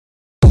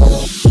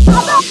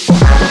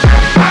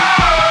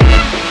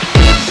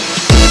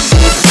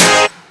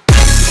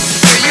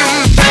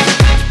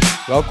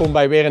Welkom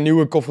bij weer een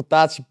nieuwe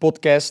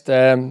confrontatiepodcast.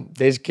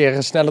 Deze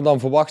keer sneller dan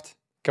verwacht.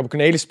 Ik heb ook een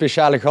hele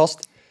speciale gast.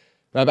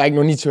 We hebben eigenlijk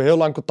nog niet zo heel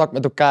lang contact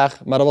met elkaar,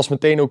 maar dat was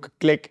meteen ook een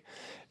klik.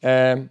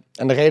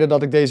 En de reden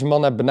dat ik deze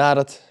man heb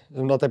benaderd, is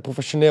omdat hij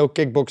professioneel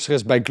kickboxer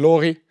is bij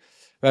Glory.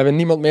 We hebben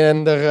niemand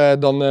minder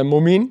dan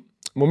Momine.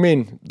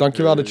 Momine,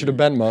 dankjewel dat je er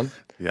bent, man.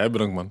 Jij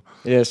bedankt, man.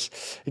 Yes.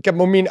 Ik heb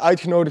Momine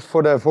uitgenodigd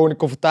voor de volgende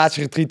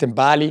confrontatieretreat in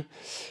Bali.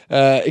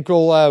 Ik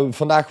wil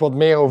vandaag wat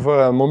meer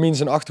over Momine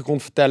zijn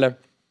achtergrond vertellen.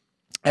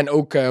 En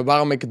ook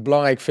waarom ik het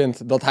belangrijk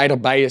vind dat hij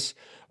erbij is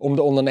om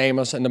de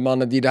ondernemers en de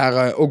mannen die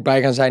daar ook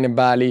bij gaan zijn in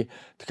Bali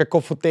te gaan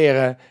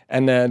confronteren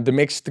en de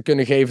mix te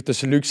kunnen geven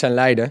tussen luxe en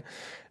lijden.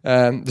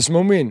 Dus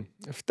Momine,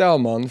 vertel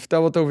man,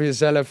 vertel wat over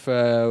jezelf.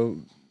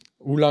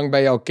 Hoe lang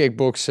ben je al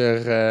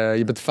kickboxer?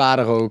 Je bent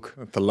vader ook.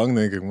 Te lang,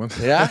 denk ik, man.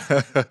 Ja?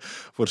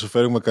 Voor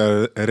zover ik me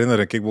kan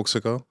herinneren, kickboksen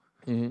ik al.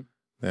 Mm-hmm.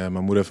 Ja,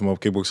 mijn moeder heeft me op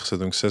kickboksen gezet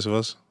toen ik 6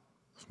 was.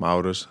 Of mijn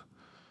ouders.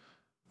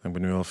 Ik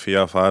ben nu al 4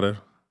 jaar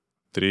vader.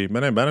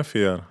 Bijna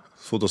 4 jaar. Het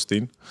voelt als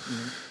 10.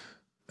 Mm-hmm.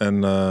 En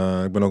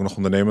ik ben ook nog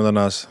ondernemer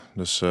daarnaast.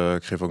 Dus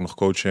ik geef ook nog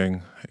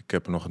coaching. Ik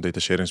heb nog een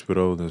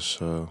detacheringsbureau. Dus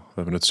we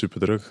hebben het super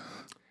druk.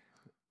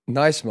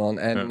 Nice man.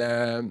 En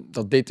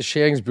dat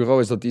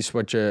detacheringsbureau, is dat iets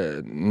wat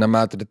je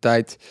naarmate de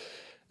tijd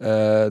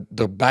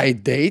erbij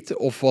deed?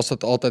 Of was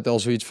dat altijd al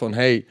zoiets van,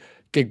 hey,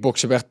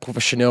 kickboksen werd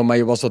professioneel, maar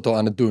je was dat al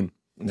aan het doen?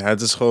 Ja,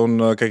 het is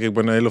gewoon... kijk, ik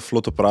ben een hele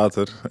vlotte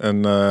prater. En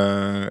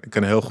ik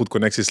kan heel goed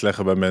connecties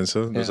leggen bij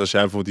mensen. Dus als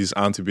jij bijvoorbeeld iets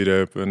aan te bieden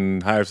hebt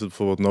en hij heeft het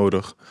bijvoorbeeld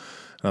nodig...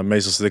 Nou,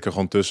 meestal zit ik er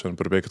gewoon tussen en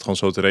probeer ik het gewoon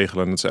zo te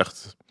regelen. En het is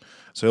echt...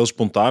 Het is heel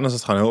spontaan, is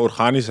het gewoon heel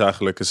organisch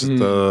eigenlijk. Is het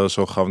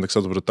zo gaan, want ik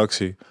zat op de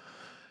taxi.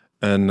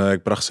 En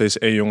ik bracht steeds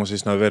 1 jongen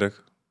steeds naar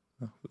werk.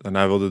 En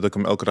hij wilde dat ik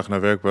hem elke dag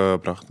naar werk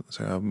bracht. Ik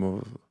zei, ja, maar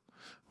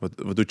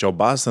wat doet jouw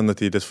baas dan dat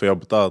hij dit voor jou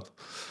betaalt?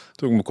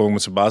 Toen kwam ik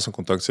met zijn baas in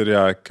contact. Ik zei,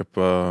 ja, ik heb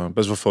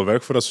best wel veel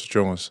werk voor dat soort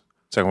jongens.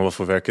 Zeg maar, wat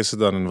voor werk is het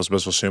dan? En het was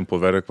best wel simpel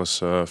werk. Het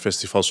was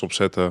festivals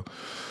opzetten.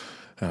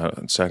 Ja,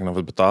 toen zei ik, nou,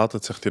 wat betaalt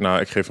het? Zegt hij,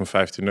 nou, ik geef hem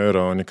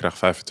 €15 en ik krijg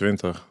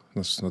 25.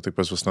 Dus dat had ik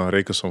best wel snel een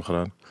rekensom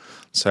gedaan.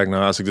 Toen zei ik,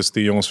 nou, als ik dus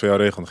 10 jongens voor jou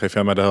regel, dan geef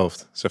jij mij de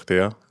helft. Zegt hij,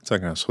 ja. Toen zei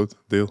ik, nou, is goed,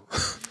 deal.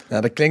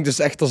 Ja, dat klinkt dus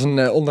echt als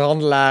een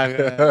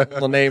onderhandelaar,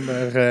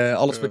 ondernemer.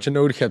 Alles wat je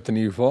nodig hebt in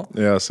ieder geval.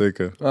 Ja,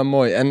 zeker. Maar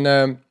mooi.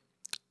 En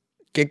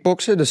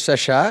kickboksen, dus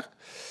 6 jaar.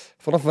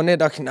 Vanaf wanneer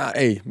dacht je,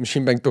 nou,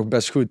 misschien ben ik toch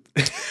best goed?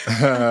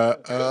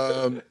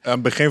 Aan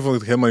het begin vond ik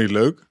het helemaal niet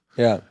leuk.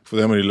 Ja. Ik vond het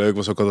helemaal niet leuk. Ik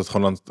was ook altijd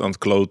gewoon aan het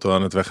kloten,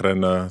 aan het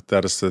wegrennen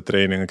tijdens de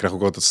training. Ik kreeg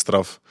ook altijd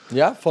straf.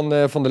 Ja, van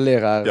de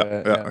leraar. Ja,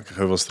 ik kreeg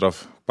heel veel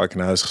straf. Een paar keer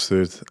naar huis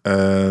gestuurd.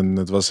 En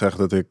het was echt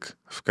dat ik,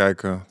 even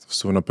kijken, het was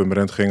toen we naar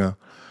Purmerend gingen.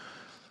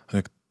 En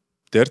ik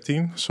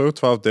 13, zo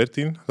 12,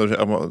 13.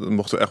 Dan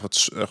mochten we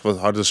echt wat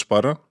harder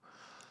sparren.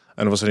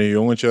 En er was er een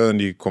jongetje en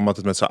die kwam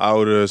altijd met zijn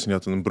ouders. En die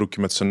had een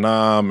broekje met zijn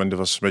naam. En die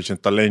was een beetje een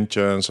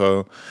talentje en zo.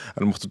 En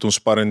dan mochten we toen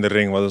sparren in de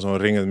ring. We hadden zo'n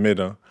ring in het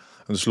midden.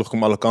 En toen sloeg ik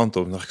hem alle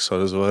kanten op. En dacht ik zo,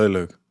 dat is wel heel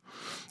leuk.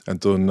 En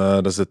toen,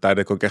 dat is de tijd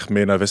dat ik ook echt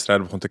meer naar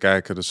wedstrijden begon te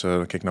kijken. Dus dan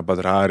keek ik naar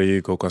Badr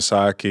Hari,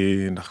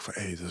 Kokansaki. En dacht ik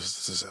van, dat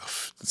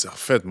is echt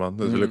vet, man.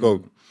 Dat wil ik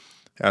ook.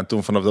 Ja, en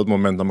toen vanaf dat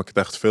moment nam ik het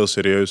echt veel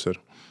serieuzer.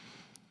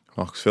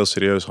 Veel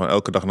serieuzer. Gewoon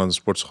elke dag naar de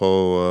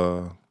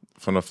sportschool.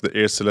 Vanaf de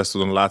eerste les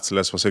tot de laatste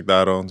les was ik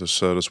daar al. Dus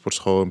de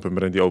sportschool in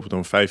Purmerend die opende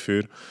om 5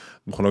 uur. Ik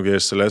begon ook de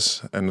eerste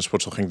les. En de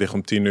sportschool ging dicht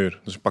om 10 uur.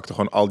 Dus ik pakte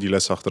gewoon al die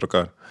lessen achter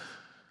elkaar.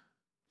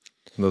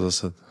 Dat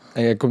was het.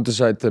 En jij komt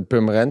dus uit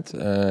Purmerend.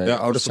 Je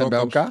ouders zijn bij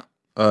elkaar?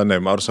 Nee,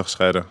 mijn ouders zijn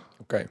gescheiden.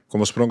 Okay. Ik kom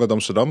oorspronkelijk uit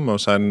Amsterdam. Maar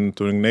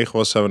toen ik 9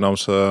 was, zijn we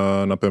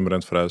naar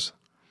Purmerend verhuisd.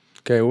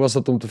 Oké, hoe was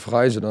dat om te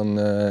verhuizen dan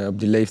op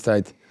die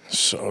leeftijd?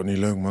 Zo, niet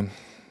leuk, man.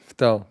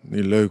 Vertel.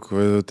 Niet leuk.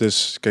 Het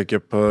is, kijk,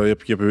 je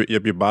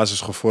hebt je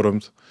basis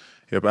gevormd.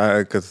 Je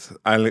hebt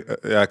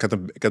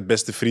ik had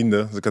beste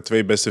vrienden. Dus ik had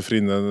 2 beste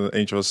vrienden.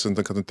 Eentje was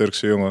ik had een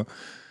Turkse jongen.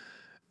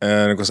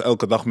 En ik was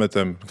elke dag met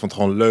hem. Ik vond het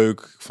gewoon leuk.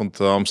 Ik vond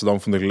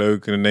Amsterdam vond ik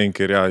leuk. En in één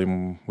keer, ja, je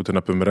moet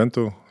naar Purmerend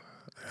toe.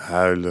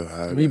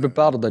 Huilen. Wie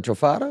bepaalde dat? Jouw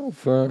vader?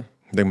 Of,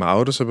 Ik denk mijn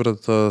ouders hebben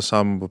dat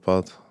samen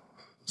bepaald.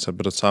 Ze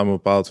hebben dat samen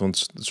bepaald.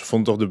 Want ze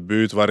vonden toch de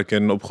buurt waar ik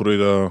in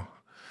opgroeide.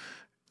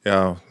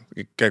 Ja,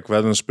 kijk, we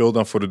hadden een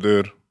speeltuin voor de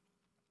deur.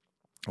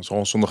 Dat was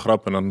gewoon zonder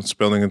grap. En dan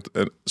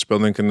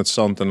speelde ik in het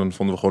zand. En dan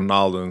vonden we gewoon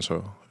naalden en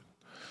zo.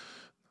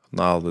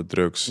 Naalden,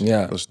 drugs.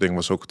 Ja. Dat ding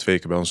was ook 2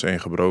 keer bij ons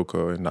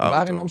ingebroken in de auto.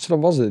 Waar in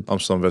Amsterdam was dit?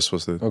 Amsterdam-West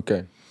was dit.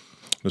 Oké.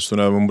 Dus toen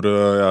hebben mijn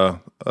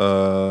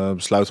moeder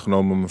besluit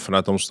genomen om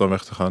vanuit Amsterdam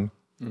weg te gaan.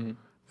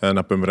 En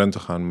naar Purmerend te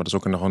gaan. Maar dat is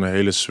ook gewoon een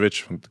hele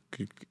switch. Want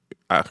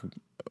eigenlijk,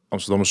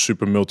 Amsterdam is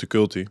super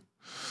multiculti.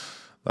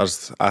 Daar is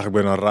het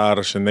eigenlijk bijna raar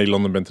als je een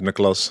Nederlander bent in de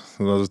klas.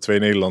 Dan hadden we 2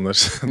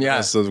 Nederlanders. Ja.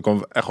 Dus dat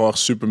kwam echt wel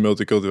super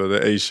multiculti. We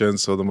hadden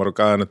Asians, we hadden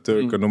Marokkanen,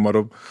 Turken, noem maar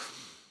op.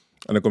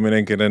 En dan kom je in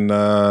één keer in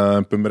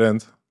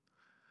Purmerend.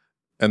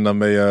 En dan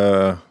ben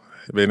je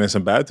ineens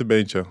een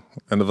buitenbeentje.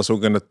 En dat was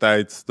ook in de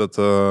tijd dat...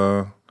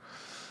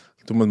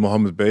 toen met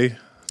Mohammed B.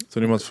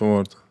 Toen iemand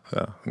vermoord.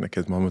 Ja, en ik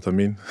heet Mohammed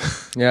Amin.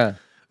 Ja.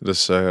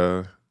 Dus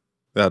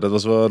ja, dat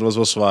was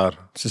wel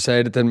zwaar. Ze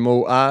zeiden het in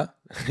Mo A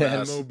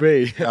en Mo B.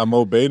 Ja,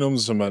 Mo B noemden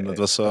ze me. Dat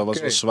was wel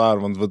zwaar,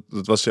 want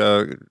het was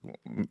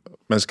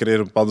mensen creëren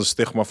een bepaalde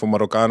stigma voor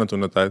Marokkanen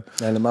toen de tijd.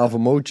 Ja, helemaal voor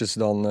mootjes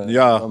dan.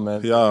 Ja,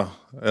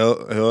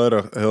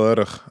 heel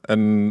erg.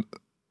 En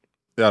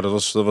ja,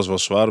 dat was wel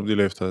zwaar op die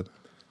leeftijd.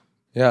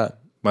 Ja.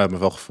 Maar het heeft me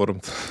wel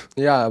gevormd.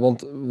 Ja,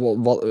 want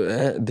wat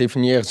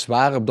definieer het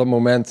zwaar op dat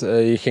moment.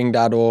 Je ging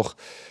daardoor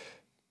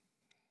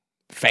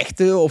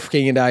vechten of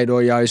ging je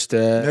daardoor juist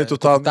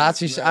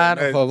confrontaties aan?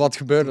 Of wat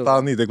gebeurde er?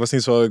 Totaal niet. Ik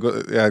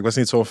was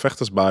niet zo'n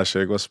vechtersbaasje.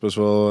 Ik was best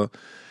wel...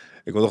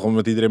 Ik wilde gewoon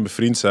met iedereen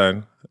bevriend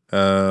zijn.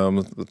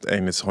 Omdat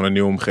het is gewoon een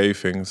nieuwe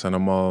omgeving. Het zijn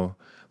allemaal...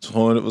 Het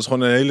was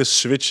gewoon een hele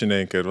switch in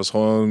één keer. Het was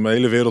gewoon... Mijn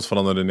hele wereld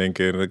veranderde in één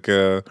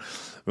keer.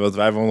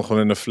 Wij woonden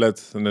gewoon in een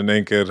flat. En in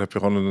één keer heb je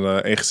gewoon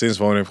een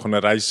eengezinswoning. Heb je gewoon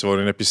een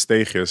rijtjeswoning. En heb je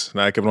steegjes.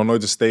 Nou, ik heb nog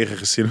nooit een stegen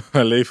gezien in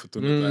mijn leven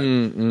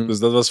toen. Dus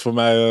dat was voor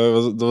mij...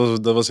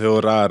 dat was heel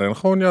raar. En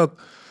gewoon, ja...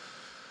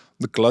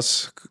 De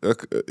klas,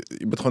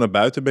 je bent gewoon een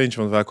buitenbeentje,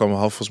 want wij kwamen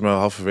volgens mij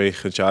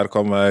halverwege het jaar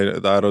kwamen wij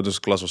daar, dus de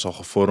klas was al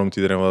gevormd,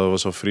 iedereen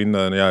was al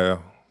vrienden en ja,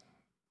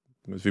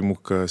 met wie moet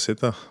ik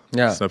zitten?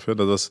 Ja. Snap je?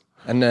 Dat was...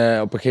 En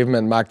op een gegeven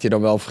moment maakte je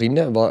dan wel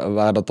vrienden?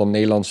 Waren dat dan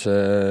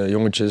Nederlandse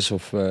jongetjes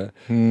of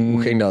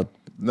hoe ging dat?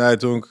 Nee,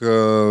 toen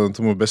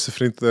mijn beste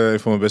vriend, een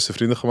van mijn beste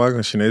vrienden gemaakt,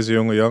 een Chinese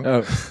jongen, Yang,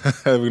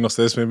 heb ik nog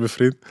steeds mee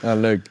bevriend. Ja,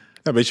 leuk.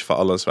 Ja, een beetje van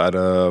alles. We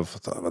hadden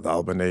wat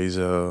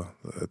Albanese,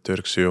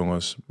 Turkse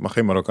jongens, maar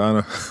geen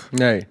Marokkanen.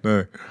 Nee.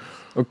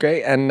 Oké,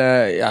 en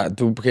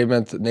toen op een gegeven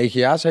moment 9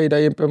 jaar zei je dat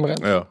je in Purmerend?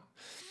 Ja.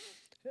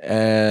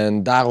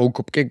 En daar ook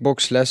op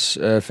kickboxles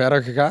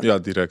verder gegaan? Ja,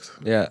 direct.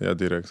 Ja,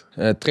 direct.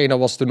 Trainer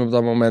was toen op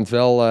dat moment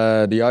wel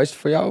de juiste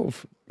voor jou?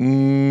 Of?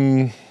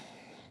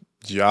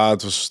 Ja,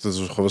 het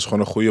was gewoon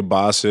een goede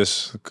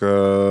basis.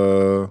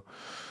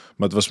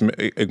 Maar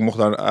ik mocht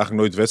daar eigenlijk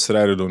nooit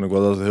wedstrijden doen. Ik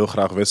wilde altijd heel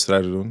graag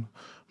wedstrijden doen.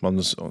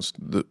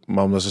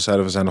 Maar omdat ze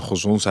zeiden, we zijn een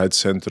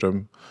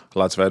gezondheidscentrum,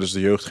 laten wij dus de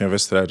jeugd geen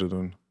wedstrijden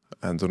doen.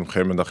 En toen op een gegeven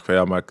moment dacht ik van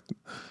ja, maar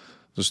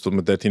dus tot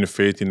mijn 13 en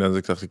 14 en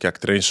ik dacht ik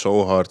train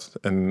zo hard.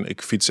 En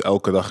ik fiets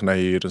elke dag naar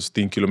hier. Dus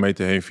 10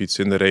 kilometer heen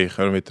fietsen in de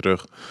regen en weer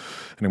terug.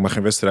 En ik mag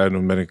geen wedstrijden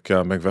doen, ben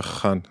ik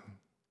weggegaan.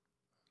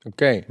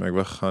 Oké. Ben ik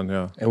weggegaan,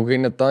 ja. En hoe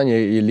ging dat dan?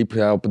 Je liep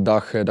op een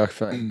dag, dacht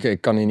van,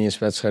 ik kan hier niet eens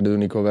wedstrijden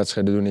doen, ik wil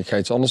wedstrijden doen, ik ga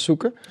iets anders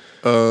zoeken?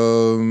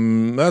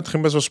 Het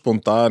ging best wel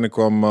spontaan. Ik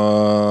kwam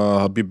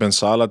Habib Ben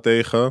Salah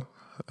tegen.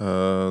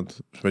 Een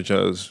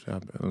beetje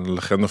een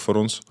legende voor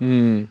ons.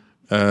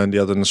 En die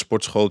had een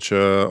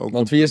sportschooltje.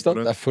 Want wie is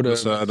dat? Voor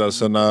dat is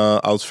een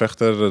oud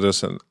vechter.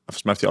 Volgens mij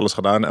heeft hij alles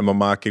gedaan.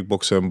 MMA,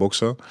 kickboksen en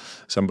boksen.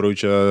 Zijn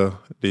broertje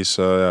die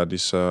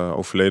is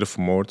overleden,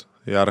 vermoord.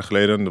 Jaren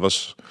geleden. Dat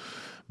was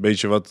een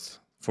beetje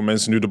wat voor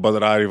mensen nu de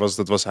Badrari was.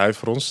 Dat was hij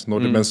voor ons,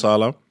 Noord Ben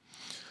Salah.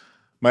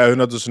 Maar ja, hun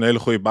had dus een hele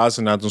goede basis.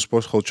 En hij had een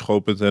sportschooltje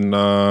geopend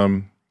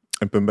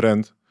in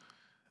Purmerend.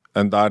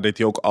 En daar deed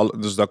hij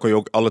ook dus daar kon je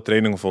ook alle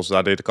trainingen volgen.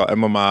 Daar deed ik al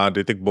MMA,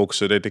 deed ik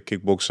boksen, deed ik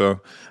kickboksen.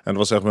 En dat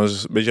was echt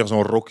een beetje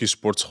zo'n Rocky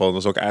sportschool.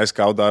 Dat was ook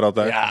ijskoud daar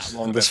altijd. Ja,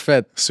 man, dat is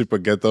vet. Super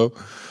ghetto.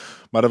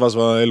 Maar dat was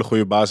wel een hele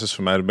goede basis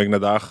voor mij. Dan ben ik naar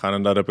daar gegaan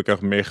en daar heb ik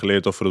echt meer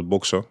geleerd over het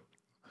boksen.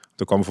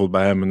 Toen kwam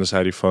bijvoorbeeld bij hem en dan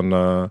zei hij van...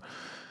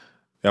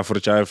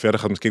 voordat jij verder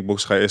gaat met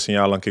kickboksen, ga je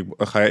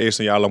eerst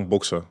een jaar lang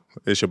boksen.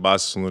 Eerst je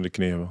basis onder de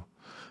knieën.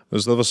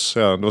 Dus dat was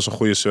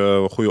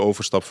een goede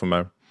overstap voor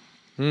mij.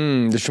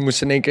 Dus je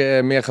moest in één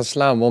keer meer gaan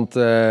slaan, want...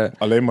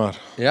 Alleen maar.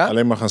 Ja?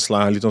 Alleen maar gaan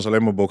slaan. Hij liet ons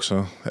alleen maar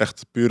boksen.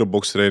 Echt pure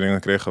bokstrainingen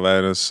kregen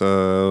wij. Dus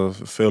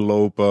veel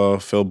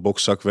lopen, veel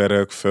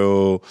bokzakwerk,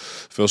 veel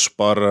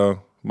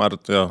sparren. Maar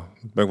daar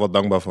ben ik wel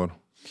dankbaar voor.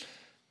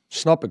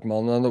 Snap ik,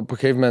 man. En op een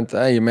gegeven moment,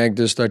 je merkt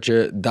dus dat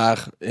je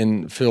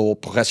daarin veel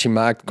progressie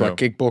maakt qua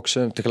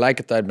kickboksen.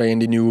 Tegelijkertijd ben je in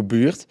die nieuwe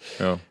buurt.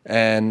 Ja.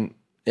 En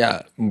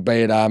ben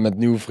je daar met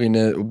nieuwe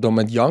vrienden, op dat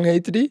moment Yang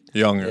heette die?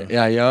 Yang, ja.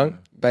 Ja, Yang.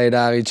 Ben je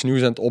daar iets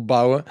nieuws aan het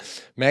opbouwen?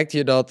 Merkte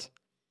je dat,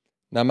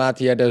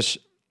 naarmate jij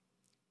dus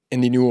in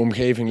die nieuwe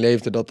omgeving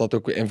leefde, dat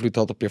ook invloed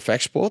had op je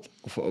vechtsport?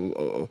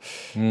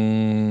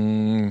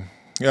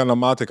 Ja,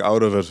 naarmate ik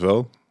ouder werd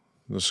wel.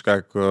 Dus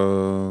kijk,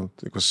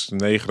 ik was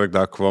 9 dat ik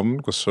daar kwam.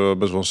 Ik was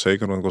best wel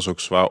onzeker, want ik was ook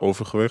zwaar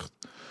overgewicht.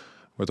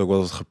 Ik werd ook wel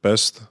wat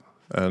gepest.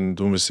 En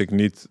toen wist ik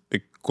niet,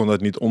 ik kon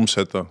dat niet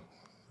omzetten.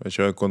 Weet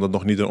je, ik kon dat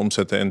nog niet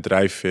omzetten in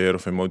drijfveer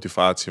of in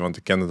motivatie, want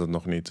ik kende dat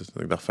nog niet. Dus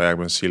ik dacht van ik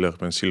ben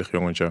een zielig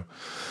jongetje.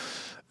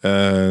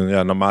 En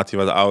naarmate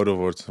je wat ouder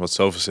wordt, wat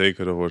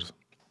zelfverzekerder wordt,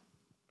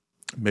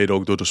 mede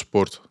ook door de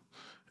sport.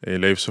 In je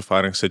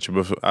levenservaring zet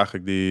je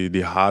eigenlijk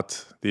die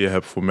haat die je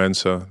hebt voor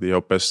mensen die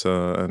jou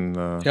pesten. En,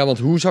 Ja, want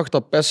hoe zag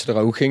dat pesten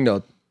eruit? Hoe ging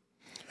dat?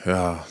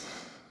 Ja,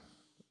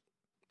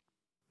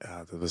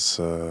 dat was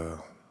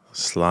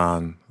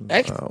slaan,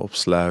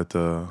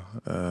 opsluiten,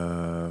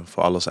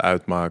 voor alles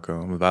uitmaken.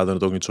 Want we hadden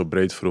het ook niet zo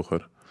breed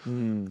vroeger.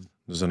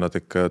 Dus dan had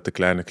ik te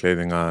kleine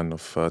kleding aan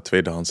of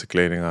tweedehandse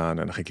kleding aan.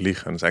 En dan ging ik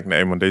liegen. En dan zei ik,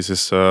 nee man, deze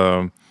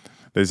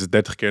is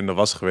 30 keer in de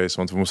was geweest,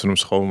 want we moesten hem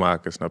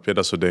schoonmaken. Snap je?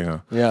 Dat soort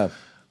dingen. Ja.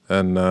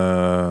 En,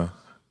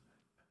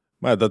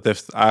 maar dat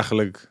heeft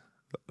eigenlijk...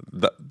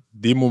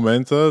 die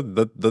momenten,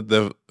 die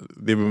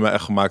hebben mij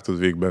echt gemaakt tot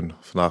wie ik ben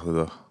vandaag de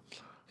dag.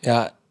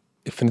 Ja,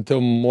 ik vind het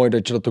heel mooi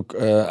dat je dat ook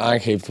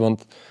aangeeft,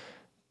 want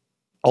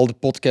al de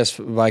podcasts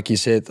waar ik hier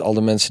zit, al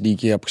de mensen die ik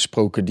hier heb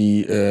gesproken,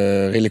 die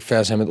redelijk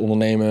ver zijn met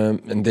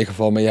ondernemen, in dit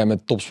geval ben jij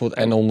met topsport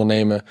en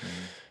ondernemen.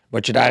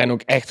 Wat je daarin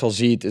ook echt wel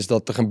ziet, is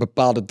dat er een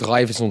bepaalde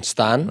drive is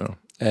ontstaan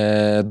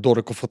door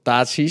de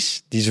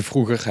confrontaties die ze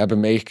vroeger hebben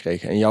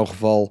meegekregen. In jouw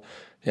geval,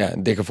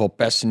 in dit geval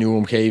pest, een nieuwe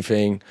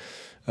omgeving.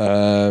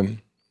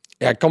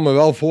 Ik kan me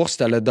wel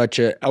voorstellen dat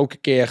je elke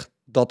keer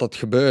dat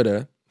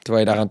gebeurde,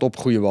 terwijl je daar aan het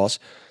opgroeien was,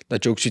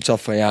 dat je ook zoiets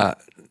had van,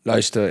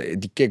 luister,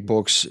 die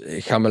kickbox,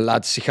 ik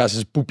ga ze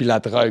eens poepie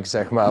laten ruiken,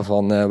 zeg maar,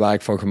 van waar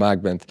ik van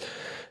gemaakt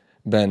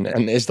ben.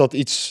 En is dat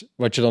iets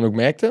wat je dan ook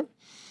merkte?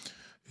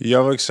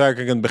 Ja, wat ik zei,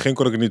 kijk, in het begin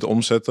kon ik het niet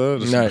omzetten.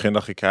 Dus in het begin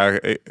dacht ik,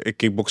 ik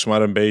kickbox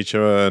maar een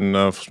beetje. En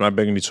volgens mij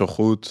ben ik niet zo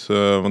goed.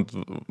 Want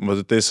wat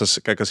het is,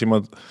 als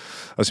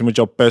iemand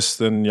jou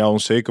pest en jou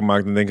onzeker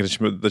maakt, dan denk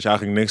je dat je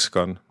eigenlijk niks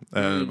kan.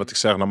 Wat ik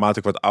zeg, naarmate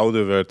ik wat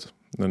ouder werd,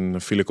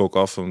 dan viel ik ook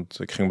af. Want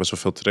ik ging best wel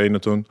veel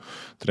trainen toen.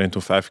 Ik trainde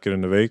toen 5 keer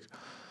in de week.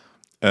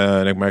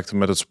 En ik merkte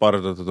met het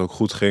sparren dat het ook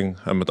goed ging.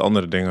 En met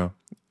andere dingen.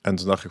 En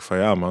toen dacht ik van,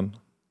 ja man,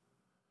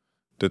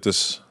 dit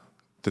is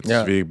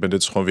wie ik ben,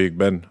 dit is gewoon wie ik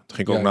ben. Toen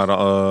ging ik ook naar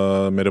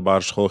de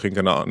middelbare school, ging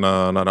ik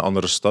naar een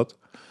andere stad.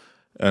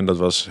 En dat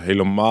was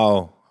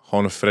helemaal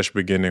gewoon een fresh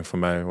beginning voor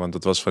mij. Want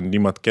het was van,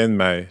 niemand kent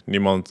mij.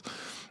 Niemand...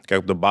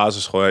 Kijk, op de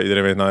basisschool,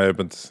 iedereen weet, je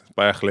bent een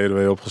paar jaar geleden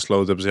weer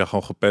opgesloten. Hebben ze je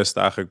gewoon gepest.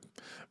 Eigenlijk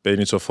ben je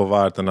niet zoveel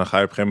waard. En dan ga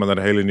je op een gegeven moment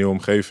naar een hele nieuwe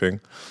omgeving.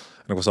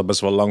 En ik was al best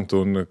wel lang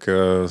toen. Ik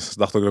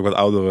dacht ook dat ik wat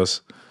ouder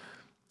was.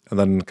 En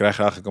dan krijg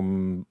je eigenlijk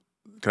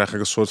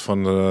een soort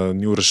van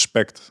nieuw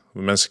respect.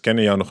 Mensen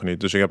kennen jou nog niet.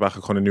 Dus ik heb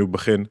eigenlijk gewoon een nieuw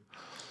begin.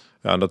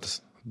 Ja,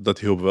 dat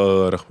hielp wel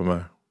heel erg bij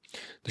mij.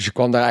 Dus je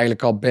kwam daar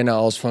eigenlijk al binnen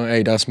als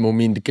van, daar is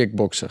Momine de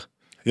kickboxer.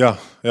 Ja,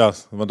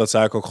 want dat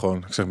zei ik ook gewoon.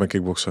 Ik zeg, ben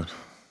kickboxer.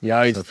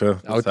 Juist,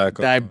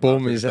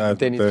 autoriteit-bom is het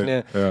meteen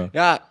niet.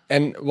 Ja,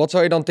 en wat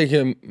zou je dan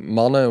tegen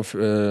mannen of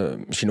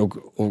misschien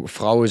ook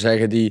vrouwen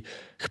zeggen die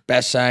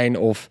gepest zijn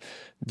of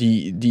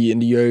die in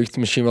de jeugd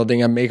misschien wel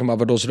dingen hebben meegemaakt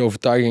waardoor ze de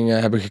overtuiging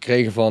hebben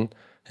gekregen van,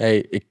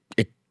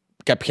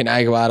 ik heb geen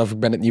eigenwaarde of ik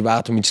ben het niet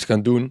waard om iets te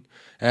gaan doen.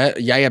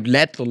 Jij hebt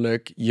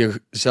letterlijk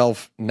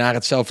jezelf naar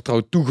het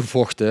zelfvertrouwen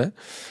toegevochten.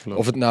 Klopt.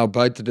 Of het nou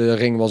buiten de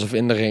ring was of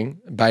in de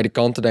ring. Beide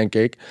kanten, denk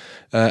ik.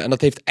 En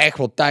dat heeft echt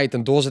wel tijd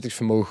en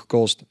doorzettingsvermogen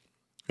gekost.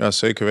 Ja,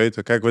 zeker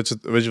weten. Kijk,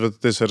 weet je wat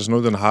het is? Er is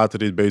nooit een hater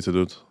die het beter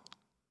doet.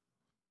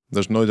 Er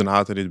is nooit een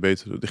hater die het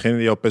beter doet. Degene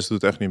die jou pest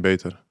doet echt niet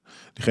beter.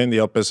 Degene die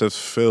jou pest heeft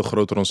veel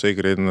grotere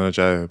onzekerheden dan dat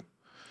jij hebt.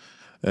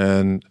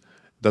 En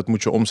dat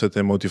moet je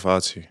omzetten in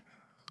motivatie.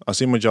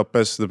 Als iemand jou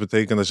pest, dat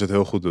betekent dat je het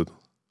heel goed doet.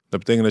 Dat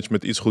betekent dat je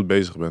met iets goed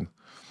bezig bent.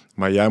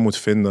 Maar jij moet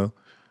vinden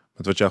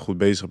met wat jij goed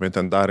bezig bent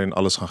en daarin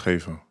alles gaan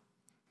geven.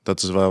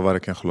 Dat is waar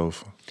ik in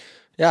geloof.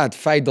 Ja, het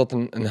feit dat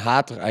een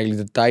hater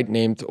eigenlijk de tijd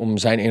neemt om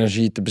zijn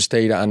energie te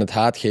besteden aan het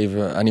haat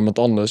geven aan iemand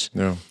anders.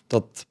 Ja.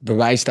 Dat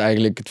bewijst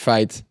eigenlijk het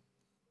feit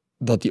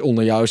dat hij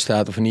onder jou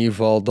staat. Of in ieder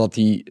geval dat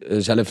hij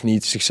zelf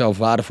niet zichzelf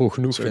waardevol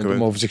genoeg vindt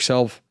om over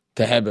zichzelf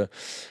te hebben.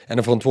 En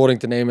de verantwoording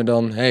te nemen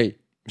dan,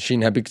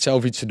 misschien heb ik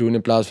zelf iets te doen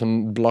in plaats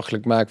van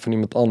belachelijk maken van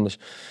iemand anders.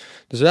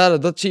 Dus ja,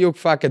 dat zie je ook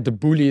vaak. De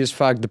bully is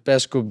vaak de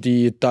pestkop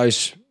die je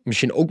thuis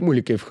misschien ook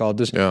moeilijk heeft gehad.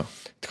 Dus het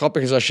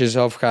grappige is als je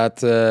zelf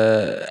gaat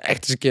echt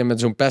eens een keer met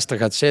zo'n pester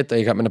gaat zitten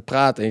en je gaat met hem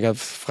praten en je gaat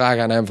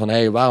vragen aan hem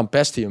van, waarom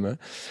pest je me?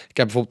 Ik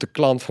heb bijvoorbeeld een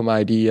klant van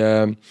mij die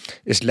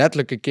is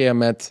letterlijk een keer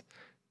met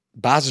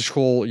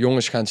basisschool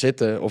jongens gaan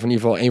zitten, of in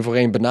ieder geval 1 voor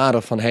 1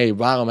 benaderd van,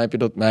 waarom heb je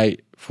dat mij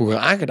vroeger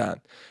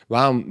aangedaan?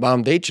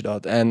 Waarom deed je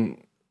dat? En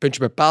puntje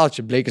bij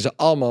paaltje bleken ze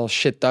allemaal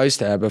shit thuis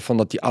te hebben. Van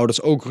dat die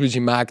ouders ook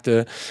ruzie maakten.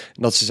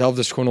 En dat ze zelf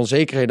dus gewoon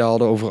onzekerheden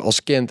hadden over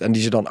als kind. En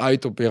die ze dan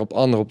weer op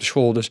anderen op de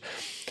school. Dus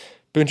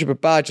puntje bij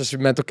paaltje, als je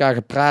met elkaar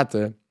gaat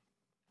praten,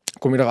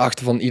 kom je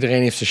erachter van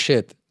iedereen heeft zijn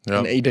shit. Ja.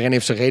 En iedereen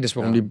heeft zijn redenen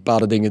waarom die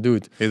bepaalde dingen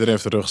doet. Iedereen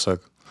heeft een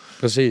rugzak.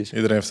 Precies.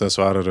 Iedereen heeft een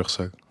zware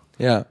rugzak.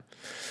 Ja.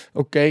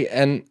 Oké,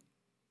 en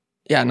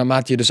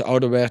naarmate je dus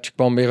ouder werd, je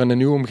kwam weer in een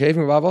nieuwe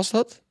omgeving. Waar was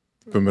dat?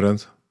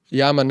 Purmerend.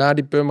 Ja, maar na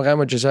die Purmerend,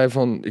 wat je zei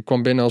van, ik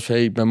kwam binnen als,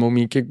 ik ben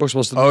Momine kickbox,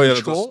 was dat een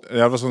school?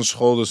 Dat was een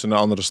school, dus in een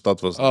andere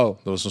stad was dat. Dat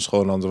was een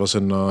school, dat was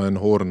in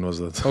Hoorn was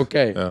dat.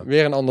 Oké,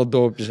 weer een ander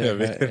dorpje zeg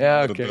maar.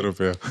 Ja,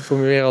 oké. Kom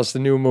je weer als de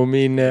nieuwe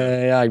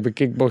Momine, ik ben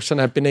kickbox, dan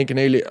heb je in één keer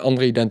een hele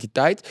andere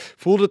identiteit.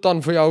 Voelde het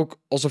dan voor jou ook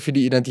alsof je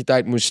die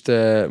identiteit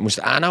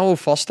moest aanhouden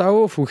of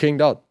vasthouden? Of hoe ging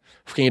dat?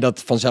 Of ging je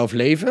dat vanzelf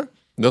leven?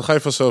 Dat ga je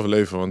vanzelf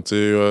leven, want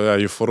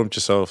je vormt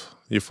jezelf.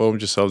 Je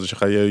vormt jezelf, dus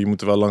je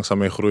moet er wel langzaam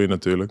mee groeien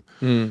natuurlijk.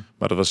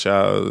 Maar dat was,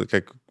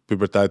 kijk,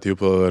 puberteit hielp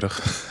wel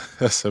erg.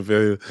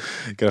 Je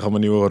krijgt allemaal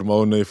nieuwe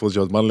hormonen, je voelt je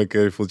wat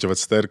mannelijker, je voelt je wat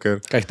sterker.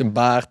 Krijgt een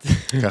baard.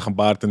 Ik krijg een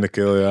baard in de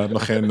keel, ja.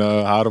 Nog geen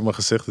haar op mijn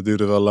gezicht, het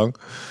duurde wel lang.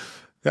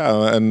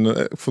 Ja, en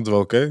ik vond het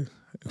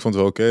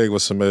wel oké. Ik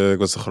was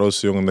de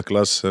grootste jongen in de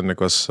klas en ik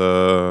was,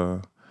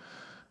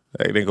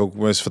 ik denk ook de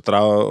meest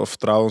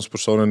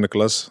vertrouwenspersoon in de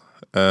klas.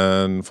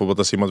 En bijvoorbeeld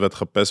als iemand werd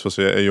gepest, was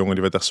er een jongen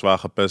die werd echt zwaar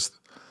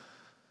gepest.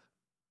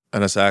 En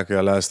dan zei ik,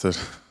 luister,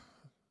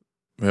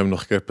 We hebben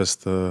nog een keer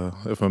pest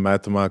even met mij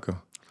te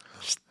maken.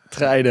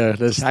 Strijder.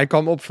 Dus hij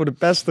kwam op voor de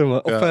pesten,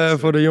 man. Of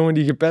voor de jongen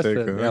die gepest werd.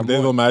 Zeker. Ja, Ik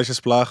deed wel meisjes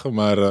plagen,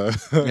 maar...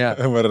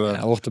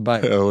 hoort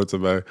erbij. Ja, hoort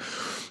erbij.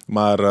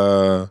 Maar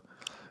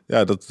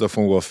dat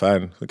vond ik wel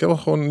fijn. Ik heb wel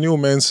gewoon nieuwe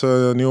mensen,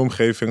 een nieuwe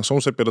omgeving.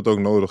 Soms heb je dat ook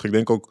nodig. Ik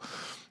denk ook,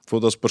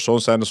 bijvoorbeeld als persoon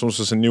zijn, soms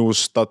is een nieuwe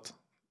stad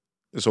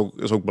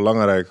is ook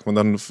belangrijk.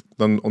 Want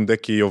dan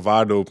ontdek je je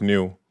waarde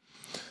opnieuw.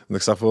 En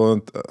ik zag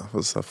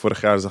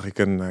vorig jaar zag ik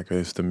ik weet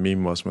niet of het een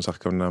meme was, maar zag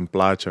ik een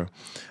plaatje.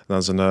 Dan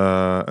is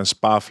een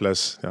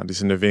spa-fles, ja, die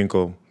is in de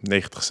winkel,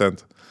 90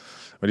 cent.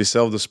 Maar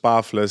diezelfde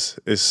spa-fles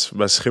is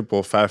bij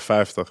Schiphol 5,50.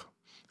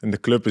 In de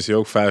club is die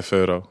ook €5.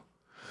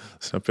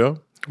 Snap je?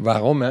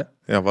 Waarom, hè?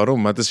 Ja,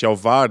 waarom? Maar het is jouw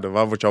waarde.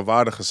 Waar wordt jouw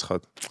waarde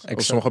geschat? Exact.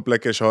 Op sommige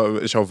plekken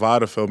is jouw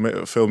waarde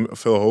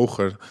veel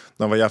hoger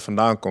dan waar jij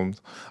vandaan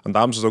komt. En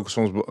daarom is het ook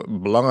soms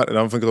belangrijk. En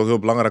daarom vind ik het ook heel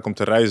belangrijk om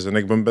te reizen. En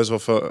ik ben best wel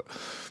veel...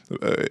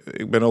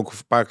 ik ben ook een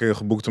paar keer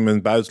geboekt om in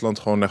het buitenland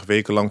gewoon echt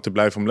wekenlang te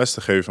blijven om les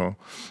te geven. En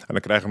dan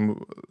krijg je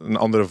een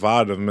andere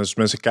waarde.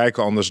 Mensen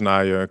kijken anders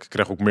naar je. Ik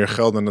krijg ook meer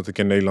geld dan dat ik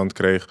in Nederland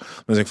kreeg.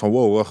 Dan denk ik van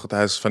wow, wacht,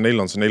 hij is van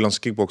Nederlands. Een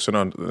Nederlandse kickbokser.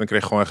 Nou, dan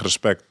kreeg ik gewoon echt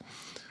respect.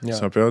 Ja.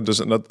 Snap je? Dus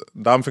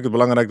daarom vind ik het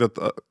belangrijk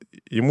dat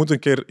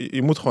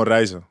je moet gewoon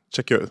reizen.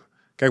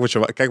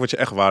 Kijk wat je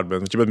echt waard bent.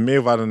 Want je bent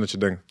meer waard dan dat je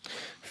denkt.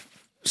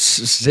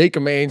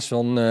 Zeker mee eens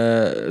van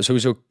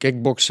sowieso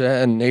kickboksen.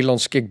 En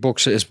Nederlands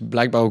kickboksen is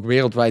blijkbaar ook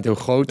wereldwijd heel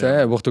groot. Ja.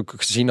 Hè? Wordt ook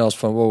gezien als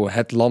van wow,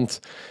 het land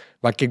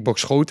waar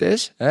kickbox groot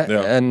is. Hè?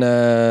 Ja. En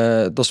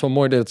dat is wel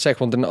mooi dat je het zegt.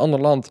 Want in een ander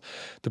land,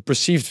 de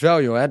perceived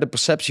value, hè, de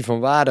perceptie van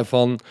waarde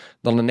van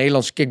dan een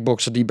Nederlandse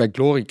kickbokser die bij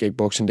Glory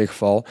Kickbox in dit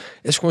geval,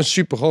 is gewoon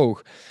super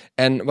hoog.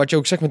 En wat je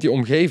ook zegt met die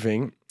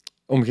omgeving.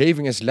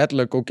 Omgeving is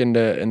letterlijk ook in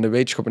de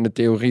wetenschap en de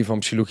theorie van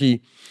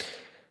psychologie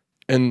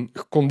een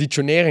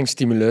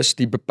conditioneringsstimulus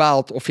die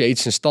bepaalt of je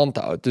iets in stand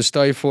houdt. Dus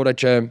stel je voor dat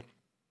je...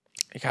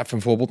 Ik ga even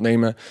een voorbeeld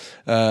nemen.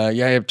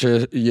 Jij hebt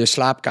je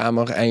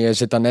slaapkamer en je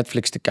zit aan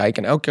Netflix te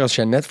kijken. En elke keer als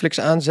je Netflix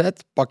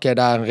aanzet, pak jij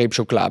daar een reep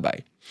chocola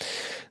bij.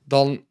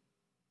 Dan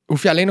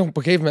hoef je alleen nog op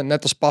een gegeven moment,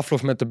 net als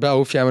Pavlov met de bel,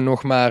 hoef jij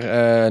nog maar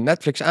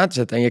Netflix aan te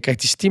zetten. En je krijgt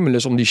die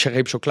stimulus om die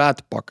reep chocola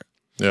te pakken.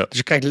 Ja. Dus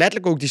je krijgt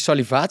letterlijk ook die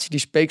salivatie, die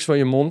speeks van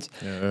je mond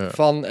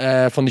van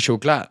die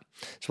chocola.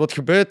 Dus wat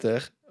gebeurt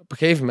er? Op een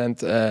gegeven moment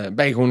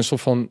ben je gewoon een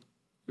soort van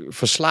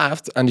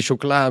verslaafd aan die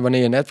chocola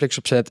wanneer je Netflix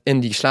opzet in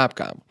die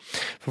slaapkamer.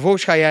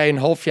 Vervolgens ga jij een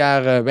half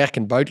jaar werken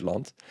in het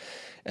buitenland.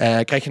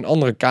 Krijg je een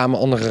andere kamer,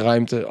 andere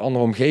ruimte,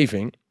 andere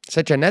omgeving.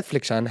 Zet jij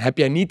Netflix aan, heb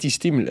jij niet die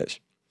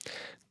stimulus.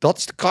 Dat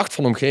is de kracht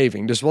van de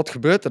omgeving. Dus wat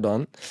gebeurt er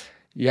dan?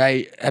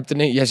 Jij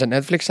zet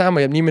Netflix aan,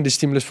 maar je hebt niet meer de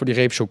stimulus voor die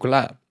reep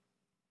chocola.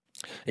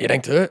 En je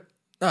denkt,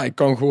 nou, ik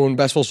kan gewoon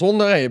best wel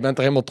zonder. En je bent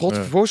er helemaal trots.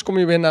 Ja. Vervolgens kom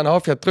je weer na een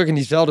half jaar terug in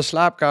diezelfde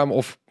slaapkamer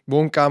of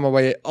woonkamer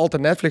waar je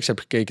altijd Netflix hebt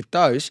gekeken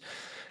thuis.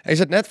 En je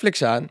zet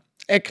Netflix aan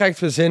en je krijgt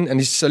weer zin en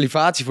die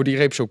salivatie voor die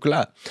reep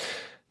chocola.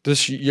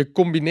 Dus je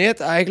combineert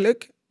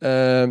eigenlijk,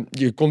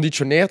 je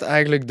conditioneert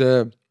eigenlijk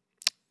de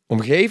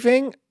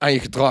omgeving aan je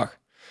gedrag.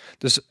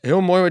 Dus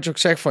heel mooi wat je ook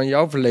zegt van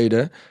jouw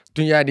verleden.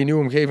 Toen jij die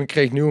nieuwe omgeving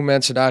kreeg, nieuwe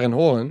mensen daarin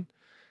horen.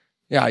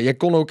 Ja, je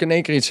kon ook in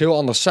één keer iets heel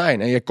anders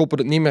zijn. En je koppelt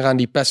het niet meer aan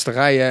die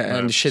pesterijen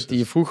en de shit die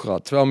je vroeger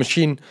had. Terwijl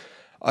misschien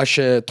als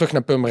je terug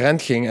naar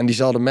Purmerend ging en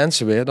diezelfde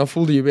mensen weer, dan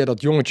voelde je weer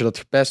dat jongetje dat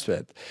gepest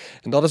werd.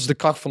 En dat is de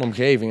kracht van de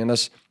omgeving. En dat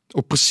is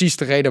ook precies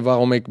de reden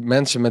waarom ik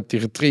mensen met die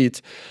retreat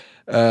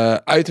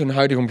uit hun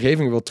huidige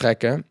omgeving wil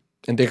trekken.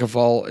 In dit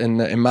geval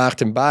in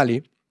maart in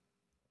Bali.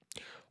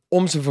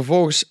 Om ze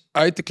vervolgens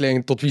uit te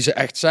kleden tot wie ze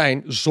echt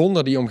zijn,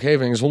 zonder die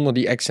omgeving, zonder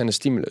die externe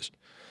stimulus.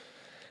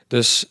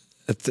 Dus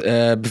het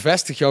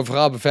bevestigt jouw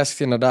verhaal, bevestigt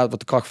inderdaad wat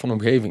de kracht van de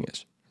omgeving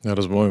is. Ja,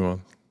 dat is mooi,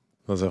 man.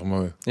 Dat is echt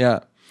mooi.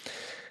 Ja.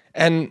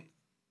 En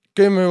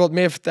kun je me wat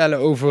meer vertellen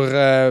over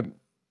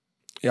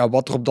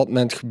wat er op dat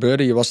moment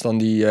gebeurde? Je was dan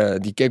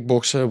die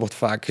kickbokser, wordt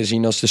vaak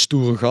gezien als de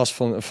stoere gast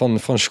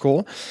van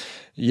school.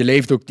 Je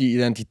leeft ook die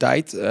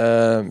identiteit.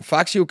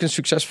 Vaak zie je ook een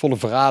succesvolle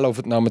verhaal of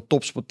het nou met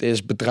topsport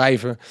is,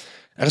 bedrijven.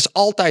 Er is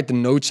altijd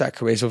een noodzaak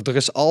geweest of er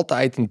is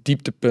altijd een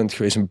dieptepunt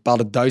geweest, een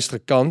bepaalde duistere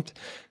kant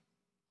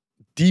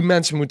die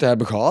mensen moeten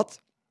hebben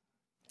gehad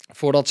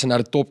voordat ze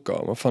naar de top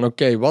komen. Van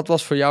oké, wat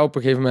was voor jou op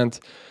een gegeven moment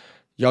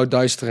jouw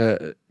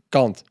duistere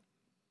kant?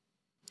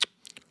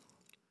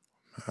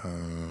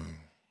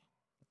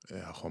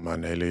 Gewoon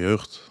mijn hele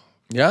jeugd.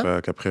 Ja?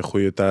 Ik heb geen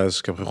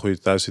goede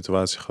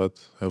thuissituatie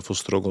gehad. Heel veel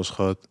struggles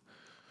gehad.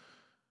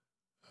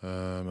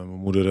 Met mijn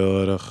moeder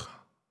heel erg.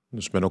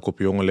 Dus ben ook op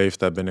jonge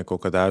leeftijd ben ik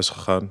ook uit huis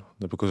gegaan. Daar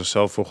heb ik er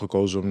zelf voor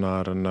gekozen om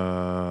naar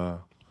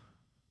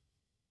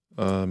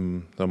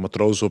een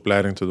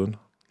matrozenopleiding te doen.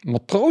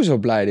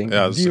 Matrozenopleiding?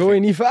 Ja, die hoor je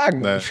niet vaak.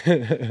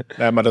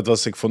 Nee, maar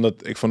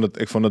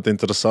ik vond het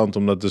interessant.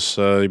 Omdat dus,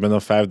 je bent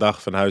dan 5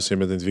 dagen van huis en je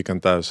bent in het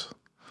weekend thuis.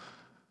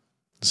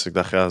 Dus ik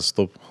dacht, ja,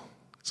 stop.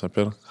 Snap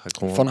je? Ga ik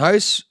gewoon... Van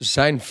huis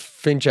zijn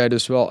vind jij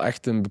dus wel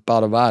echt een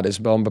bepaalde waarde. Is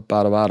wel een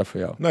bepaalde waarde voor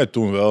jou? Nee,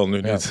 toen wel,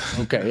 nu niet.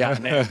 Oké, ja,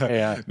 nee.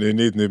 Ja. Nu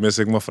niet. Nu mis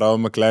ik mijn vrouw en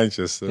mijn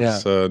kleintjes.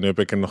 Dus nu heb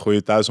ik een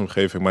goede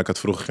thuisomgeving. Maar ik had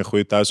vroeger geen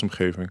goede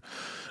thuisomgeving.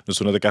 Dus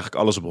toen had ik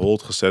eigenlijk alles op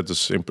hold gezet.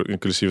 Dus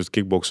inclusief het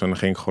kickboksen. En dan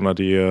ging ik gewoon naar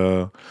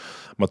die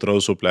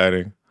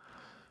matrozenopleiding.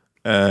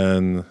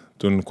 En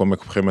toen kwam ik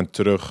op een gegeven moment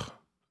terug.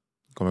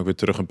 Kwam ik weer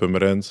terug in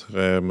Purmerend.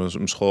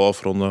 Mijn school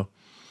afronden.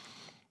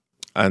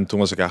 En toen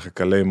was ik eigenlijk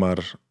alleen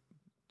maar...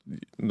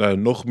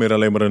 nog meer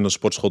alleen maar in een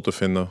sportschool te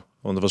vinden.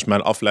 Want dat was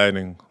mijn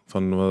afleiding.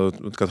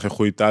 Ik had geen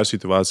goede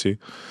thuissituatie.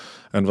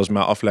 En het was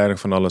mijn afleiding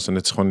van alles. En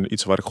het is gewoon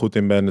iets waar ik goed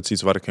in ben. Het is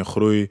iets waar ik in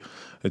groei.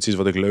 Het is iets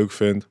wat ik leuk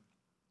vind.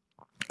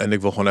 En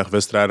ik wil gewoon echt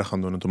wedstrijden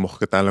gaan doen. En toen mocht ik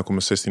uiteindelijk om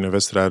mijn 16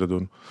 wedstrijden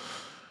doen.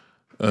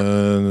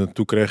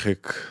 Toen kreeg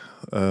ik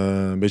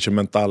een beetje een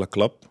mentale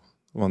klap.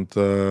 Want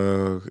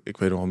ik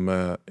weet nog...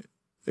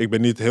 ik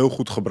ben niet heel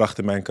goed gebracht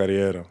in mijn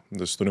carrière.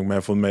 Dus toen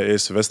ik voor mijn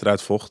eerste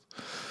wedstrijd vocht...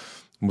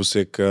 moest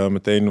ik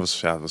meteen...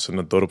 was in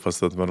het dorp was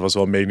dat, maar het was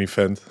wel een main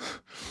event.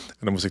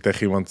 En dan moest ik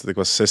tegen iemand... Ik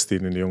was 16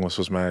 en die jongen was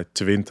volgens mij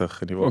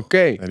 20. En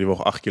die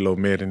woog 8 kilo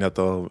meer. En die had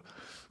al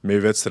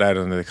meer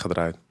wedstrijden dan ik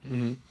gedraaid.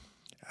 Mm-hmm.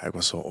 Ja, ik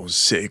was zo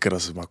onzeker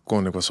als het maar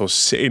kon. Ik was zo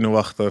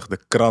zenuwachtig. De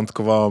krant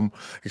kwam.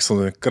 Ik stond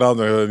in een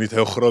krant. Niet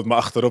heel groot, maar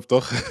achterop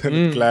toch?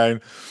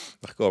 Klein.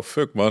 Dacht ik, oh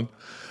fuck man.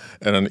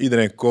 En dan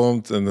iedereen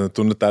komt. En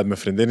toen de tijd mijn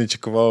vriendinnetje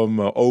kwam.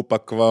 Mijn opa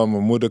kwam.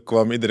 Mijn moeder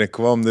kwam. Iedereen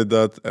kwam, dit,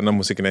 dat. En dan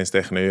moest ik ineens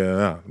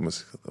dan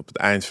moest ik op het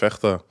eind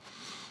vechten.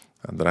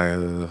 Dan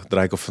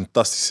draai ik een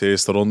fantastische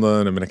eerste ronde.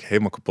 En dan ben ik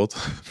helemaal kapot.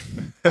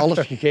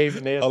 Alles gegeven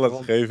in de eerste Alles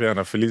ronde. gegeven, ja.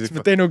 Dan verlies ik.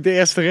 Meteen ook de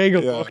eerste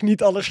regel, Ja. toch?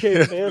 Niet alles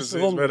geven in de eerste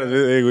ronde.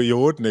 Je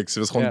hoort niks.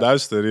 Het was gewoon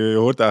duister. Je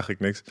hoort eigenlijk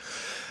niks.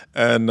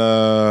 En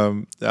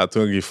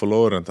toen ik die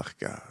verloren, dacht ik,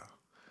 ja.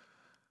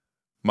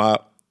 Maar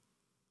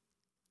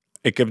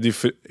ik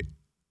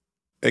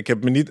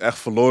heb me niet echt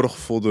verloren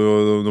gevoeld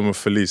door mijn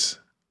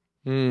verlies.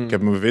 Ik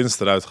heb mijn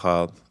winst eruit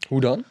gehaald.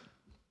 Hoe dan?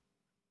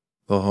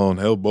 Door gewoon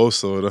heel boos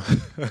te worden.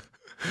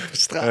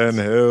 En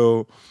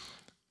heel...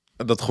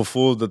 Dat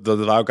gevoel, dat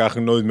wou ik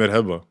eigenlijk nooit meer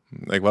hebben.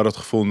 Ik wou dat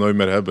gevoel nooit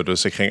meer hebben.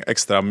 Dus ik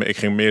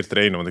ging meer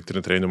trainen. Want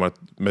ik trainde maar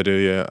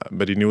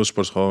bij die nieuwe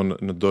sportschool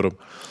in het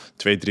dorp 2-3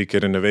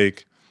 keer in de week.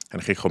 En dan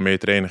ging ik gewoon meer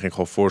trainen. Ging ik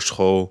gewoon voor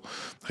school. Dan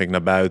ging ik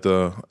naar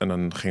buiten. En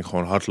dan ging ik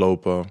gewoon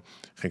hardlopen.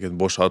 Ging ik in het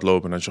bos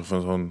hardlopen. En dan had je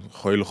van zo'n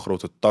hele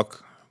grote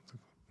tak.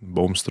 Een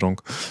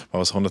boomstronk. Maar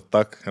was gewoon een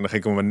tak. En dan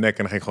ging ik op mijn nek. En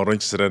dan ging ik gewoon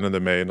rondjes rennen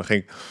ermee. En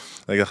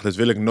ik dacht, dit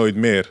wil ik nooit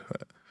meer.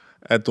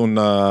 En toen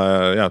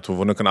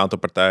won ik een aantal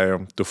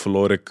partijen. Toen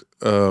verloor ik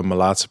mijn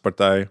laatste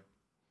partij.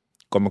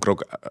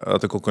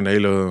 Had ik ook een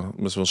hele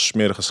zo'n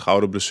smerige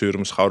schouderblessure.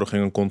 Mijn schouder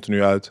ging er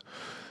continu uit.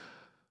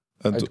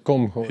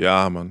 Gewoon.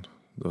 Ja man,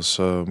 dat was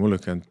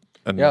moeilijk.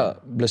 Ja,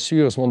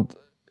 blessures, want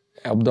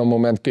op dat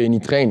moment kun je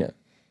niet trainen.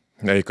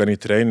 Nee, je kan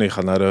niet trainen. Je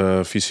gaat naar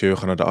de fysio, je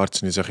gaat naar de arts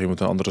en die zeggen je moet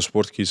een andere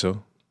sport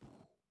kiezen.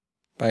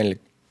 Pijnlijk.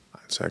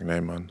 Toen zei ik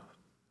nee man.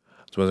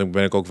 Toen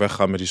ben ik ook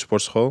weggegaan met die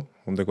sportschool.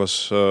 Want ik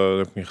was, dat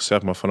heb ik niet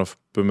gezegd, maar vanaf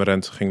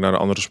Purmerend ging ik naar een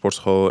andere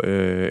sportschool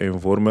in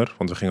Wormer.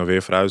 Want we gingen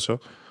weer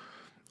verhuizen.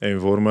 In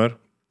Wormer.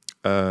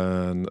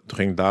 En toen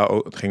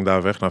ging ik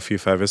daar weg naar 4-5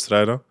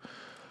 wedstrijden.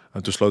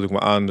 En toen sloot ik me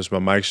aan, dus bij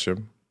Mike'sje.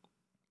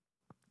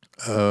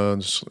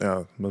 Dus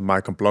ja, met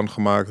Mike een plan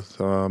gemaakt.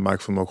 Mike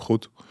vond me ook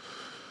goed.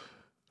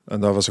 En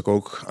daar was ik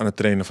ook aan het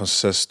trainen van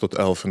 6 tot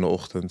 11 in de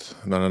ochtend.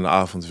 En dan in de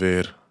avond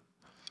weer.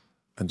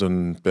 En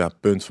toen,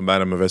 punt van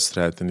bijna mijn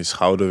wedstrijd en die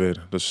schouder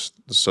weer. Dus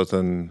er zat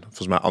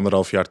volgens mij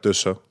 1,5 jaar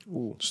tussen.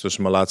 Dus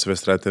tussen mijn laatste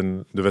wedstrijd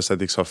en de wedstrijd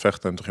die ik zou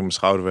vechten. En toen ging mijn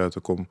schouder weer uit de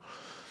kom.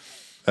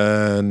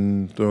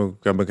 En toen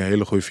ben ik een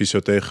hele goede fysio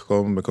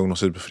tegengekomen. Ben ik ook nog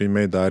steeds bevriend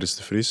mee. Daar is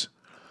de Vries.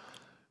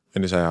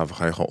 En die zei, we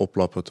gaan je gewoon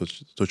oplappen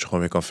tot je gewoon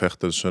weer kan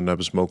vechten. Dus toen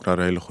hebben ze me ook naar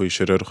een hele goede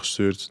chirurg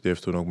gestuurd. Die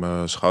heeft toen ook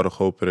mijn schouder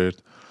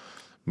geopereerd.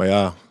 Maar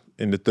ja,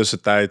 in de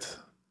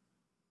tussentijd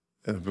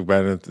heb ik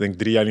bijna, denk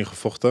 3 jaar niet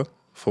gevochten.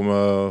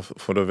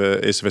 Voor de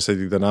eerste wedstrijd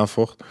die ik daarna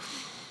vocht.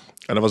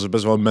 En dat was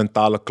best wel een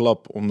mentale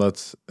klap.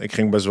 Omdat ik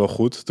ging best wel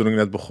goed toen ik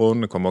net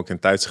begon. Ik kwam ook in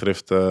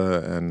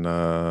tijdschriften. En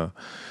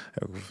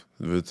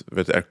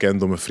werd erkend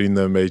door mijn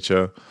vrienden een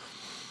beetje.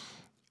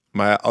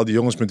 Maar ja, al die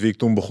jongens met wie ik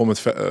toen begon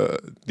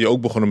die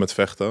ook begonnen met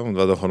vechten. Want we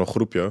hadden gewoon een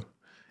groepje.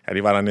 Ja,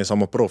 die waren ineens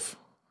allemaal prof.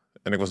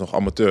 En ik was nog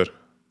amateur.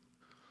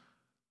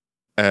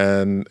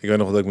 En ik weet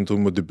nog dat ik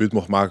toen mijn debuut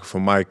mocht maken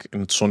voor Mike in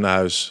het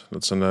Zonnehuis.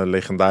 Dat is een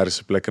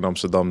legendarische plek in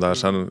Amsterdam.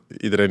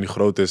 Iedereen die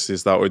groot is, die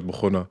is daar ooit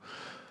begonnen.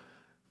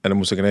 En dan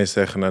moest ik ineens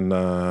tegen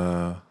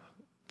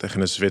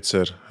een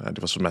Zwitser. Ja,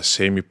 die was volgens mij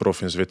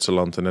semi-prof in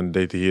Zwitserland. En dan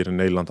deed hij hier in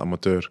Nederland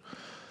amateur.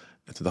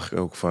 En toen dacht ik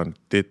ook van,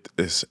 dit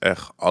is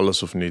echt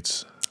alles of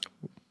niets.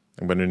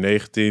 Ik ben nu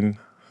 19.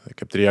 Ik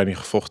heb 3 jaar niet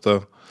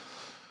gevochten.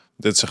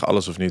 Dit is echt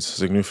alles of niets. Als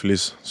ik nu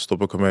verlies,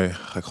 stop ik ermee.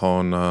 Ga ik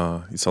gewoon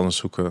iets anders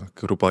zoeken. Ik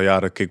roep al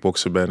jaren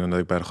kickboksen ben en dat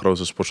ik bij de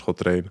grootste sportschool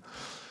train.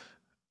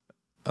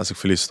 Als ik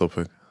verlies, stop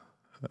ik.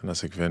 En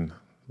als ik win,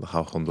 dan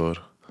gaan we gewoon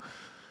door.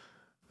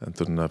 En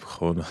toen heb ik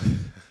gewonnen.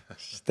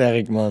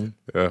 Sterk, man.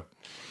 Ja.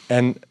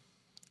 En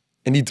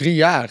in die 3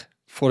 jaar,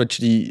 voordat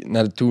je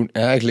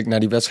naar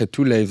die wedstrijd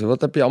toeleefde,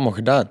 wat heb je allemaal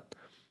gedaan?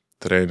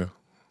 Trainen.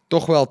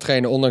 Toch wel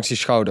trainen, ondanks die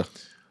schouder?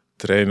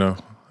 Trainen.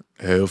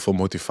 Heel veel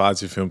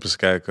motivatiefilmpjes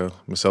kijken.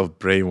 Mezelf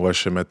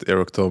brainwashen met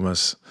Eric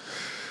Thomas.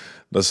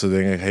 Dat is de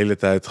ding. Ik de hele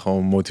tijd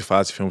gewoon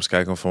motivatiefilms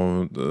kijken.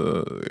 Van,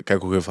 ik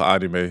kijk ook heel veel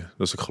anime.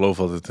 Dus ik geloof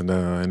altijd in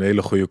een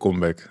hele goede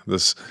comeback.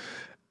 Dus,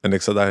 en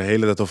ik zat daar de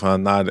hele tijd over aan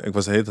het nadenken. Ik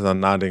was de hele tijd aan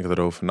het nadenken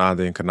erover.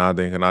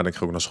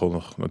 Nadenken. Ook naar school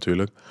nog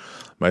natuurlijk.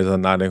 Maar je aan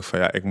het nadenken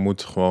van ik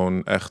moet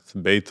gewoon echt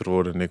beter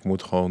worden. En ik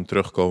moet gewoon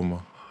terugkomen.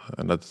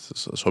 En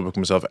zo heb ik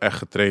mezelf echt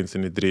getraind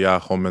in die 3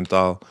 jaar. Gewoon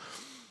mentaal.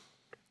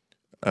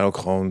 En ook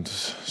gewoon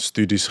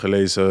studies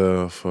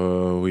gelezen. Of,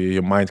 hoe je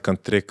je mind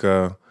kan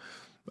tricken.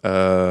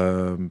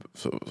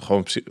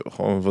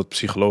 Gewoon wat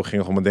psycholoog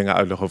ging gewoon dingen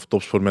uitleggen over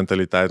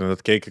topsportmentaliteit. En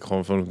dat keek ik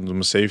gewoon van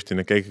mijn 17.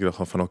 En keek ik er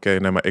gewoon van oké,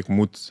 nee, maar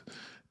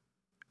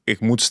ik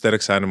moet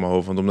sterk zijn in mijn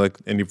hoofd. Want omdat ik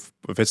in die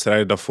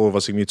wedstrijden daarvoor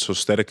was ik niet zo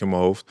sterk in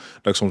mijn hoofd.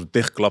 Dat ik soms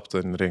dichtklapte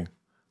in de ring.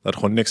 Dat er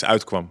gewoon niks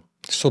uitkwam.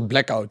 Een soort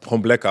blackout.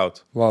 Gewoon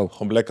blackout. Wow.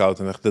 Gewoon blackout.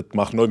 En echt, dit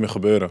mag nooit meer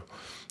gebeuren.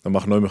 Dat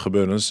mag nooit meer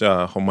gebeuren. Dus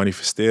ja, gewoon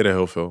manifesteren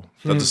heel veel.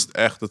 Dat is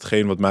echt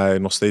hetgeen wat mij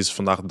nog steeds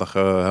vandaag de dag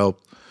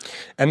helpt.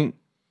 En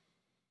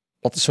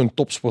wat is zo'n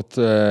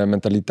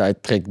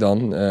topsportmentaliteit trick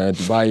dan?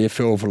 Waar je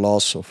veel over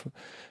las of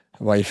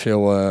waar je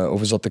veel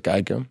over zat te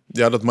kijken?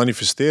 Ja, dat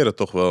manifesteren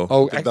toch wel.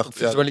 Oh, ik dacht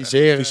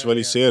visualiseren.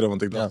 Visualiseren,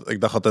 want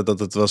ik dacht altijd dat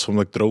het was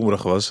omdat ik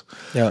dromerig was.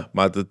 Ja.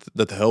 Maar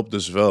dat helpt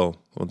dus wel.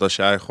 Want als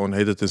jij gewoon de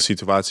hele tijd een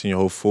situatie in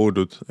je hoofd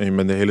voordoet en je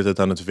bent de hele tijd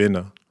aan het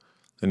winnen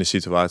in die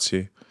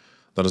situatie,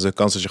 dan is de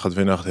kans dat je gaat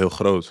winnen echt heel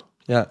groot.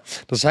 Ja,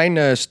 er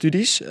zijn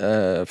studies,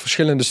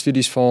 verschillende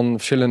studies van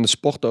verschillende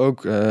sporten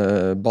ook.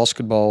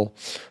 Basketbal,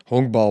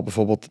 honkbal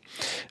bijvoorbeeld,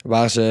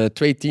 waar ze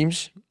 2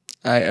 teams,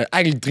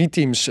 eigenlijk 3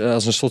 teams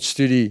als een soort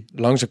studie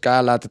langs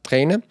elkaar laten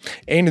trainen.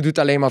 Ene doet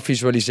alleen maar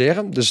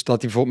visualiseren, dus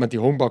dat hij bijvoorbeeld met die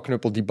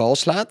honkbalknuppel die bal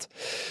slaat.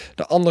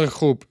 De andere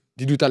groep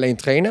die doet alleen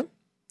trainen.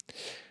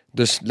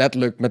 Dus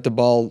letterlijk met de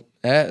bal,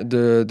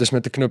 dus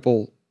met de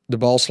knuppel de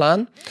bal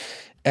slaan.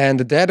 En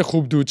de derde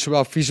groep doet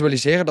zowel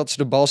visualiseren dat ze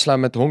de bal slaan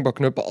met de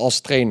honkbalknuppel als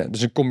trainen.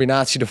 Dus een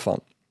combinatie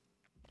ervan.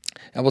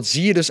 En wat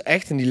zie je dus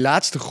echt in die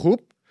laatste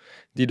groep,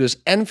 die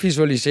dus en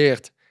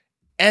visualiseert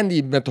en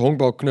die met de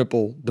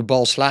honkbalknuppel de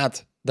bal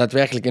slaat,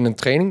 daadwerkelijk in een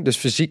training, dus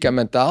fysiek en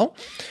mentaal,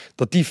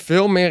 dat die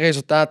veel meer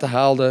resultaten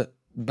haalden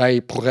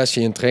bij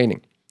progressie in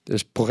training.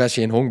 Dus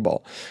progressie in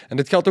honkbal. En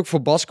dit geldt ook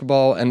voor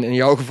basketbal en in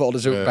jouw geval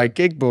dus ook bij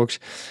kickbox.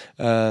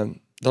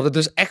 Dat het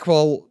dus echt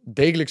wel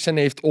degelijk zin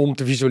heeft om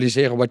te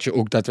visualiseren wat je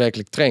ook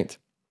daadwerkelijk traint.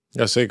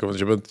 Ja, zeker. Want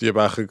je bent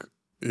eigenlijk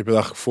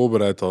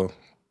voorbereid al.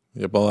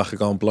 Je hebt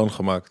eigenlijk al een plan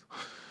gemaakt.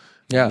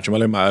 Ja. Moet je hem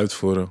alleen maar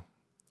uitvoeren.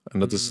 En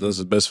dat is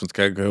het beste. Want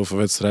kijk, heel veel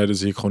wedstrijden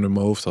zie ik gewoon in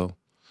mijn hoofd al.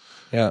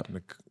 Ja. En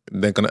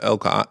ik denk aan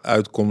elke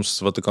uitkomst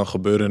wat er kan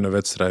gebeuren in een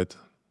wedstrijd.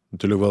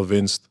 Natuurlijk wel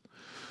winst.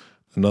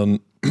 En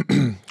dan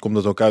komt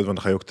dat ook uit, want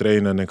dan ga je ook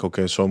trainen en denk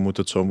oké, zo moet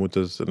het.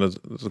 En dat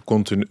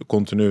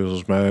continu.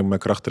 Zoals mijn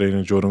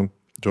krachttrainer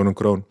Jordan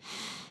Kroon.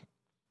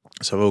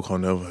 Ze hebben ook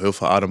gewoon heel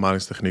veel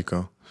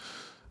ademhalingstechnieken.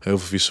 Heel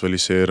veel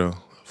visualiseren.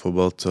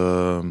 Bijvoorbeeld,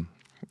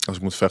 als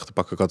ik moet vechten,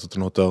 pak ik altijd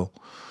een hotel.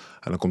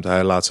 En dan komt hij,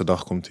 de laatste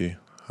dag komt hij.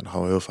 En dan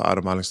gaan we heel veel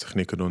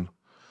ademhalingstechnieken doen.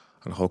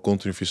 En dan gaan we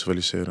continu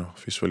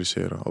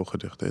visualiseren. Ogen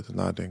dicht, de hele tijd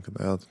nadenken.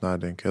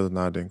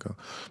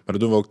 Maar dat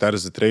doen we ook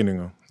tijdens de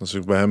trainingen. Als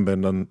ik bij hem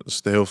ben, dan is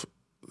het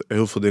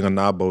heel veel dingen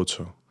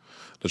nabootsen.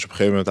 Dus op een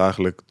gegeven moment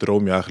eigenlijk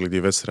droom je eigenlijk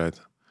die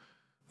wedstrijd.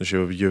 Dus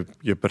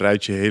je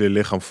bereidt je hele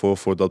lichaam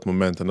voor dat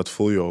moment. En dat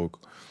voel je ook.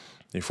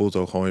 Je voelt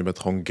ook gewoon, je bent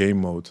gewoon game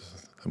mode.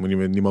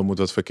 Niemand moet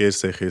wat verkeerds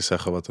tegen je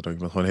zeggen. Wat dan ook. Je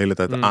bent gewoon de hele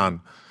tijd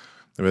aan.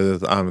 Je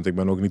bent het aan, want ik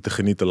ben ook niet te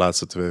genieten de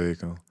laatste 2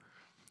 weken.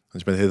 Dus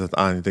je bent de hele tijd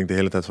aan. Je denkt de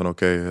hele tijd van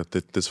oké,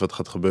 dit is wat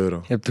gaat gebeuren.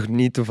 Je hebt toch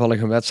niet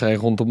toevallig een wedstrijd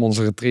rondom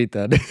onze retreat,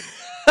 hè?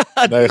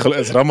 Nee, het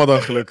is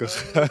Ramadan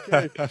gelukkig.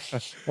 Okay.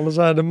 Anders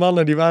waren de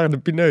mannen, die waren de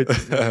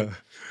pineut.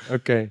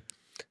 Oké.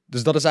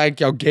 Dus dat is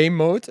eigenlijk jouw game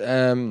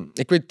mode.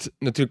 Ik weet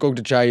natuurlijk ook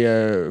dat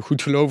jij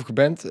goed gelovig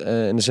bent.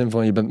 In de zin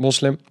van, je bent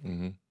moslim.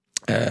 Mm-hmm.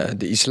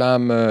 De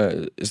islam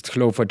is het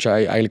geloof wat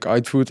jij eigenlijk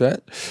uitvoert, hè?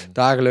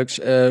 Dagelijks.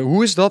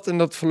 Hoe is dat in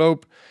dat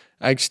verloop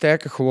eigenlijk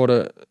sterker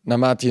geworden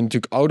naarmate je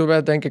natuurlijk ouder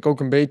werd, denk ik ook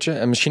een beetje.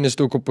 En misschien is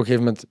het ook op een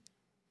gegeven moment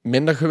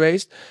minder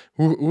geweest.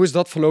 Hoe is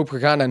dat verloop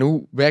gegaan en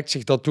hoe werkt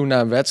zich dat toe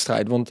naar een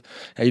wedstrijd? Want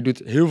je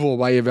doet heel veel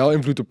waar je wel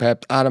invloed op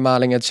hebt,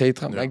 ademhaling, et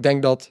cetera. Maar ik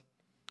denk dat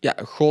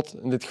God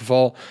in dit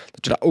geval,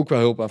 dat je daar ook wel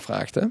hulp aan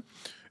vraagt, hè?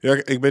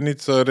 Ja, ik ben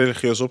niet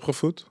religieus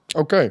opgevoed.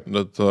 Oké.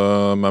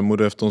 Mijn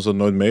moeder heeft ons dat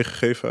nooit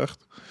meegegeven,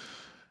 echt.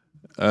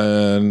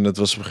 En het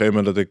was op een gegeven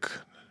moment dat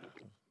ik,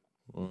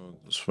 dat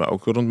is voor mij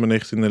ook rond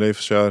mijn 19e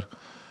levensjaar,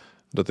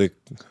 dat ik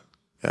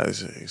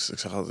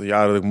zeg altijd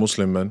jaren dat ik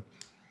moslim ben.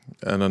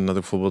 En dan had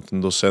ik bijvoorbeeld een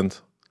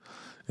docent.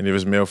 En die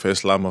wist meer over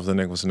islam af dan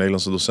ik. Was een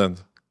Nederlandse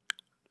docent.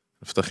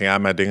 Dus dan ging hij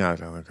mij dingen uit.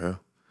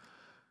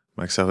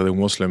 Maar ik zeg dat ik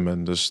moslim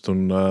ben. Dus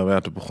toen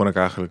begon ik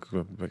eigenlijk.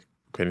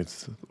 Ik weet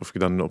niet of ik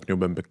dan opnieuw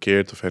ben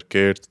bekeerd of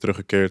herkeerd,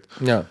 teruggekeerd.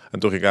 Ja. En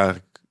toen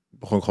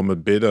begon ik gewoon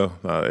met bidden.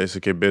 Nou, de eerste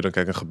keer bidden.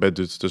 Kijk, een gebed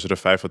duurt tussen de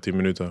 5 à 10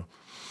 minuten.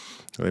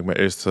 Ik mijn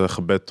eerste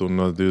gebed toen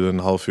duurde een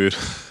half uur.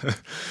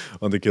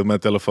 Want ik hield mijn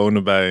telefoon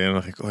erbij. En dan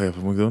dacht ik, wat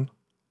moet ik doen?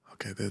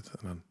 Oké, dit.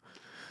 En dan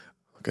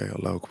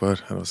Allahu Akbar.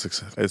 En dan was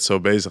ik zo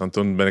bezig. En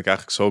toen ben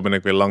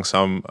ik weer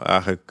langzaam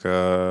eigenlijk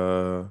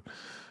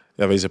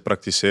wezen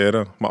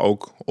praktiseren. Maar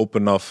ook op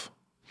en af.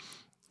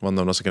 Want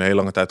dan was ik een hele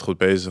lange tijd goed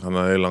bezig. En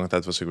een hele lange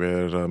tijd was ik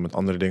weer met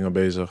andere dingen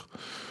bezig.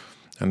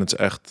 En het is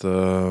echt,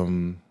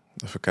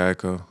 even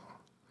kijken,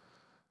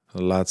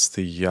 de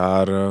laatste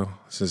jaren,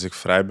 sinds ik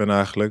vrij ben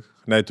eigenlijk.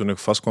 Nee, toen ik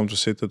vast kwam te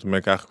zitten, toen ben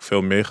ik eigenlijk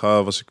veel meer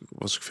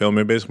was ik veel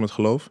meer bezig met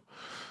geloof.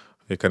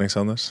 Je kan niks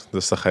anders,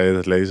 dus dan ga je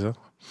het lezen.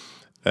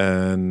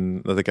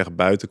 En dat ik echt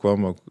buiten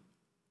kwam, ook,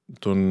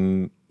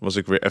 toen was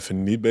ik weer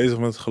even niet bezig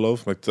met het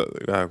geloof. Maar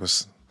ik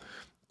was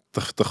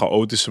te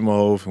chaotisch in mijn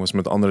hoofd. Ik was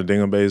met andere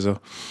dingen bezig.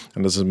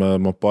 En dat is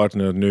mijn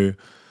partner nu.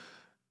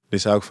 Die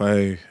zei ook van,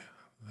 hey,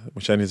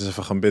 moet jij niet eens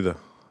even gaan bidden?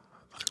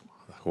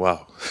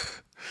 Wauw.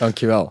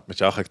 Dankjewel. Met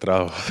jou ga ik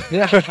trouwen.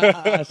 Ja,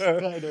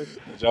 strijdig.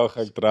 Met jou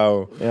ga ik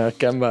trouwen. Ja,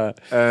 herkenbaar.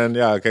 En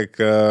ja, kijk,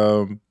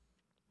 we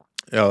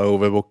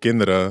hebben ook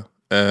kinderen.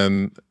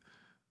 En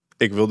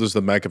ik wil dus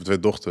ik heb 2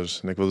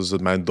 dochters. En ik wil dus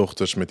dat mijn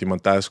dochters met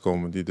iemand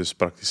thuiskomen die dus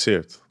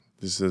praktiseert.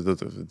 Dus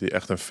die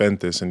echt een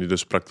vent is en die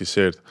dus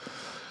praktiseert.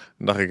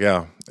 Dan dacht ik,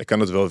 ja, ik kan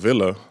het wel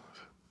willen.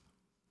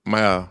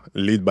 Maar ja,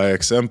 lead by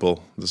example.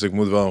 Dus ik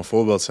moet wel een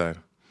voorbeeld zijn.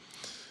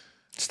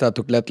 Het staat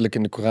ook letterlijk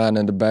in de Koran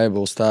en de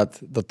Bijbel staat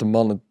dat de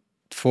man het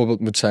voorbeeld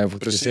moet zijn voor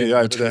het Precies, gezin. ja,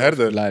 je bent de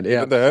herder. Ja. Je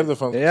bent de herder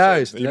van het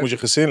Juist, gezin. Je moet je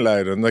gezin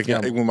leiden. Dan denk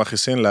ik, ik moet mijn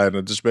gezin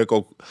leiden. Dus ben ik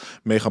ook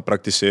mee gaan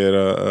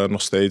praktiseren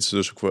nog steeds.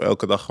 Dus ik wil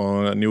elke dag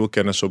gewoon nieuwe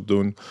kennis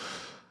opdoen.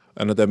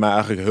 En dat heeft mij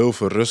eigenlijk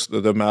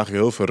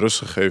heel veel rust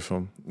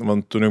gegeven.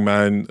 Want toen ik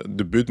mijn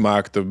debuut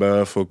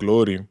maakte voor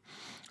Glory,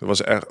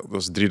 dat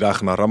was 3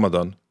 dagen na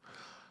Ramadan.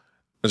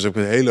 Dus ik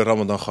heb de hele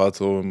Ramadan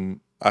gehad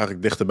om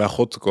eigenlijk dichter bij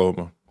God te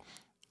komen.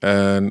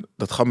 En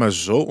dat gaf mij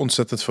zo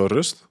ontzettend veel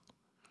rust.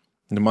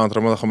 De maand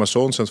Ramadan gaf mij zo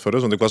ontzettend veel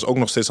rust. Want ik was ook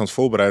nog steeds aan het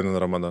voorbereiden naar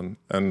Ramadan.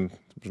 En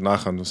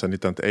nagaan, we zijn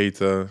niet aan het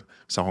eten. We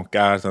zijn gewoon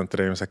kaart aan het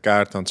trainen. We zijn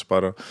kaart aan het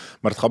sparren.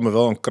 Maar het gaf me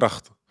wel een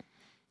kracht.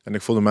 En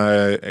ik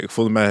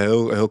voelde mij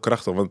heel, heel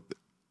krachtig. Want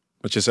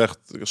wat je zegt,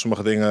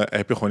 sommige dingen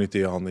heb je gewoon niet in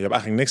je handen. Je hebt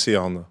eigenlijk niks in je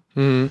handen.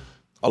 Mm-hmm.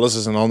 Alles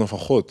is in de handen van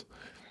God.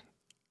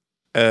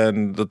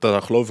 En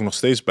daar geloof ik nog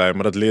steeds bij.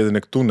 Maar dat leerde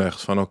ik toen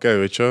echt. Van oké,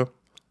 weet je,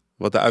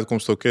 wat de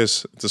uitkomst ook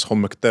is. Het is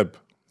gewoon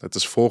mekteb. Het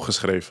is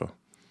voorgeschreven.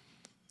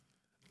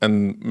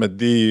 En met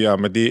die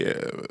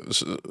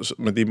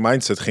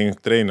mindset ging ik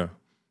trainen.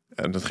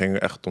 En dat ging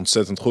echt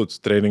ontzettend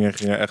goed. Trainingen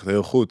gingen echt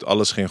heel goed.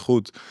 Alles ging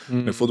goed.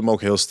 En ik voelde me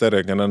ook heel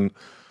sterk.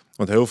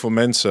 Want heel veel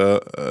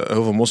mensen,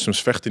 heel veel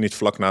moslims vechten niet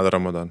vlak na de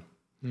Ramadan.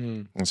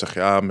 Dan zeg je,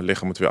 ja, mijn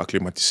lichaam moet weer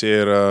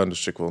acclimatiseren.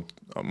 Dus ik wil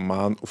een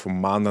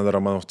maand na de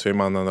Ramadan of 2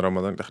 maanden na de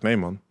Ramadan. Ik dacht, nee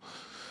man,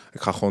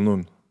 ik ga het gewoon doen.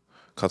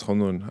 Ik ga het gewoon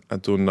doen. En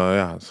toen,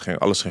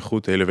 alles ging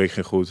goed. De hele week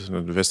ging goed.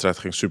 De wedstrijd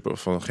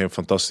ging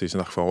fantastisch. En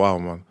dacht ik van, wauw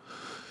man.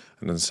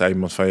 En dan zei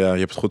iemand van, ja, je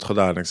hebt het goed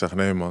gedaan. En ik zeg,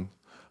 nee man,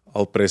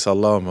 al praise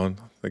Allah man.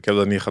 Ik heb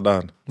dat niet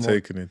gedaan. Mooi.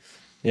 Zeker niet.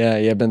 Ja,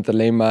 jij bent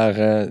alleen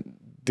maar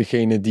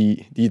degene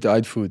die het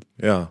uitvoert.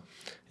 Ja.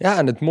 Ja,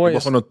 en het mooie ik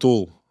ben gewoon een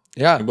tool.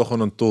 Ja. Ik ben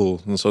gewoon een tool.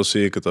 En zo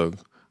zie ik het ook.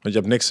 Want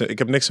ik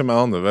heb niks in mijn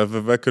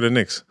handen. Wij kunnen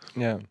niks.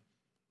 Ja.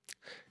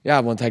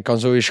 Ja, want hij kan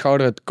zo je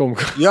schouder uit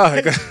komen. Ja,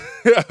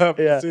 ja,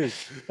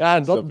 precies. Ja,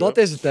 en dat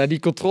is het. Hè. Die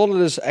controle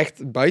dus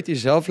echt buiten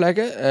jezelf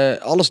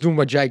leggen. Alles doen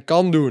wat jij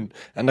kan doen.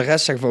 En de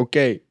rest zeggen van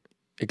oké,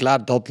 ik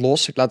laat dat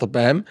los. Ik laat dat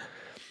bij hem.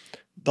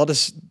 Dat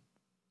is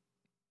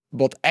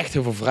wat echt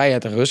heel veel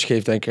vrijheid en rust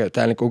geeft, denk ik.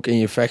 Uiteindelijk ook in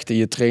je vechten,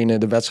 je trainen,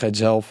 de wedstrijd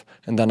zelf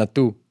en daar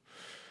naartoe.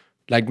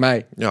 Lijkt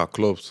mij. Ja,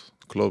 klopt.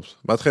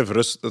 Maar het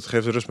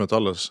geeft rust met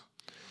alles.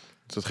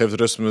 Het geeft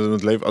rust met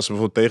het leven. Als er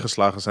bijvoorbeeld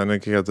tegenslagen zijn,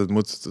 denk ik, het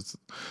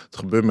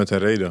gebeurt met een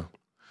reden.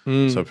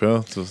 Snap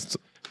je?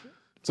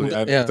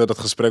 Dat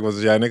gesprek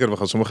wat jij en ik hebben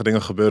gehad, sommige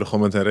dingen gebeuren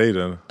gewoon met een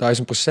reden.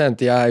 1000%.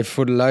 Ja, even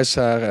voor de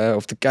luisteraar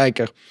of de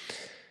kijker.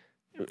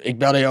 Ik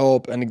belde jou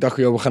op en ik dacht,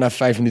 joh, we gaan even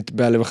 5 minuten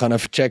bellen. We gaan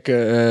even checken.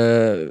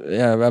 We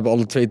hebben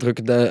alle 2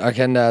 drukke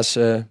agenda's.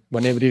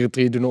 Wanneer we die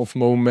retreat doen of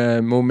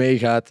Mo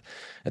meegaat.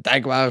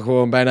 Uiteindelijk waren we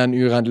gewoon bijna een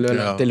uur aan de lullen.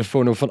 Ja.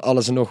 Telefoon over van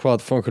alles en nog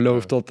wat. Van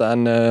geloof tot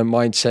aan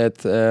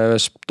mindset,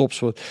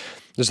 topsport.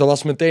 Dus dat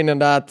was meteen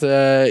inderdaad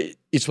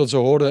iets wat ze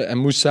hoorden en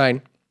moest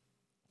zijn.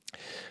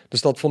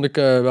 Dus dat vond ik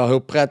wel heel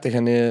prettig.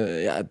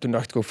 En toen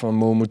dacht ik ook van,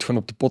 Mo moet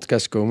gewoon op de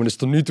podcast komen. Dus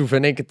tot nu toe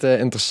vind ik het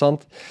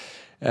interessant.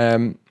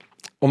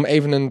 Om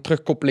even een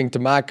terugkoppeling te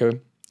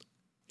maken.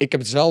 Ik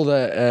heb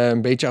hetzelfde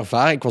een beetje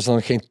ervaren. Ik was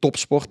dan geen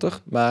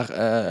topsporter. Maar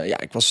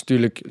ik was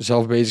natuurlijk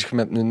zelf bezig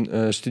met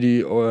mijn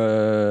studie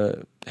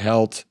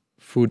health,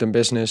 food en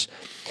business.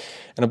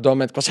 En op dat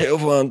moment, ik was heel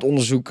veel aan het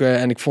onderzoeken.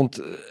 En ik vond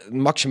het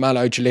maximale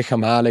uit je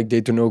lichaam halen. Ik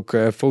deed toen ook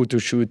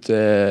fotoshoot,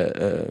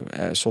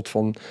 een soort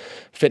van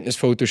fitness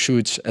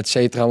fotoshoots, et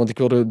cetera. Want ik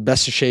wilde het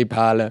beste shape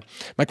halen.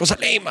 Maar ik was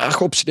alleen maar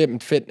geobsedeerd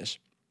met fitness.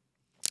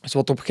 Dus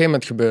wat op een gegeven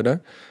moment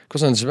gebeurde. Ik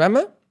was aan het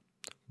zwemmen.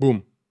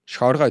 Boom,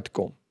 schouder uit de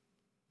kom.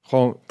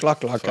 Gewoon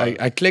klak.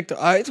 Hij klikte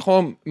uit,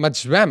 gewoon met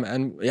zwemmen.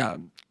 En ja,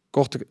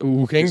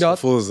 hoe ging dat?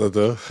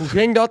 Hoe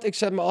ging dat? Ik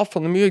zet me af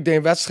van de muur. Ik deed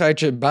een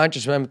wedstrijdje, baantje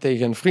zwemmen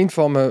tegen een vriend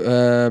van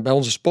me. Bij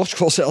onze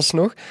sportschool zelfs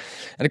nog.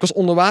 En ik was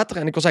onder water.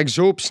 En ik was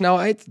eigenlijk zo op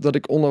snelheid dat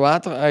ik onder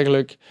water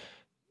eigenlijk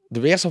de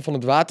weerstand van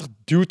het water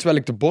duwt terwijl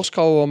ik de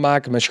borstkou wil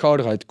maken, mijn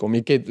schouder uit te komen.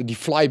 Je kent die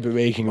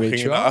fly-beweging, weet je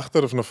Ging je wel. naar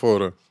achter of naar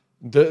voren?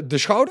 De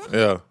schouder?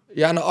 Ja.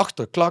 Ja, naar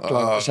achter, klak.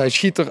 Dus hij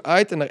schiet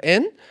eruit en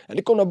erin. En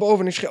ik kom naar boven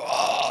en ik schreeuw,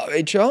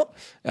 weet je wel.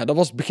 Ja, dat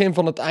was het begin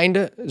van het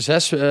einde.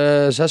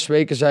 6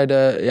 weken zei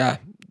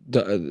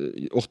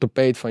de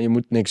orthopeed van je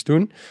moet niks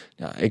doen.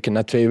 Ja,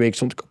 na 2 weken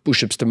stond ik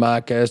push-ups te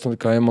maken. Stond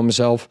ik helemaal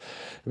mezelf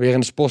weer in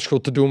de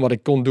sportschool te doen wat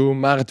ik kon doen.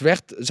 Maar het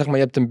werd, zeg maar,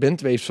 je hebt een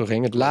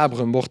bindweefselring. Het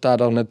labrum wordt daar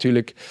dan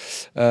natuurlijk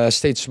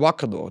steeds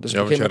zwakker door. Dus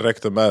Ja, want je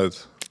rekt hem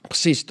uit.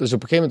 Precies. Dus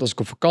op een gegeven moment was ik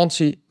op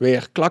vakantie.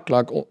 Weer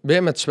klak,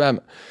 weer met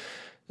zwemmen.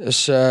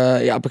 Dus op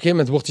een gegeven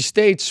moment wordt hij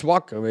steeds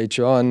zwakker, weet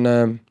je wel.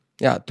 En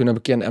toen heb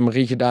ik een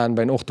MRI gedaan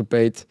bij een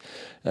orthopeed.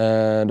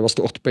 Dat was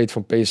de orthopeed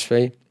van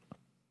PSV.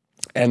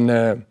 En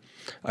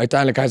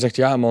uiteindelijk hij zegt,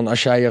 ja man,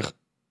 als jij er...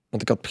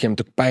 Want ik had op een gegeven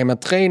moment ook pijn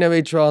met trainen,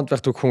 weet je wel. Het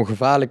werd ook gewoon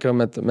gevaarlijker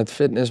met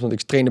fitness, want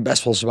ik trainde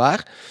best wel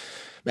zwaar.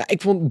 Maar ja,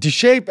 ik vond die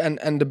shape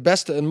en de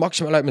beste en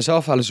maximaal uit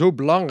mezelf halen zo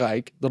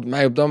belangrijk, dat het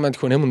mij op dat moment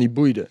gewoon helemaal niet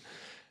boeide.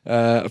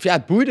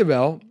 Het boeide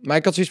wel, maar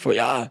ik had zoiets van,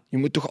 ja, je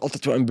moet toch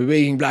altijd wel in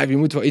beweging blijven, je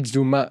moet wel iets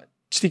doen, maar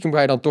stiekem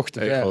ga je dan toch te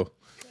ver.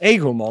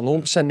 Ego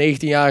man, 100%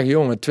 19-jarige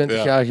jongen,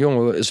 20-jarige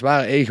jongen,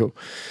 zware ego.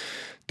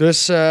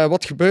 Dus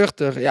wat gebeurt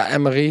er? Ja,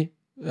 MRI,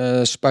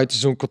 spuiten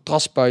zo'n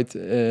contrastspuit.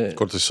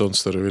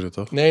 Cortisonsteroïden,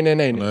 toch?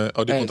 Nee.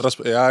 Oh, die contrast...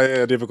 Ja, die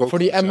heb ik ook voor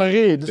die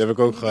MRI. Dus die heb ik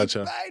ook gehad,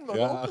 ja. Pijn,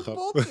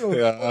 man,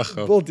 ja,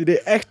 op bot, die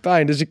deed echt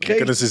pijn. Dus ik kreeg...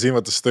 kunnen ze zien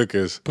wat de stuk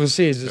is.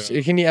 Precies, dus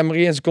ik ging die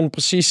MRI en ze konden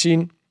precies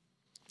zien.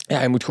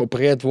 Ja, je moet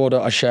geopereerd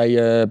worden als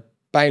jij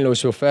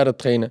pijnloos wil verder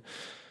trainen.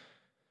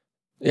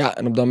 Ja,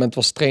 en op dat moment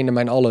was trainen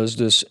mijn alles,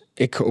 dus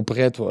ik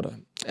geopereerd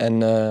worden. En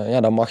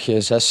dan mag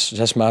je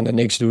 6 maanden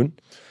niks doen.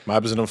 Maar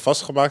hebben ze hem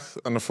vastgemaakt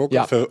aan de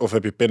voorkant of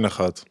heb je pinnen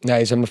gehad? Nee,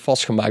 ze hebben hem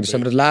vastgemaakt. Dus ze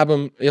hebben het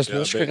labrum eerst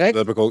losgerekt.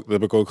 Dat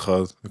heb ik ook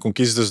gehad. Ik kon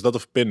kiezen tussen dat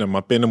of pinnen,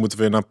 maar pinnen moeten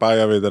weer na een paar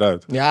jaar weer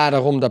eruit. Ja,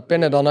 daarom dat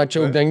pinnen, dan had je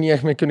ook denk ik niet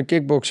echt meer kunnen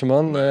kickboksen,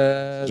 man.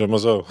 Zeg maar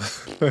zo.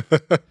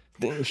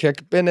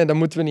 Gekke pinnen, dat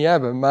moeten we niet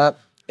hebben. Maar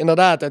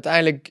inderdaad,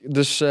 uiteindelijk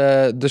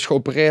dus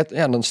geopereerd.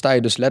 Ja, dan sta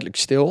je dus letterlijk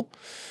stil.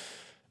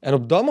 En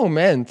op dat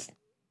moment,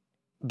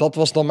 dat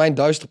was dan mijn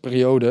duistere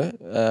periode.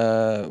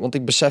 Want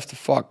ik besefte,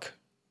 fuck,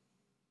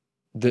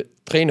 de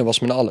trainen was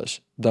mijn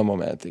alles op dat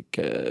moment.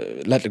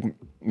 Letterlijk,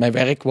 mijn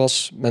werk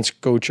was mensen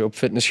coachen op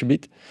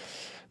fitnessgebied.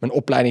 Mijn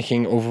opleiding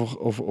ging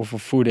over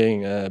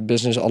voeding,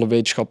 business, alle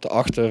wetenschap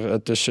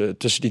erachter,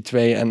 tussen die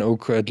twee. En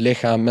ook het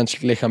lichaam,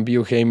 menselijk lichaam,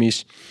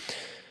 biochemisch.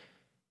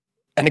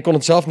 En ik kon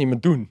het zelf niet meer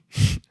doen.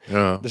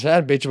 Ja. Dus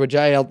een beetje wat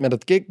jij had met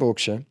het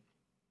kickboksen.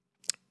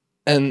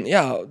 En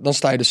ja, dan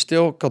sta je dus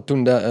stil. Ik had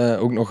toen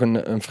ook nog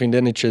een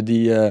vriendinnetje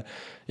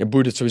die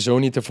boeide het sowieso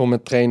niet ervoor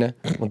met trainen.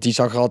 Want die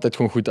zag er altijd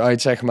gewoon goed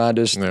uit, zeg maar.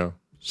 Dus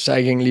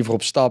zij ging liever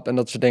op stap en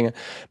dat soort dingen.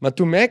 Maar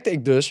toen merkte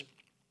ik dus...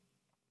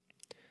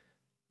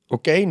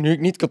 Oké, nu ik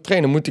niet kan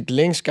trainen, moet ik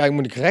links kijken,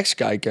 moet ik rechts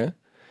kijken.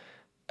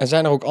 En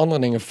zijn er ook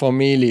andere dingen,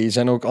 familie,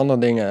 zijn er ook andere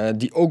dingen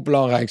die ook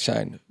belangrijk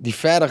zijn. Die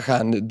verder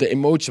gaan, de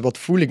emotie, wat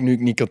voel ik nu ik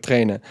niet kan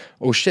trainen?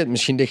 Oh shit,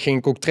 misschien ging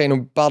ik ook trainen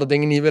om bepaalde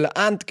dingen niet willen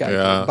aan te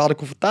kijken. Bepaalde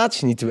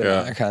confrontaties niet te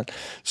willen aangaan.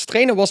 Dus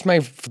trainen was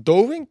mijn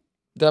verdoving,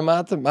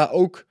 daarmate, maar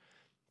ook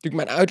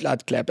natuurlijk mijn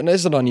uitlaatklep. En dat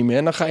is er dan niet meer.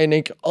 En dan ga je in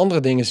één keer andere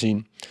dingen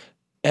zien.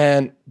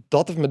 En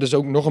dat heeft me dus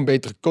ook nog een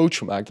betere coach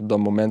gemaakt op dat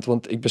moment.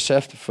 Want ik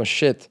besefte van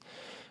shit,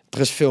 er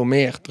is veel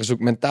meer. Er is ook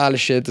mentale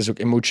shit, er is ook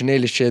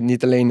emotionele shit.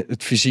 Niet alleen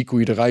het fysiek, hoe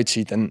je eruit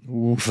ziet en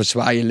hoe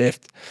zwaar je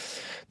lift.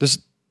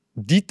 Dus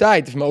die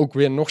tijd heeft me ook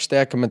weer nog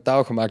sterker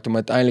mentaal gemaakt om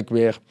uiteindelijk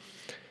weer...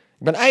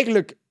 Ik ben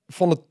eigenlijk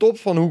van de top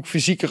van hoe ik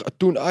fysiek er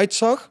toen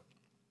uitzag,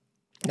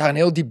 daar een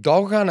heel diep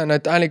dal gegaan en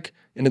uiteindelijk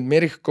in het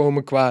midden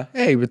gekomen qua...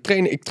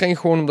 ik train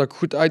gewoon omdat ik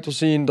goed uit wil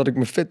zien, dat ik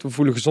me fit wil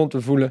voelen, gezond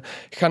wil voelen.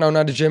 Ik ga nou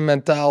naar de gym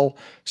mentaal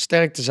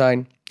sterk te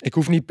zijn. Ik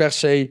hoef niet per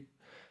se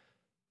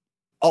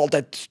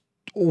altijd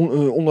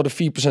onder de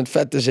 4%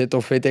 vet te zitten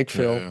of weet ik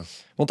veel. Ja.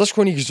 Want dat is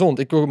gewoon niet gezond.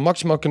 Ik wil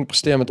maximaal kunnen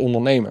presteren met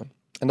ondernemen.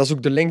 En dat is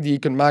ook de link die je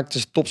kunt maken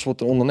tussen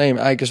topsport en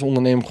ondernemen. Eigenlijk is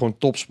ondernemen gewoon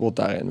topsport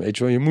daarin, weet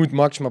je wel. Je moet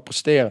maximaal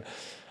presteren.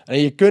 En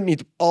je kunt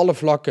niet op alle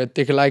vlakken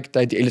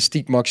tegelijkertijd die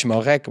elastiek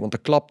maximaal rekken, want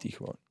dan klapt die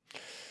gewoon.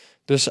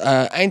 Dus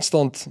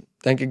eindstand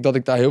denk ik dat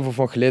ik daar heel veel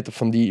van geleerd heb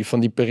van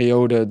die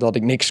periode dat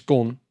ik niks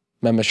kon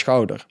met mijn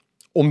schouder.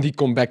 Om die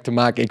comeback te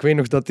maken. Ik weet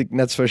nog dat ik,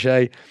 net zoals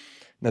jij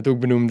net ook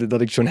benoemde,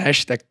 dat ik zo'n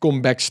hashtag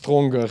comeback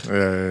stronger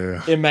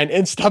in mijn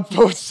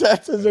Insta-post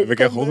zette. Heb ik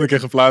echt 100 keer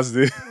geplaatst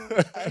die.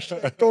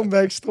 Hashtag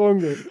comeback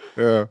stronger.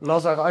 Ja.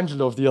 Lazar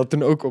Angelov, die had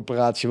toen ook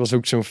operatie, was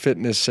ook zo'n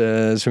fitness,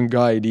 zo'n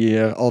guy die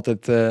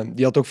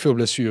die had ook veel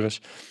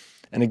blessures.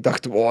 En ik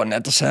dacht,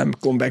 net als hem,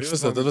 comeback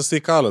stronger. Dat was die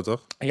kale,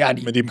 toch? Ja,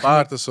 met die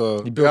paard en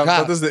zo.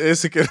 Dat is de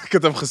eerste keer dat ik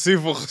het heb gezien,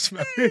 volgens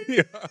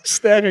mij.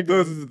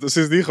 Sterk.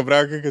 Sindsdien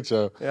gebruik ik het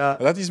zo. Ja.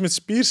 Hij had iets met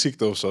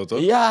spierziekte of zo, toch?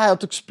 Ja, hij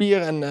had ook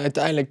spier en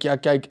uiteindelijk,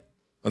 kijk...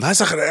 Want hij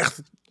zag er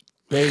echt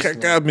Beest,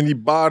 Gek man. uit met die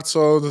baard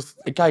zo.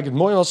 Kijk, het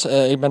mooie was,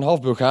 ik ben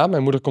half Bulgaar.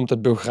 Mijn moeder komt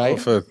uit Bulgarije.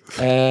 Vet.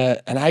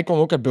 En hij kwam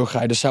ook uit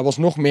Bulgarije. Dus hij was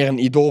nog meer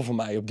een idool voor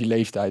mij op die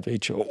leeftijd,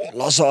 weet je. Oh,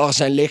 Lazar,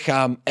 zijn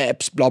lichaam,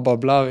 apps, bla bla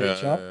bla, weet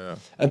je. Ja.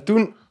 En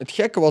toen, het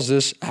gekke was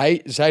dus,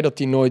 hij zei dat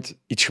hij nooit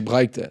iets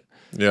gebruikte.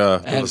 Ja,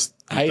 dat En was die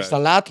hij is tijd. daar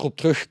later op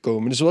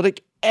teruggekomen. Dus wat ik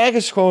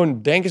ergens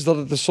gewoon denk, is dat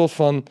het een soort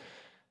van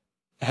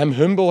hem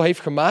humble heeft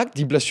gemaakt.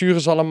 Die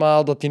blessures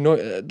allemaal, dat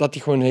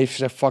hij gewoon heeft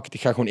gezegd, fuck it,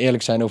 ik ga gewoon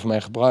eerlijk zijn over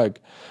mijn gebruik.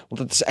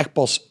 Want het is echt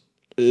pas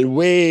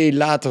way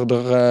later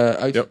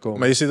eruit Ja, gekomen.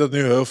 maar je ziet dat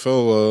nu heel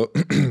veel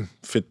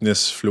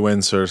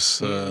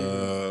fitnessfluencers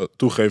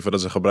toegeven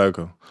dat ze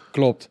gebruiken.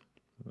 Klopt.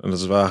 En dat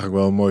is wel eigenlijk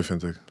wel mooi,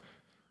 vind ik.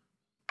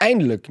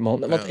 Eindelijk, man.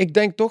 Want Ja. ik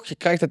denk toch, je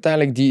krijgt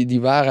uiteindelijk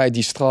die waarheid,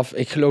 die straf.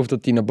 Ik geloof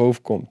dat die naar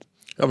boven komt.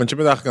 Ja, want je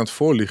bent eigenlijk aan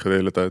het voorliegen de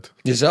hele tijd.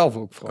 Jezelf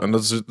ook vooral. En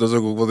dat is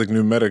ook wat ik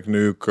nu merk,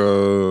 nu ik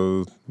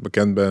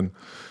bekend ben.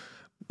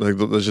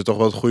 Dat je toch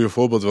wel het goede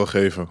voorbeeld wil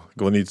geven. Ik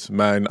wil niet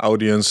mijn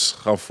audience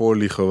gaan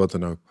voorliegen, wat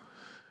dan ook.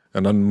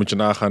 En dan moet je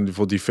nagaan,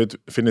 bijvoorbeeld die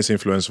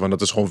fitness-influencer, want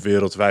dat is gewoon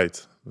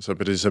wereldwijd. Dus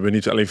ze hebben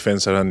niet alleen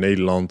fans uit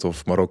Nederland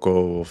of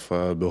Marokko of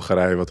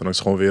Bulgarije, wat dan ook. Het is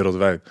gewoon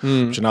wereldwijd.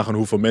 Moet je nagaan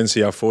hoeveel mensen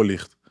jou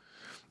voorliegt.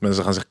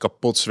 Mensen gaan zich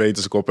kapot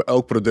zweten. Ze kopen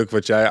elk product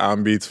wat jij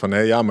aanbiedt. Van, hé,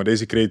 ja, maar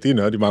deze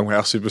creatine, die maakt me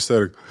echt super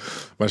sterk.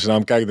 Maar als je naar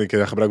hem kijkt, denk je,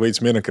 ja, gebruik wel iets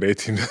meer dan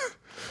creatine.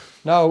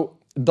 Nou,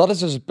 dat is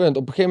dus het punt.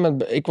 Op een gegeven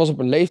moment, ik was op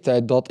een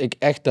leeftijd dat ik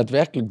echt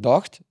daadwerkelijk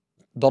dacht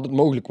dat het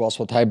mogelijk was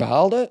wat hij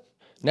behaalde.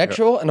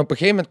 Natural. En op een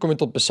gegeven moment kom je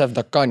tot het besef,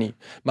 dat kan niet.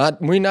 Maar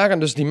moet je nagaan,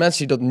 dus die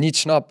mensen die dat niet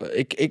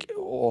snappen.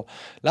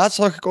 Laatst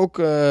zag ik ook...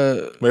 Maar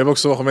je hebt ook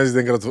sommige mensen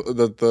die denken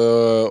dat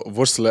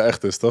worstelen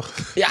echt is, toch?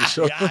 Ja.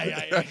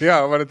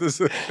 Ja, maar het is...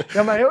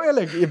 Ja, maar heel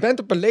eerlijk, je bent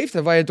op een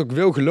leeftijd waar je het ook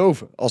wil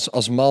geloven.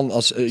 Als man,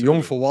 als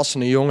jong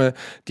volwassene jongen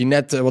die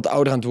net wat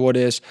ouder aan het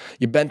worden is.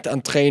 Je bent aan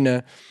het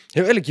trainen.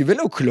 Heel eerlijk, je wil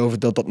ook geloven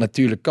dat dat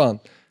natuurlijk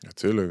kan.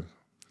 Natuurlijk.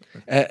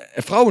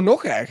 Vrouwen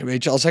nog erger,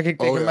 weet je. Al zeg ik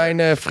tegen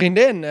mijn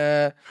vriendin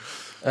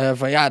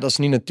van ja, dat is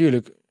niet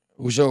natuurlijk.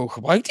 Hoezo?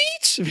 Gebruikt hij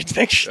iets? Weet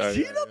je,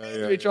 zie je dat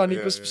niet? Weet je wel,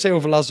 niet per se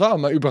over Lazar,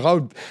 maar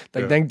überhaupt.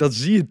 Dat ik denk, dat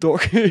zie je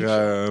toch?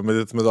 Ja,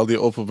 met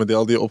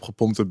al die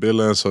opgepompte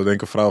billen en zo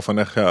denken vrouwen van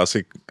echt, ja, als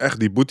ik echt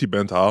die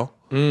bootyband haal,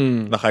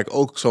 dan ga ik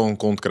ook zo'n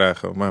kont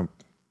krijgen. Maar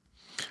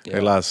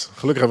helaas,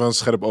 gelukkig hebben we een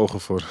scherp ogen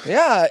voor.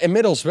 Ja,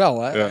 inmiddels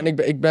wel. Hè? Ja. En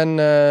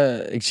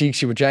ik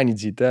zie wat jij niet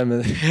ziet.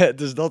 Hè?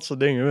 Dus dat soort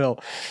dingen wel.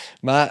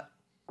 Maar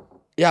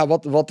ja,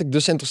 wat ik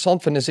dus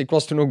interessant vind is, ik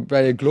was toen ook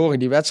bij Glory,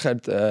 die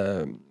wedstrijd,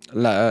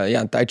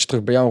 een tijdje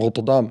terug bij jou in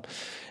Rotterdam.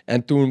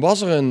 En toen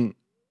was er een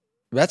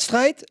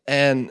wedstrijd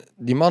en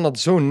die man had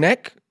zo'n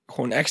nek,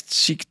 gewoon echt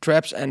zieke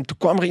traps. En toen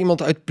kwam er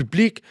iemand uit het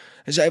publiek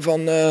en zei van,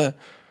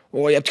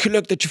 oh, je hebt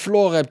geluk dat je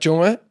verloren hebt,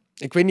 jongen.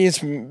 Ik weet niet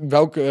eens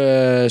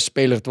welke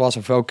speler het was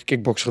of welke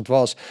kickboxer het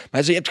was. Maar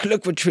hij zei, je hebt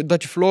geluk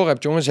dat je verloren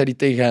hebt, jongen, zei hij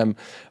tegen hem.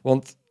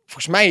 Want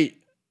volgens mij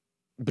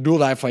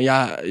bedoelde hij van,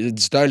 ja, het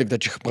is duidelijk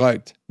dat je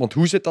gebruikt. Want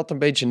hoe zit dat een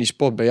beetje in die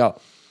sport bij jou?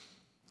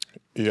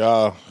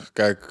 Ja,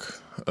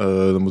 kijk,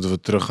 dan moeten we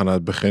teruggaan naar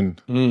het begin.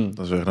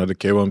 Als we naar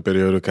de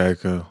K1-periode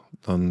kijken,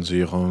 dan zie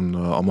je gewoon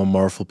allemaal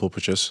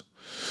Marvel-poppetjes.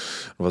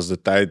 Dat was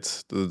de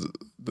tijd...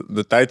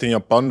 De tijd in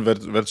Japan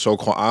werd ze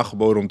ook gewoon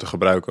aangeboden om te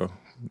gebruiken.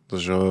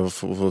 Dus je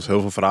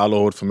heel veel verhalen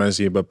hoort van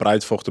mensen die bij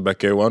Pride vochten bij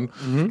K1.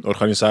 De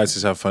organisatie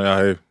zei van, ja,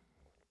 hey,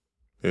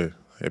 hier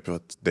heb je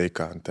wat DK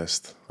een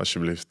test,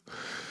 alsjeblieft.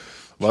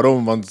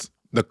 Waarom? Want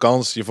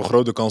je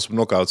vergroot de kans op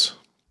knockouts.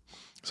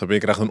 Je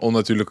krijgt een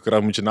onnatuurlijke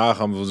kracht, moet je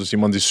nagaan. Dus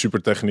iemand die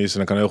super technisch is en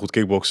dan kan heel goed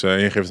kickboksen. En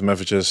je geeft hem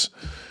eventjes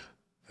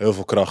heel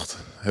veel kracht,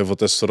 heel veel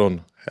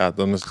testosteron. Ja,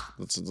 dan is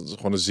dat is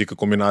gewoon een zieke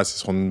combinatie. Het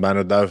is gewoon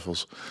bijna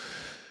duivels.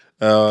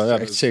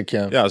 Echt sick,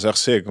 ja. Ja, dat is echt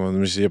sick.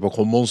 Want je hebt ook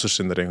gewoon monsters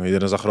in de ring.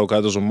 Iedereen zag er ook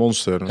uit als een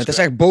monster. Het is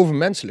echt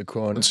bovenmenselijk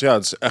gewoon. Dus ja,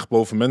 het is echt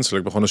bovenmenselijk.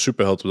 Ik ben gewoon een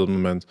superheld op dat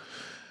moment.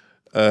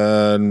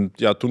 En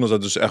ja, toen is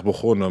dat dus echt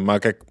begonnen. Maar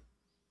kijk,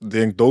 ik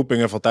denk doping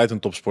heeft altijd in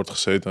topsport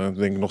gezeten. Ik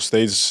denk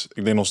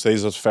nog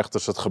steeds dat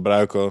vechters het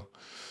gebruiken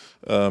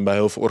bij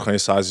heel veel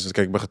organisaties.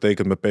 Kijk, ik ben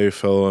getekend bij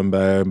PFL en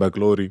bij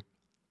Glory.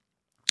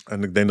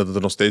 En ik denk dat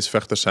er nog steeds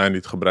vechters zijn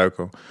die het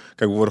gebruiken.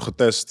 Kijk, we worden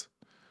getest.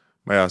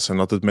 Maar ja, het zijn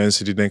altijd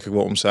mensen die denk ik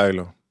wel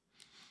omzeilen.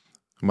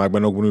 Maar ik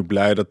ben ook nu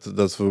blij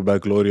dat we bij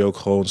Glory ook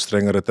gewoon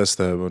strengere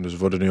testen hebben. Dus we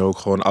worden nu ook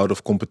gewoon out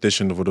of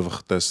competition worden we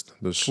getest.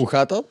 Dus, Hoe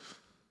gaat dat?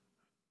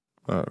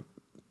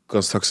 ik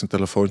kan straks een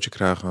telefoontje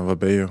krijgen. Waar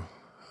ben je?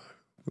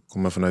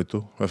 Kom even naar je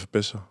toe. Even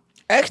pissen.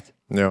 Echt?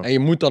 Ja. En je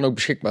moet dan ook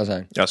beschikbaar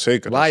zijn. Ja,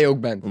 zeker. Waar je ook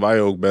bent. Waar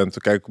je ook bent.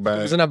 Kijk,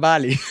 We zijn naar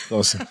Bali.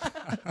 Nee,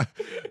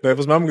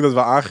 volgens mij moet ik dat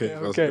wel aangeven. Ja,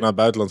 Als oké. ik naar het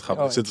buitenland ga.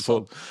 Oh, Ik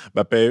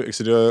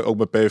zit ook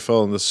bij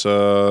PFL. En dat is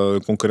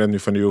een concurrent nu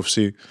van de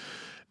UFC.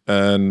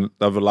 En daar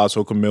hebben we laatst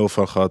ook een mail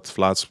van gehad.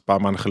 Laatst een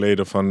paar maanden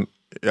geleden. Van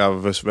ja,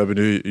 we hebben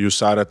nu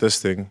USADA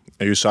testing.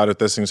 En USADA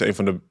testing is een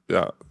van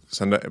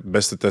zijn de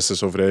beste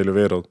testers over de hele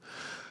wereld.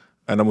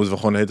 En dan moeten we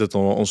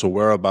gewoon onze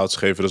whereabouts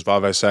geven. Dus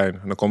waar wij zijn.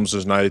 En dan komen ze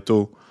dus naar je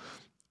toe.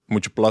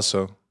 Moet je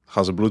plassen.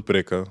 Gaan ze bloed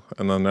prikken.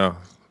 En dan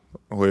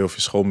hoor je of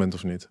je schoon bent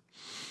of niet.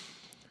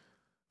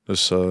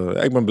 Dus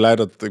ik ben blij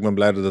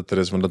dat het er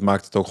is. Want dat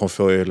maakt het ook gewoon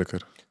veel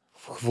eerlijker.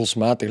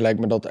 gevoelsmatig lijkt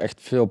me dat echt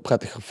veel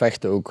prettiger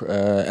vechten ook.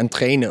 En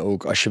trainen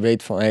ook. Als je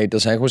weet van, er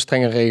zijn gewoon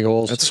strenge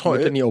regels. Het is gewoon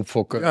je moet er niet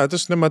opfokken. Ja,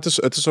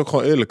 het is ook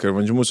gewoon eerlijker.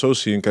 Want je moet zo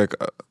zien,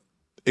 kijk,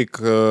 ik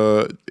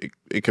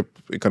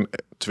kan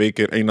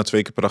 1 à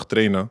 2 keer per dag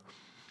trainen.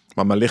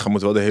 Maar mijn lichaam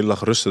moet wel de hele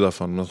dag rusten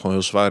daarvan. Omdat het gewoon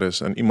heel zwaar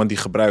is. En iemand die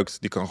gebruikt,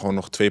 die kan gewoon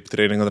nog 2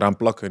 trainingen eraan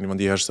plakken. En iemand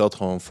die herstelt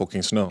gewoon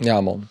fucking snel.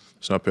 Ja, man.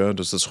 Snap je?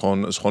 Dus dat is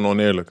gewoon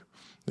oneerlijk.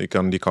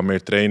 Die kan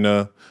meer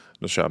trainen.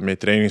 Dus ja, meer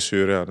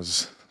trainingsuren. Ja,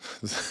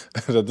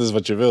 dat is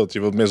wat je wilt. Je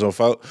wilt meer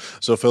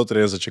zoveel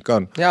trainen als dat je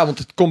kan. Ja, want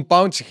het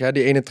compound zich, hè.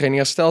 Die ene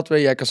training herstelt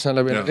weer. Jij kan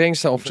sneller weer in de ring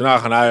staan. Of...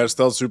 Hij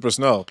herstelt super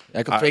snel.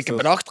 Jij kan 2 keer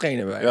per dag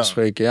trainen bij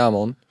spreken. Ja,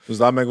 man. Dus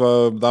daar ben ik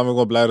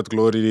wel blij dat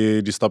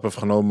Glory die stap heeft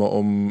genomen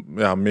om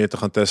meer te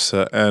gaan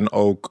testen. En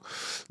ook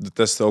de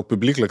testen ook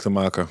publiekelijk te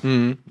maken.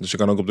 Dus je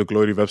kan ook op de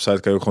Glory website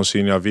kan je ook gewoon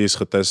zien wie is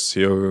getest.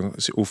 Zie je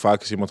hoe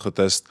vaak is iemand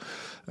getest.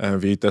 En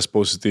wie test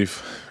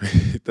positief,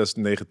 wie test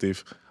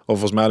negatief. Of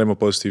volgens mij alleen maar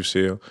positief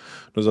zie je.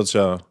 Dus dat is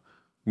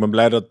ik ben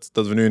blij dat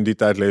we nu in die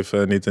tijd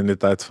leven en niet in de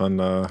tijd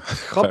van...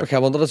 Grappig, hè?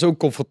 Want dat is ook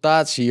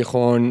confrontatie.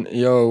 Gewoon,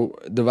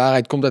 de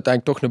waarheid komt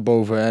uiteindelijk toch naar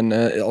boven. En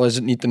al is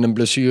het niet in een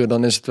blessure,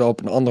 dan is het wel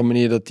op een andere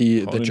manier dat je...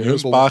 Gewoon een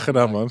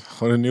nieuwspagina, man.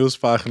 Gewoon een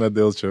nieuwspagina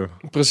deeltje.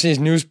 Precies,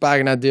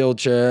 nieuwspagina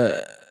deeltje.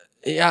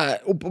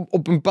 Ja,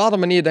 op een bepaalde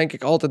manier denk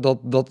ik altijd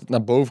dat het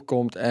naar boven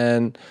komt.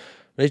 En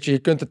weet je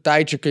kunt een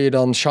tijdje kun je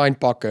dan shine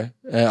pakken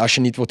als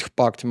je niet wordt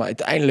gepakt. Maar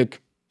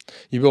uiteindelijk...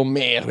 Je wil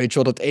meer, weet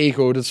je wel, dat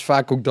ego, dat is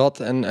vaak ook dat.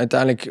 En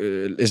uiteindelijk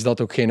is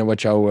dat ook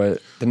wat jou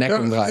de nek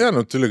omdraait. Ja,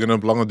 natuurlijk. En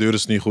op lange duur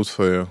is het niet goed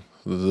voor je.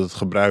 Dat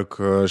gebruik,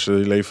 als je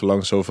leven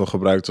lang zoveel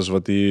gebruikt als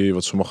wat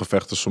sommige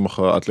vechters,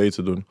 sommige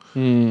atleten doen.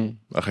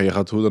 Dan je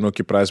gaat hoe dan ook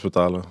je prijs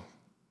betalen.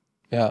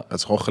 Ja. Het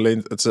is gewoon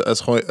geleend, het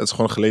is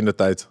gewoon geleende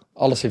tijd.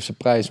 Alles heeft zijn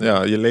prijs. Man.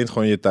 Ja, je leent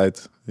gewoon je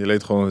tijd.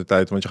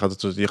 Want je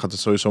gaat het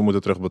sowieso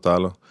moeten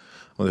terugbetalen.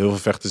 Want heel veel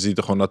vechters die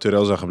er gewoon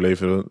naturel zijn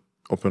gebleven,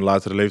 op hun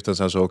latere leeftijd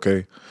zijn ze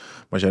oké.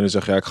 Maar als jij nu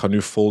zegt, ik ga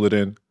nu vol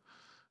erin.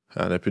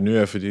 Ja, dan heb je nu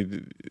even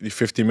die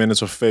 15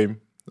 minutes of fame. En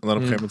dan op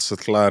een gegeven moment is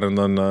het klaar. En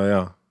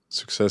dan,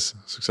 succes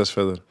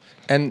verder.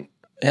 En op een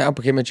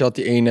gegeven moment je had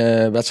die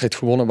ene wedstrijd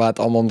gewonnen waar het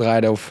allemaal om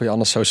draaide of je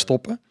anders zou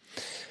stoppen.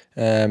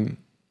 Toen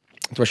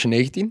was je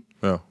 19.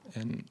 Ja.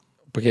 En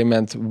op een gegeven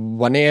moment,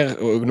 wanneer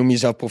noem je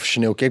jezelf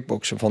professioneel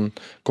kickboksen?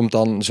 Komt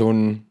dan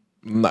zo'n...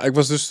 Nou, ik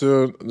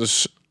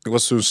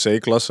was toen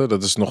C-klasse.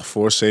 Dat is nog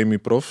voor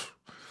semi-prof.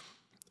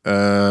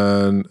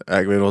 En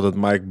ik weet nog dat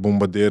Mike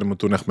bombardeerde me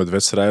toen echt met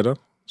wedstrijden.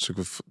 Dus ik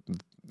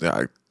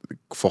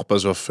vocht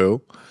best wel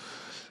veel.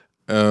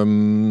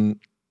 Volgens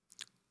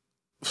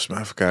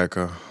mij even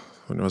kijken.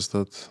 Wanneer was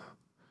dat?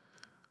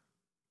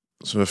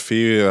 Dus we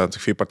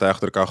 4 partijen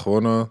achter elkaar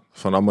gewonnen.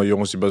 Van allemaal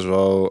jongens die best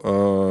wel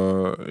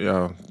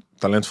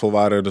talentvol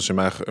waren. Dus in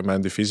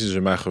mijn divisie, dus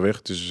in mijn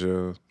gewicht. Dus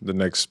de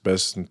next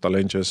best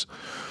talentjes.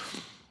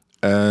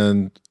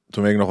 En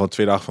toen weet ik nog wel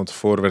 2 dagen van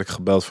tevoren werd ik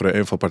gebeld voor een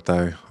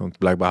invalpartij. Want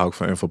blijkbaar hou ik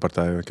van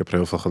invalpartijen. Ik heb er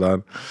heel veel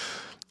gedaan.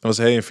 Dat was,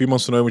 een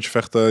 4-manstoernooi moet je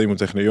vechten. Je moet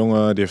tegen een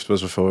jongen, die heeft best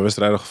wel veel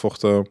wedstrijden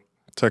gevochten. Toen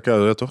zei ik,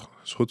 ja toch,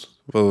 is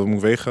goed. Wat moet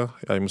ik wegen?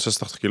 Ja, je moet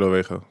 86 kilo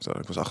wegen.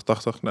 Ik was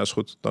 88, nou is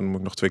goed. Dan moet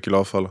ik nog 2 kilo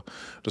afvallen.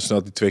 Dus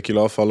snel die 2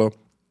 kilo afvallen.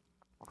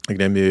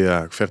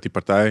 Ik vecht die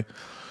partij.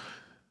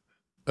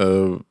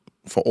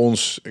 Voor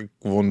ons, ik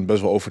won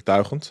best wel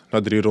overtuigend.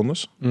 Na 3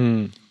 rondes.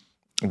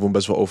 Ik won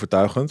best wel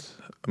overtuigend.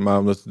 Maar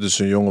omdat het dus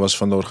een jongen was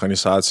van de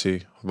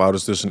organisatie, wouden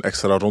ze dus een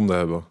extra ronde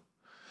hebben.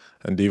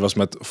 En die was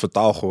met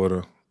fataal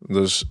geworden.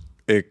 Dus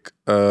ik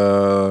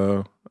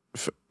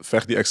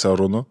vecht die extra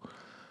ronde.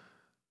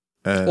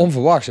 En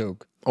onverwachts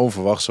ook.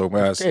 Onverwachts ook.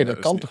 Maar Oké, dat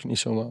kan toch niet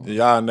zomaar?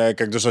 Ja, nee,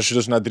 kijk, dus als je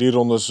dus na 3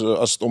 rondes,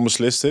 als het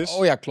onbeslist is.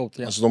 Oh ja, klopt.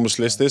 Ja. Als het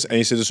onbeslist is en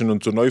je zit dus in een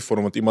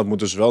toernooivorm, want iemand moet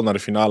dus wel naar de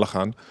finale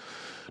gaan.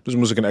 Dus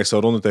moest ik een extra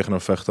ronde tegen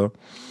hem vechten.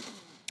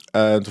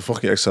 En toen vocht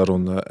ik die extra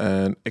ronde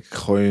en ik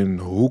gooi een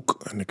hoek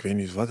en ik weet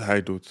niet wat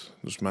hij doet.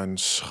 Dus mijn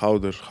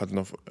schouder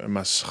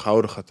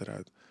gaat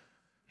eruit.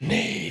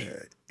 Nee.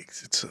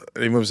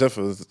 Je moet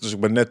beseffen, dus ik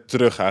ben net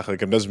terug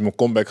eigenlijk. Ik heb net mijn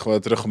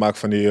comeback teruggemaakt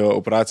van die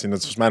operatie. En dat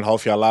is volgens mij een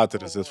half jaar later.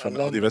 Dus van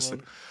al die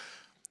wedstrijden.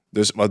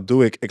 Dus wat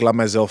doe ik? Ik laat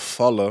mijzelf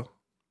vallen.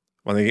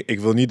 Want ik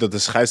wil niet dat de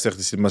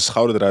scheidsrechter ziet dat mijn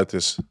schouder eruit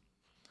is.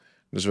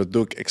 Dus wat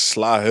doe ik? Ik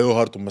sla heel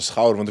hard op mijn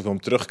schouder, want ik wil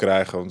hem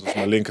terugkrijgen. Want dat is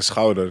mijn linker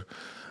schouder.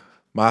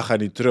 Maar hij gaat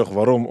niet terug.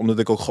 Waarom? Omdat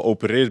ik ook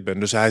geopereerd ben.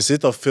 Dus hij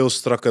zit al veel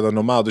strakker dan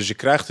normaal. Dus je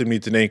krijgt hem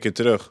niet in 1 keer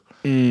terug.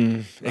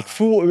 Ik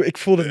voel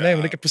het nee,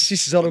 want ik heb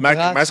precies dezelfde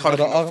operatie. Mijn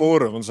schouder ging naar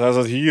voren, want hij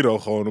zat hier al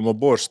gewoon op mijn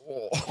borst.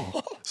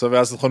 Zo,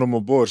 hij zat gewoon op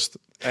mijn borst.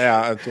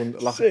 En toen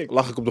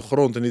lag ik op de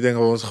grond en die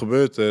denken, wat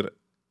gebeurt er?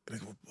 En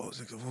ik word boos.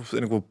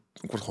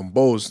 Ik word gewoon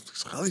boos. Ik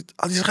zeg,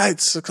 al die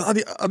scheids.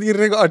 Al die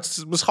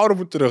ringarts. Mijn schouder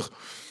moet terug.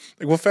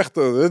 Ik wil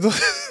vechten.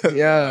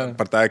 Ja.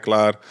 Partij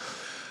klaar.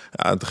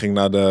 Ja, en toen ging ik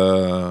naar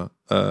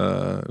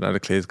de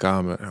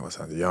kleedkamer. En ik was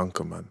aan het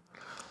janken, man.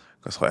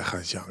 Ik was gewoon echt aan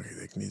het janken. Ik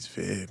denk,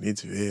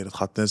 niet weer. Het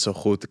gaat net zo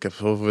goed. Ik heb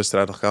zoveel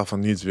wedstrijden gehad van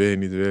niet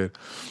weer.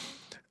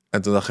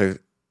 En toen dacht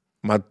ik...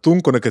 Maar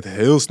toen kon ik het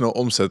heel snel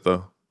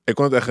omzetten. Ik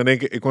kon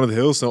het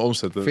heel snel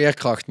omzetten.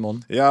 Veerkracht,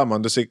 man. Ja,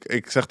 man. Dus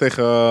ik zeg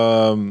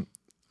tegen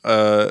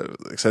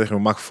ik zei tegen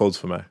hem, maak een foto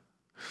van mij.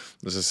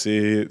 Dus dan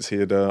zie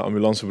je de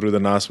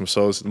ambulancebroeder naast me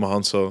zo, zit mijn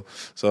hand zo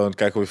en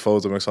kijk op je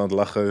foto, maar ik zat aan het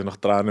lachen, nog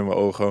tranen in mijn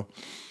ogen.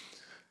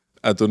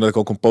 En toen had ik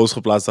ook een post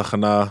geplaatst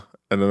daarna.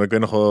 En dan, ik weet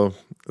nog wel,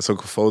 dat is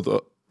ook een foto,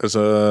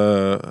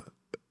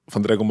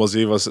 van Dragon Ball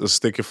Z was een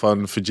stukje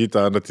van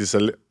Vegeta. En dat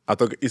hij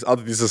had ook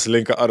altijd iets aan zijn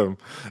linkerarm.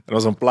 En er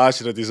was een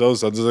plaatje dat hij zo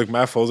zat. Dus had ik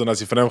mijn foto naast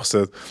die van hem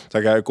gezet. Toen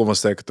zei ik, ja, ik kom wel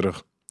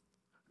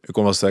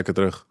sterker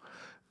terug.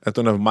 En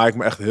toen heeft Mike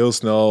me echt heel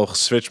snel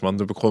geswitcht, man.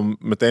 Toen heb ik gewoon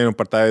meteen een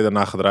partij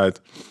daarna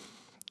gedraaid.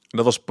 En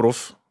dat was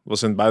prof. In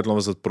het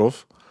buitenland was dat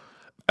prof.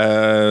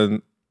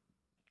 En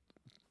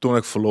toen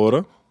heb ik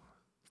verloren.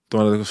 Toen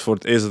had ik voor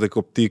het eerst dat ik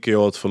op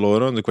TKO had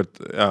verloren. En ik werd,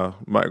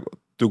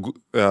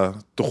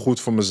 te goed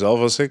voor mezelf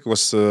was ik. Ik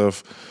was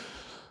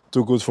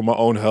too good for my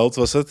own health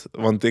was het.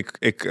 Want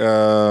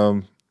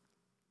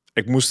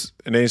ik moest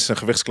ineens een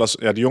gewichtsklasse...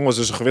 Ja, die jongen was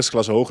dus een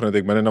gewichtsklasse hoger dan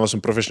ik ben. En dat was een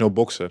professioneel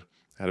bokser.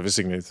 Ja, dat wist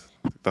ik niet.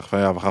 Ik dacht van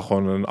ja, we gaan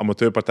gewoon een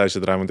amateurpartijtje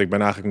draaien. Want ik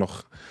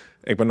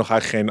ben nog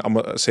eigenlijk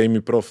geen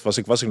semi-prof. Was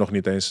ik nog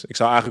niet eens. Ik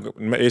zou eigenlijk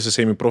mijn eerste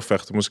semi-prof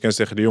vechten. Moest ik eens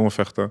tegen de jongen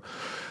vechten.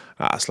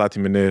 Slaat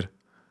hij me neer.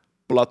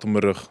 Plat op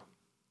mijn rug.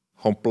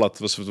 Gewoon plat.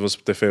 Was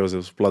op tv was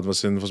het. Was plat.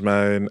 Volgens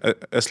mij in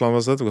Estland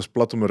was dat. Ik was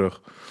plat op mijn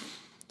rug.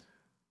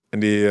 En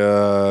die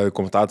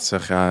commentator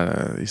zegt, ja,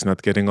 he's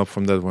not getting up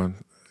from that one.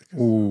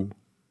 Oeh.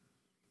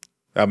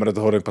 Ja, maar dat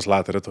hoorde ik pas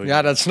later.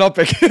 Ja, dat snap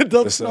ik.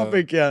 Dat snap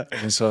ik, ja.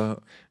 En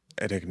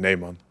ik denk, nee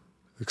man.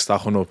 Ik sta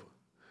gewoon op.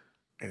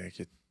 En ik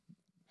denk,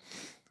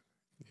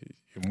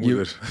 je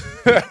moeder.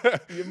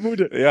 Je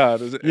moeder. Ja,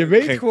 dus je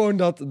weet gewoon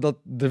dat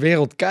de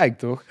wereld kijkt,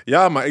 toch?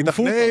 Ja, maar ik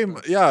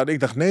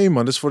dacht, nee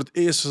man. Dit is voor het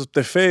eerst op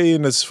tv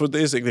en het is voor het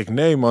eerst. Ik denk,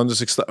 nee man.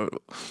 Dus ik sta...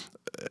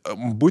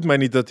 boeit mij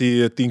niet dat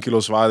hij 10 kilo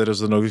zwaarder is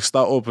dan ook. Ik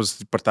sta op, dus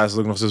die partij staat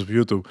ook nog steeds op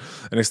YouTube.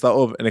 En ik sta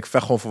op en ik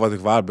vecht gewoon voor wat ik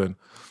waard ben.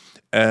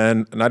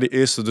 En na die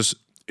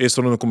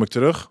eerste ronde kom ik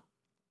terug.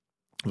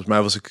 Volgens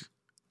mij was ik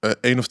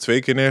 1 of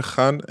 2 keer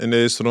neergegaan in de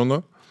eerste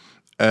ronde.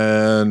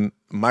 En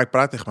Mike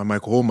praat tegen mij, maar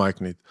ik hoor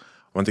Mike niet.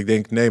 Want ik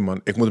denk, nee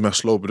man, ik moet hem echt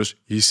slopen.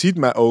 Dus je ziet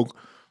mij ook,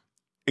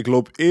 ik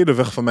loop eerder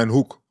weg van mijn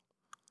hoek.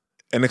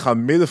 En ik ga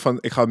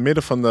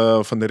midden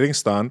van de ring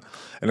staan.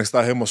 En ik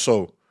sta helemaal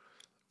zo.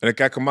 En ik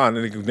kijk hem aan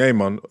en ik denk, nee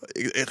man,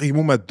 je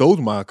moet mij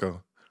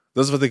doodmaken.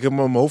 Dat is wat ik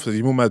helemaal in mijn hoofd heb.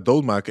 Je moet mij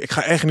doodmaken. Ik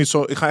ga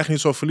echt niet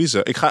zo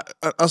verliezen.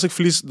 Als ik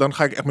verlies, dan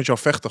ga ik echt met jou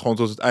vechten, gewoon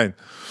tot het eind.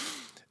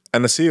 En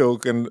dan zie je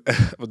ook, en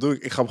wat doe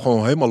ik? Ik ga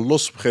helemaal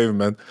los op een gegeven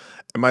moment.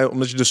 Maar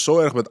omdat je dus zo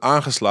erg bent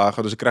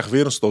aangeslagen, dus ik krijg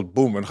weer een stoot,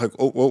 boom. En dan ga ik,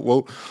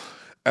 wow.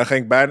 En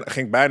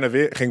ging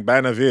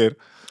bijna weer.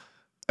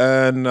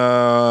 En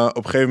op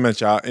een gegeven moment,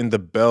 ja, in de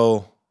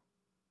bel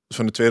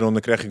van de tweede ronde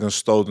kreeg ik een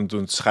stoot. En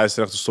toen de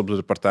scheidsrechter stopte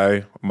de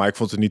partij. Maar ik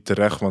vond het niet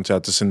terecht, want ja,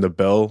 het is in de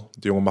bel.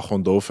 Die jongen mag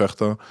gewoon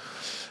doorvechten.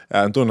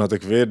 Ja, en toen had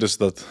ik weer dus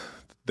dat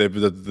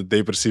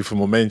depressieve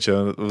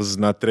momentje. Dat was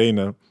na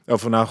trainen,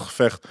 of na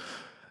gevecht.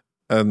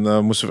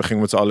 En gingen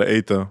met z'n allen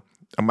eten.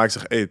 En Mike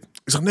zegt, eet.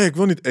 Ik zeg, nee, ik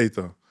wil niet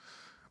eten.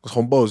 Ik was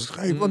gewoon boos.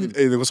 Ik wil niet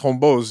eten. Ik was gewoon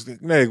boos.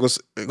 Nee,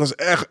 ik was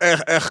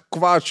echt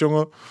kwaad,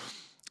 jongen.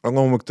 Dan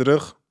kwam ik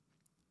terug.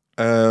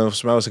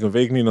 Volgens mij was ik een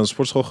week niet naar de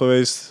sportschool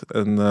geweest.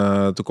 En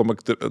toen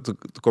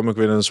kwam ik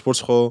weer naar de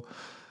sportschool.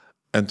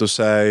 En toen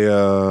zei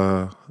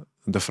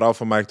de vrouw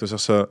van Mike, toen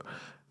zegt ze...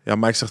 Ja,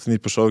 Mike zegt het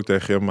niet persoonlijk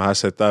tegen je, maar hij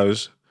zei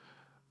thuis...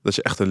 dat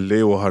je echt een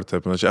leeuwenhart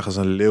hebt en dat je echt als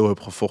een leeuw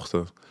hebt gevochten.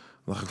 Dan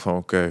dacht ik van,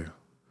 oké.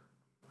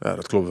 Ja,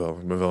 dat klopt wel.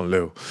 Ik ben wel een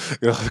leeuw. Ik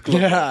dacht, dat klopt.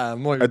 Ja,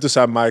 mooi. En toen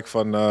zei Mike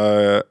van...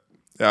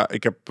 ja,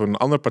 ik heb een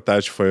ander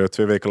partijtje voor je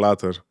 2 weken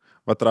later.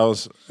 Maar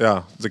trouwens,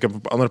 ja, dus ik heb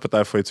een andere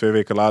partij voor je 2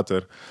 weken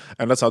later.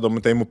 En dat zou dan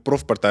meteen mijn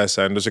profpartij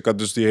zijn. Dus ik had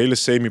dus die hele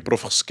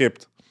semi-prof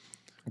geskipt.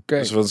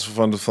 Okay. Dus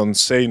van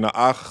C naar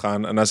A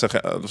gegaan. En dan zeg je,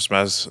 volgens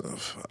mij is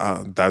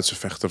Duitse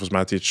vechter. Volgens mij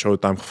had hij het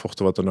Showtime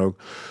gevochten, wat dan ook.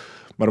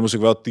 Maar dan moest ik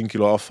wel 10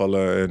 kilo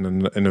afvallen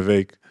in een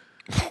week.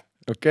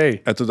 Oké.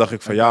 En toen dacht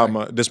ik van, ja,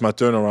 maar dit is mijn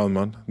turnaround,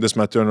 man. Dit is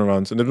mijn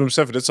turnaround. En dit moet ik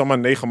beseffen, dit is allemaal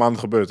 9 maanden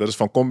gebeurd. Dat is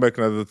van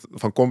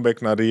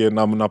comeback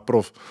naar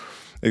prof.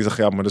 Ik dacht,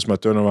 ja, maar dit is mijn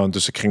turnaround.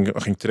 Dus ik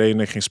ging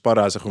trainen, ik ging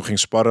sparren. Hij zegt, hoe ging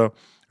sparren?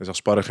 Hij zegt,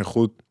 sparren ging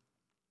goed.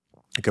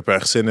 Ik heb er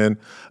echt zin in.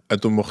 En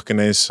toen mocht ik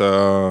ineens...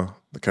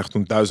 ik kreeg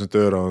toen €1000.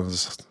 Dat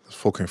is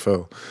fucking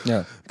veel. Ja.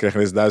 Ik kreeg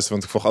ineens 1000,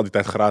 want ik vocht al die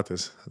tijd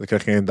gratis. Dan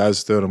kreeg ik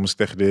ineens €1000. Moest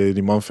ik tegen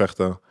die man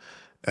vechten.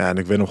 Ja, en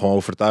ik win hem gewoon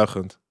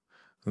overtuigend.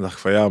 Dan dacht ik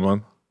van, ja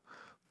man.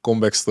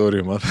 Comeback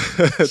story, man.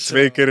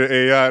 2 keer in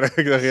 1 jaar.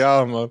 Ik dacht,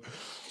 ja man.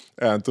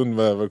 Ja, en toen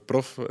werd ik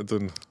prof. En toen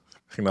ging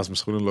ik naast mijn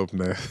schoenen lopen.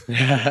 Nee.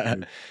 Ja.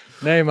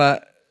 Nee,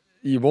 maar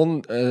je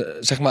won,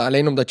 zeg maar,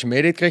 alleen omdat je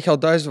meedeed kreeg je al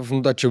 1000 of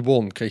omdat je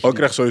won? Kreeg je ik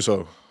kreeg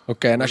sowieso.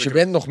 Oké, en als je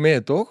wint nog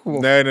meer, toch?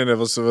 Of? Nee,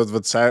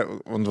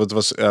 want het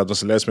was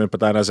de les met een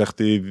partij. Hij zegt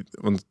die,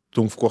 want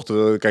toen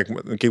verkochten we, kijk,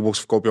 een kickbox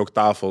verkoop je ook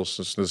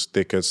tafels, dus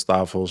tickets,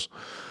 tafels.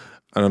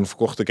 En dan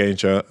verkocht ik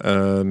eentje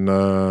en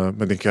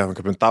ik denk, ja, ik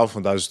heb een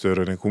tafel van €1000. En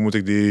ik denk, hoe moet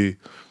ik die,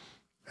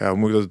 ja, hoe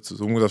moet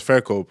ik dat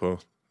verkopen?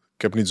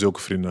 Ik heb niet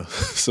zulke vrienden,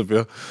 snap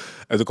je?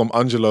 En toen kwam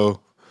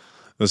Angelo,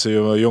 dat is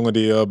een jongen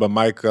die bij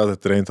Mike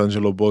had traint,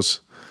 Angelo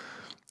Bos.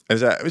 En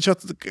zei, weet je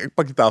wat, ik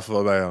pak die tafel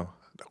wel bij jou.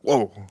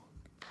 Wow.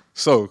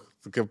 Zo,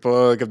 ik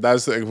heb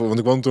 1000... Want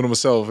ik woonde toen op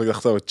mezelf. Ik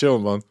dacht, chill,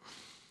 man.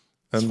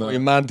 En, en,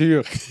 een maand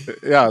duur.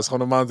 Ja, het is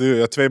gewoon een maand duur.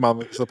 Ja, 2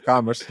 maanden is op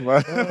kamers.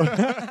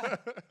 Maar...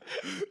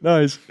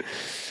 Nice.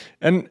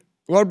 En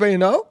hoe oud ben je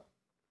nou?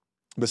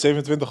 Ik ben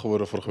 27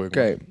 geworden vorige week.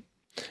 Oké.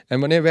 En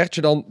wanneer werd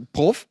je dan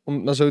prof, om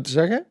het maar zo te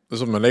zeggen? Dat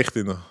is op mijn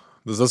 19e.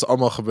 Dus dat is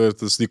allemaal gebeurd.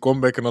 Dus die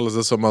comeback en alles,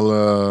 dat is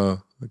allemaal...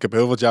 Ik heb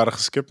heel wat jaren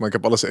geskipt, maar ik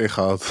heb alles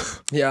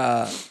ingehaald.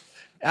 Ja,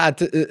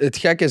 het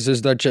gek is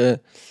dus dat je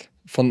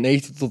van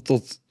 19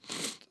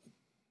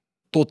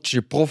 tot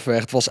je prof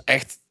werd, was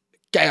echt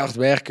keihard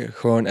werken.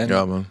 Gewoon. En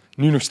ja, man.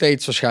 Nu nog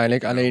steeds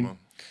waarschijnlijk. Alleen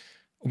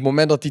op het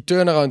moment dat die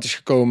turnaround is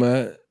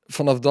gekomen,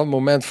 vanaf dat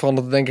moment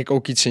veranderde denk ik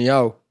ook iets in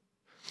jou.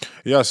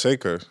 Ja,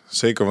 zeker.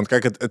 Zeker. Want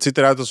kijk, het ziet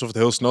eruit alsof het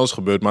heel snel is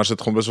gebeurd, maar er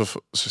zit gewoon best wel...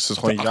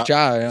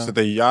 Er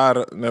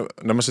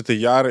zitten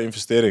jaren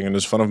investeringen.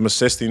 Dus vanaf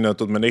mijn 16e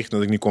tot mijn 19e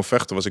dat ik niet kon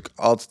vechten, was ik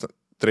altijd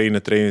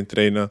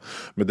trainen.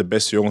 Met de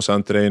beste jongens aan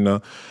het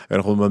trainen.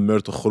 En gewoon met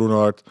Myrtle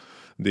Groenhart.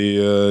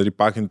 Die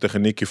paar keer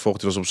techniekje vocht.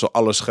 Die was op zijn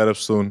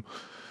allerscherpst toen.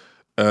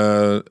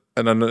 En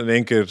dan in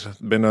één keer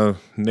binnen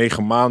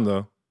 9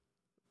 maanden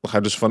dan ga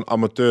je dus van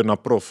amateur naar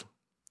prof.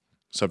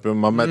 Snap je?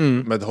 Maar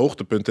met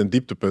hoogtepunten en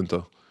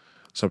dieptepunten.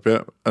 Snap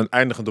je? En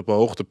eindigend op een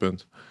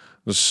hoogtepunt.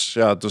 Dus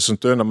ja, het is een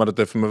turner, maar dat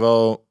heeft me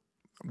wel...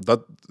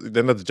 Ik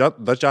denk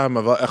dat jaar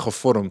me wel echt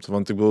gevormd.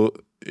 Want ik bedoel,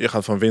 je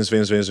gaat van winst.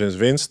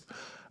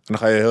 En dan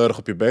ga je heel erg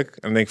op je bek.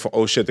 En dan denk je van,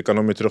 oh shit, ik kan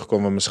nog meer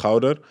terugkomen op mijn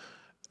schouder.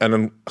 En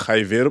dan ga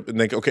je weer op... Dan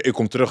denk je, oké, ik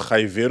kom terug. Ga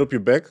je weer op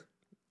je bek.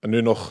 En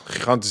nu nog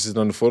gigantischer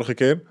dan de vorige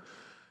keer.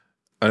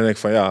 En dan denk ik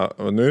van, ja,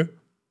 wat nu?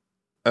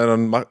 En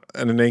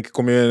in één keer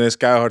kom je ineens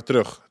keihard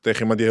terug. Tegen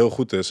iemand die heel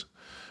goed is.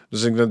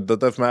 Dus ik denk,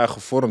 dat heeft mij echt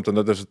gevormd. En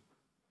dat heeft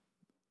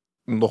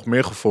nog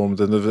meer gevormd.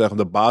 En dat heeft echt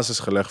de basis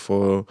gelegd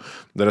voor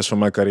de rest van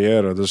mijn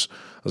carrière. Dus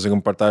als ik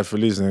een partij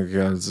verlies, denk ik,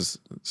 ja, het is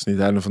niet het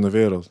einde van de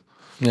wereld.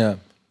 Ja,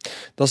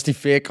 dat is die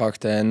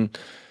veerkracht. En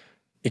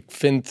ik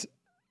vind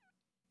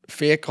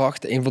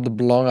veerkracht een van de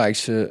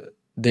belangrijkste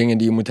dingen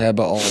die je moet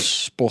hebben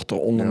als sporter,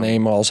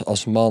 ondernemer,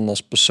 als man,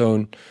 als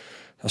persoon,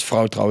 als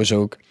vrouw trouwens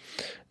ook.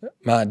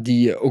 Maar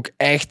die je ook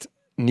echt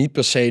niet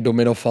per se door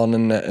middel van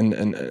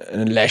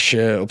een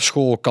lesje op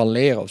school kan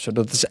leren. Of zo.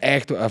 Dat is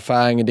echt door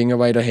ervaringen, dingen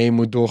waar je doorheen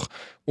moet, door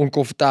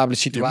oncomfortabele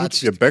situaties.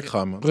 Je moet op je bek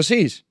gaan, man.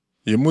 Precies.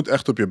 Je moet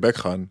echt op je bek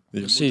gaan.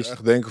 Je moet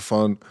echt denken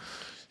van...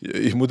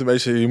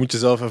 Je moet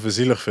jezelf even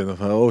zielig vinden.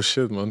 Van, oh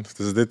shit, man.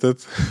 Is dit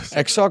het?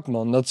 Exact,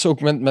 man. Dat is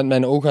ook met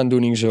mijn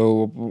oogaandoening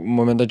zo. Op het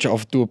moment dat je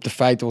af en toe op de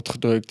feiten wordt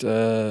gedrukt.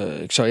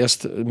 Ik zou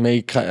eerst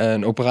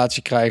een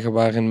operatie krijgen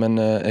waarin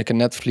ik een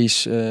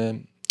netvlies...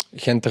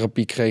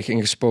 gentherapie kreeg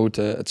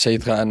ingespoten, et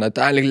cetera. En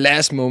uiteindelijk,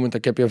 last moment,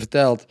 ik heb je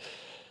verteld,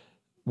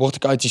 word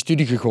ik uit je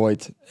studie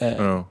gegooid.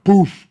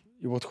 Poef!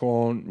 Je wordt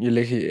gewoon, je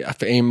ligt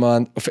even 1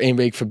 maand of 1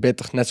 week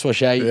verbitterd. Net zoals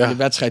jij in de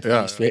wedstrijd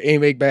geweest. Weer 1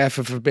 week ben je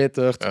even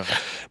verbitterd. Ja.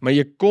 Maar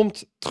je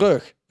komt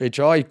terug, weet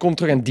je wel. Je komt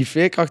terug en die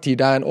veerkracht die je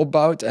daarin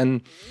opbouwt.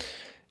 En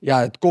ja,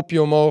 het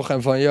kopje omhoog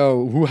en van,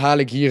 yo, hoe haal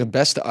ik hier het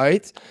beste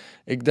uit?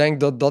 Ik denk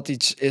dat dat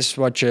iets is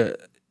wat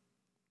je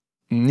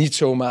niet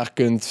zomaar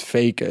kunt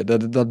faken.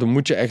 Dat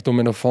moet je echt door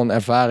middel van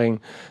ervaring,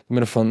 door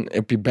middel van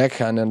op je bek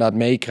gaan en inderdaad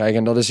meekrijgen.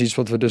 En dat is iets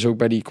wat we dus ook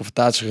bij die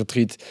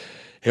confrontatieretreat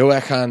heel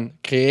erg gaan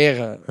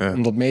creëren. Ja.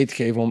 Om dat mee te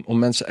geven, om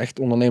mensen echt,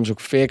 ondernemers ook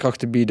veerkracht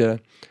te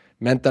bieden,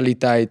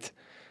 mentaliteit,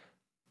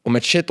 om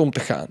met shit om te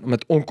gaan, om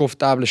met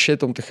oncomfortabele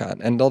shit om te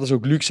gaan. En dat is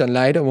ook luxe en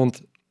lijden,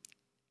 want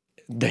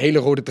de hele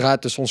rode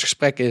draad tussen ons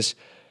gesprek is,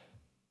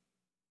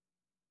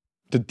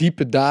 de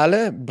diepe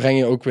dalen breng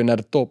je ook weer naar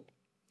de top.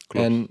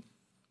 Klopt. En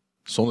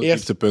zonder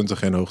dieptepunten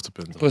geen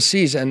hoogtepunten.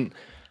 Precies. En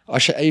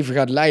als je even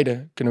gaat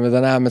lijden, kunnen we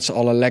daarna met z'n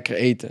allen lekker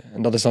eten.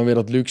 En dat is dan weer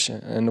dat luxe.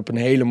 En op een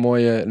hele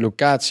mooie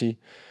locatie.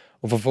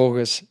 Om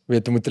vervolgens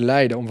weer te moeten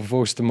lijden. Om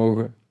vervolgens te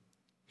mogen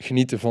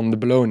genieten van de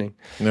beloning.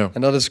 Ja.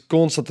 En dat is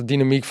constant de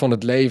dynamiek van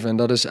het leven. En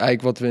dat is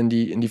eigenlijk wat we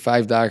in die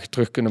 5 dagen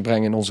terug kunnen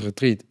brengen in onze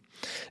retreat.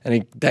 En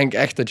ik denk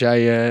echt dat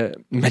jij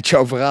met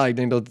jouw verhaal... Ik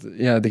denk dat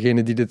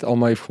degene die dit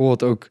allemaal heeft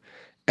gehoord ook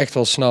echt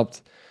wel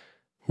snapt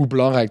hoe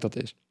belangrijk dat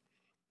is.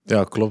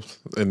 Ja,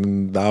 klopt.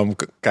 En daarom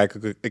kijk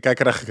ik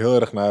er eigenlijk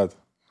heel erg naar uit.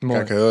 Mooi.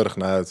 Ik kijk er heel erg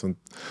naar uit. Want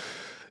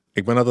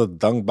ik ben altijd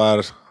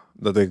dankbaar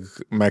dat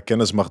ik mijn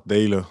kennis mag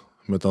delen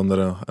met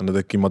anderen. En dat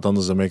ik iemand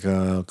anders daarmee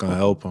kan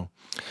helpen.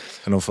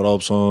 En dan vooral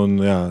op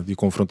zo'n, die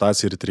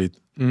confrontatieretreat.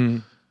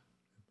 Mm.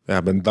 Ja,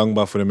 ik ben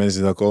dankbaar voor de mensen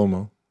die daar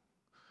komen.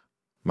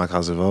 Maar ik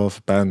ga ze wel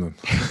even pijn doen.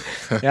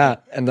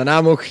 Ja, en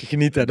daarna ook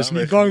genieten. Dus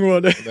niet bang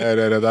worden.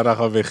 Nee, daarna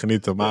gaan we weer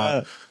genieten. Maar...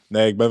 Ja.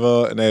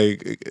 Nee,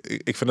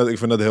 ik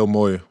vind dat heel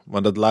mooi.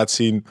 Want dat laat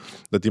zien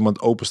dat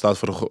iemand open staat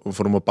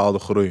voor een bepaalde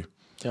groei.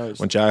 Juist.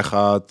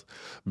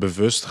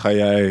 Want ga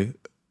jij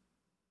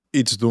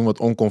iets doen wat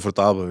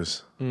oncomfortabel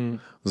is. Mm.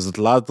 Dus dat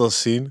laat al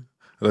zien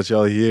dat je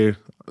al hier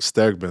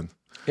sterk bent.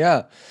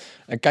 Ja,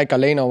 en kijk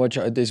alleen al wat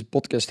je uit deze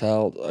podcast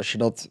haalt. Als je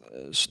dat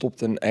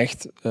stopt en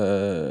echt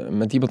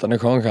met iemand aan de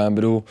gang gaat. Ik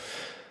bedoel,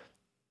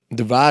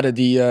 de waarde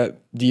die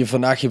je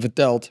vandaag je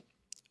vertelt...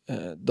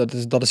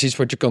 Dat is iets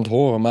wat je kunt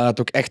horen, maar het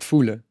ook echt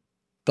voelen.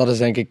 dat is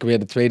denk ik weer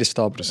de tweede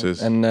stap. Precies.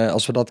 En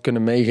als we dat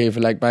kunnen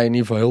meegeven, lijkt mij in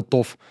ieder geval heel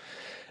tof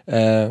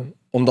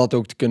om dat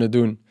ook te kunnen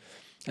doen.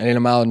 En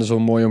helemaal in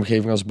zo'n mooie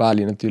omgeving als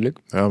Bali natuurlijk.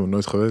 Ja, maar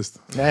nooit geweest.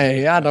 Nee,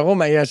 ja,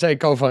 daarom. En jij zei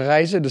ik hou van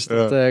reizen, dus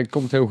dat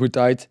komt heel goed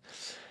uit.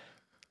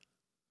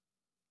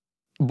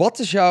 Wat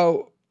is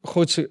jouw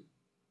grootste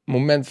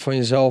moment van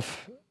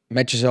jezelf,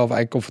 met jezelf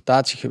eigenlijk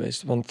confrontatie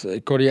geweest? Want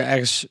ik hoorde je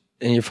ergens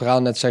in je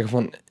verhaal net zeggen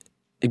van,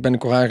 ik ben de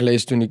Koran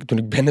gelezen toen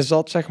ik binnen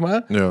zat, zeg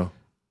maar. Ja.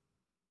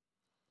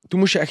 Toen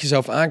moest je echt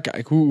jezelf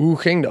aankijken. Hoe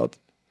ging dat?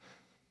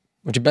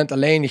 Want je bent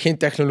alleen, geen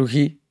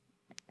technologie.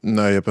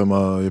 Nee, je hebt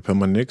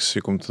helemaal niks.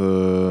 Je komt,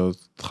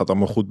 het gaat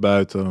allemaal goed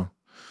buiten.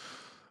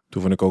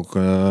 Toen vond ik ook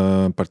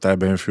een partij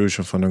bij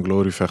Infusion van een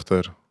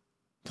gloryvechter.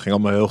 Het ging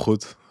allemaal heel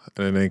goed.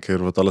 En in één keer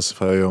wordt alles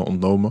van je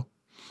ontnomen.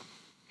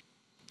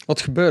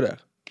 Wat gebeurde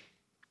er?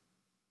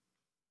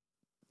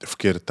 De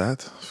verkeerde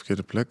tijd,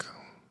 verkeerde plek.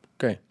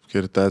 Oké.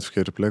 Verkeerde tijd,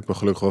 verkeerde plek. Ik ben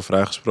gelukkig wel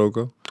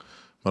vrijgesproken.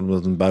 Maar omdat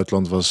het in het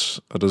buitenland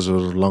was, hadden ze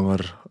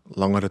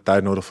langere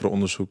tijd nodig voor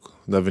onderzoek.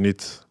 Daar hebben we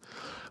niet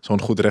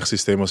zo'n goed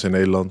rechtssysteem als in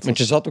Nederland. Want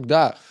je zat ook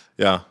daar.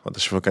 Ja, want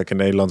als je kijkt in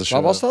Nederland...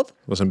 Waar was dat?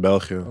 Was in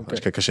België.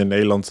 Okay. Als je in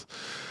Nederland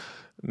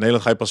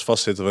ga je pas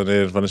vastzitten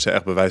wanneer ze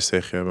echt bewijs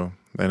tegen je hebben.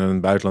 En in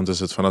het buitenland is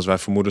het van, als wij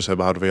vermoedens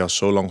hebben, houden we jou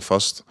zo lang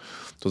vast,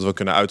 tot we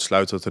kunnen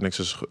uitsluiten dat er niks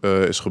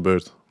is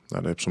gebeurd.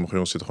 Nou, dan heb sommige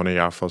jongens zitten gewoon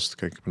een jaar vast.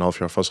 Kijk, ik heb een half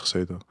jaar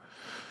vastgezeten.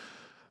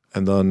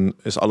 En dan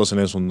is alles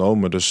ineens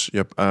ontnomen. Dus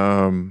je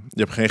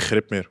hebt geen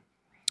grip meer.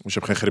 Dus je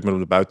hebt geen grip meer op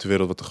de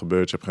buitenwereld, wat er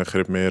gebeurt. Je hebt geen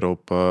grip meer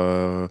op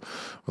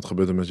wat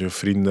gebeurt er met je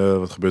vrienden,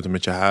 wat gebeurt er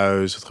met je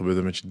huis, wat gebeurt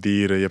er met je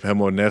dieren. Je hebt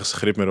helemaal nergens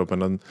grip meer op. En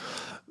dan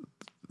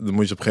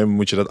moet je op een gegeven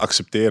moment dat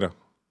accepteren.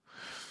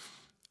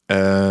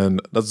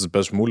 En dat is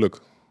best moeilijk.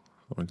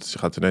 Want je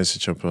gaat ineens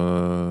zit je op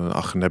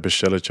een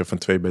celletje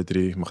van 2x3.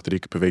 Je mag 3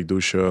 keer per week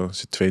douchen. Je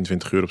zit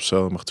 22 uur op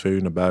cel. Je mag 2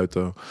 uur naar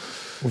buiten.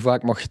 Hoe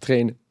vaak mag je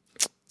trainen?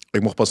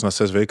 Ik mocht pas na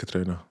 6 weken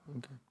trainen.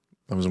 Okay.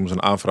 Dan moest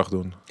een aanvraag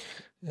doen.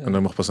 Ja. En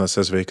dan mag pas na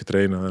 6 weken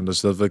trainen. En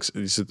dus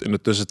in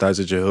de tussentijd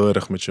zit je heel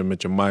erg met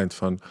je mind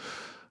van...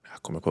 Ja,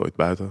 kom ik wel ooit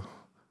buiten?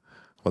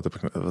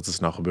 Wat is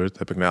nou gebeurd?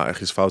 Heb ik nou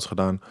echt iets fouts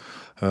gedaan?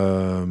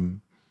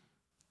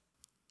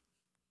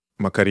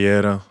 Mijn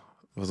carrière...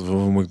 Wat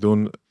moet ik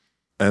doen?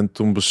 En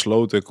toen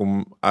besloot ik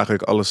om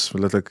eigenlijk alles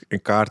letterlijk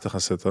in kaart te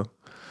gaan zetten.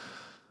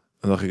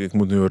 En dacht ik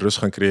moet nu een rust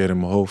gaan creëren in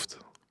mijn hoofd.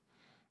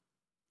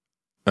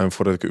 En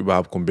voordat ik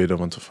überhaupt kon bidden,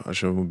 want als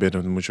je moet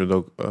bidden, dan moet je het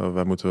ook...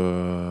 wij moeten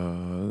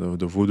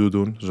de voodoo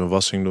doen, dus een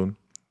wassing doen.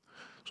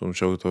 Soms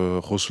je ook de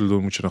gossel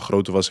doen, moet je een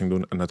grote wassing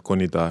doen. En dat kon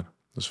niet daar.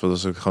 Dus wat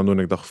was ik gaan doen?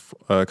 Ik dacht,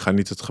 ik ga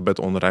niet het gebed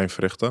onderijn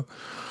verrichten.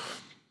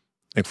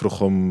 Ik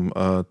vroeg om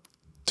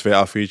 2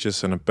 A4'tjes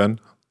en een pen.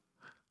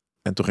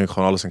 En toen ging ik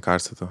gewoon alles in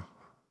kaart zetten.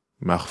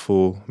 Mijn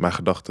gevoel, mijn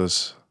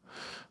gedachtes.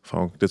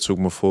 Van dit zoek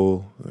me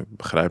vol. Ik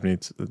begrijp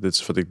niet. Dit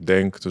is wat ik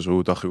denk. Dus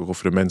hoe dacht ik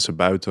over de mensen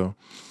buiten.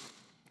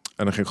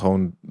 En dan ging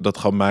gewoon, dat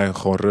gaf mij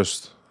gewoon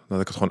rust. Dat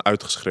ik het gewoon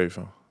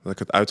uitgeschreven. Dat ik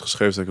het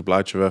uitgeschreven, dat ik het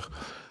blaadje weg.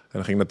 En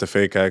dan ging ik naar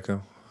tv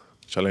kijken.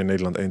 Dus alleen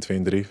Nederland 1, 2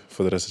 en 3.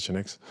 Voor de rest had je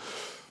niks.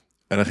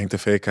 En dan ging ik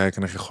tv kijken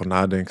en dan ging ik gewoon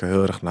nadenken.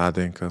 Heel erg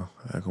nadenken.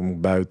 En dan kom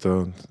ik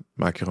buiten.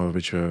 Maak je gewoon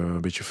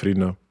een beetje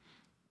vrienden.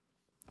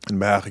 En dan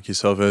ben je eigenlijk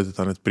jezelf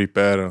aan het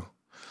preparen.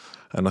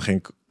 En dan ging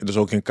ik dus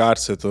ook in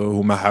kaart zetten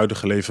hoe mijn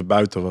huidige leven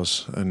buiten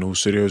was. En hoe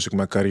serieus ik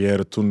mijn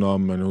carrière toen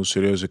nam. En hoe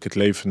serieus ik het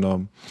leven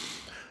nam.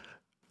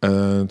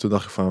 En toen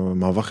dacht ik van,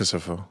 maar wacht eens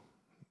even.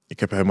 Ik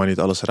heb helemaal niet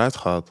alles eruit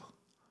gehad.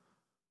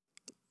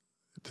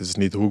 Dit is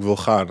niet hoe ik wil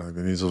gaan. Ik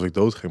weet niet alsof ik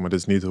dood ging, maar dit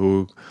is niet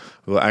hoe ik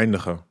wil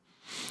eindigen.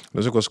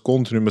 Dus ik was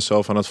continu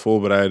mezelf aan het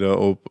voorbereiden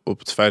op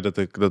het feit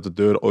dat de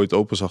deur ooit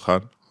open zou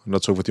gaan. En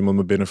dat is ook wat iemand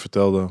me binnen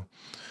vertelde.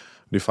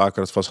 Die vaker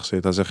had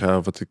vastgezeten. Hij zegt,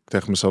 ja, wat ik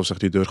tegen mezelf zeg,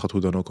 die deur gaat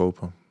hoe dan ook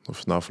open. Of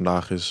het nou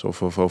vandaag is,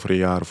 of over een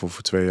jaar, of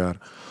over 2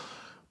 jaar.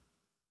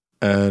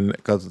 En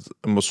ik had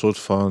een soort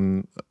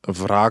van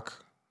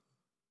wraak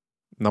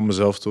naar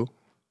mezelf toe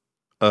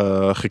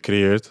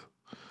gecreëerd.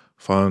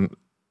 Van,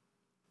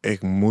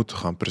 ik moet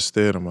gaan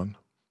presteren, man.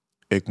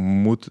 Ik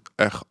moet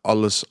echt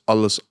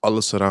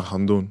alles eraan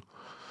gaan doen.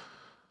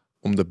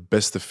 Om de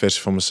beste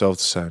versie van mezelf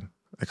te zijn.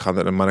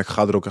 Maar ik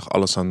ga er ook echt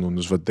alles aan doen.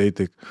 Dus wat deed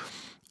ik?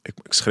 Ik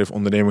schreef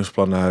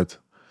ondernemingsplannen uit.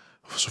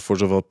 Voor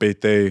zowel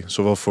PT,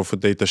 zowel voor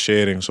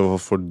detachering, zowel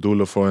voor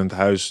doelen voor in het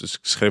huis. Dus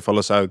ik schreef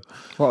alles uit.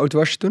 Hoe oud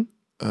was je toen?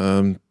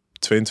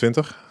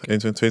 21,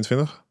 21,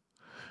 22.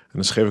 En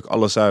dan schreef ik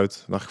alles uit.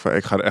 Dan dacht ik van,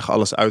 ik ga er echt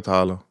alles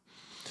uithalen.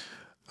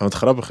 En wat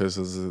grappig is,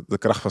 dat de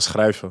kracht van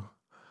schrijven,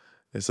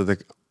 is dat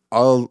ik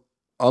al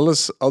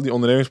die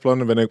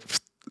ondernemingsplannen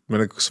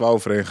ben ik zwaar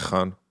overheen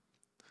gegaan.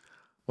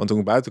 Want toen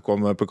ik buiten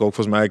kwam, heb ik ook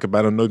volgens mij, ik heb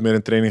bijna nooit meer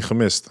een training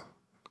gemist.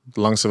 Het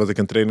langste wat ik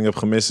een training heb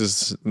gemist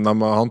is na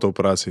mijn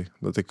handoperatie.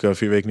 Dat ik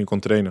 4 weken niet kon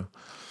trainen.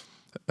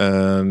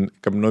 En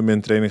ik heb nooit meer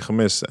een training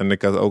gemist. En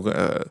ik had ook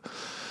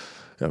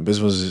best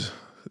wel...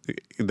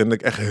 Ik denk dat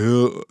ik echt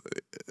heel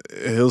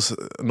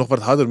nog wat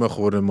harder ben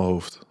geworden in mijn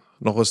hoofd.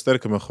 Nog wat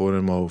sterker ben geworden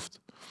in mijn hoofd.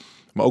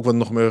 Maar ook wat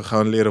nog meer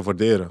gaan leren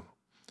waarderen.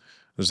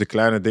 Dus de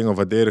kleine dingen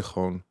waardeer ik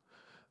gewoon.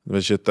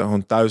 Weet je,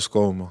 gewoon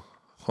thuiskomen.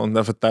 Gewoon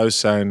even thuis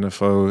zijn.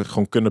 Even,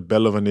 gewoon kunnen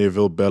bellen wanneer je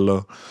wilt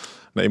bellen.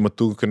 Naar iemand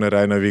toe kunnen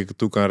rijden, naar wie ik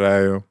toe kan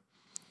rijden.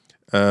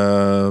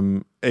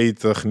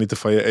 Eten, genieten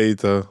van je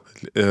eten.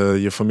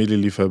 Je familie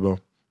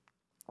liefhebben.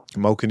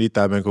 Maar ook in die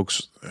tijd ben ik ook...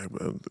 Ik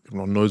heb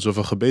nog nooit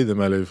zoveel gebeden in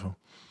mijn leven.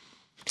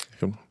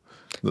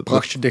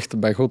 Bracht je dichter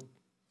bij God.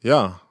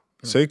 Ja,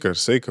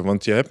 zeker.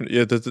 Want je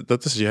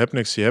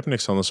hebt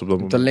niks anders op dat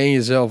moment. Alleen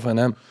jezelf en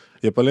hem.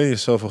 Je hebt alleen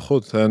jezelf en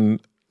God. En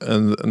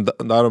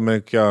daarom ben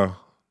ik,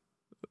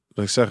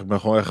 wat ik zeg, ik ben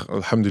gewoon echt,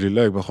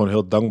 alhamdulillah, ik ben gewoon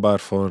heel dankbaar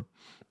voor...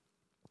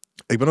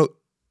 Ik ben ook,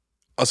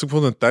 als ik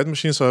bijvoorbeeld een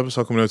tijdmachine zou hebben,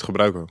 zou ik hem nooit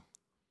gebruiken.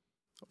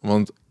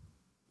 Want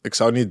ik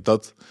zou niet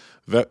dat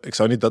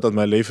uit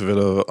mijn leven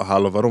willen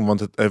halen. Waarom? Want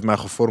het heeft mij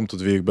gevormd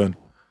tot wie ik ben.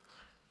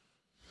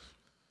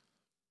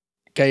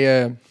 Ken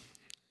je...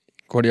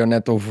 Ik hoorde jou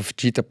net over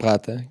Vegeta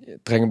praten.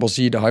 Dragon Ball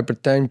Z, de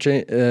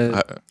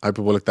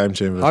Hyperbolic Time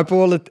Chamber.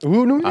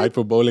 Hoe noem je het?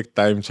 Hyperbolic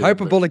Time Chamber.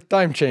 Hyperbolic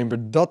Time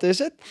Chamber, dat is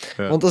het.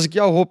 Ja. Want als ik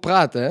jou hoor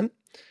praten, hè,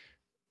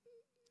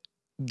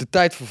 de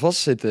tijd van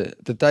vastzitten,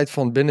 de tijd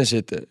van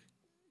binnenzitten,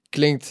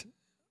 klinkt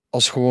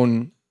als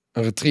gewoon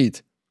een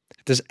retreat.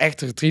 Het is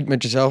echt een retreat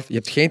met jezelf. Je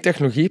hebt geen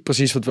technologie,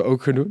 precies wat we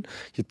ook gaan doen.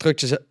 Je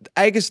drukt jezelf...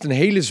 Eigenlijk is het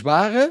een hele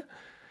zware...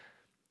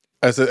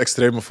 Het is een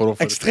extreme vorm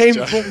van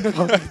extreme vorm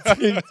van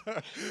retreat.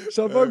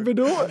 Snap je wat ik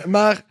bedoel?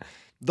 Maar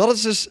dat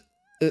is dus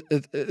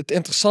het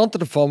interessante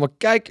ervan. Maar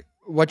kijk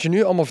wat je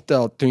nu allemaal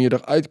vertelt toen je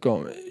eruit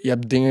kwam. Je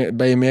hebt dingen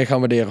bij je meer gaan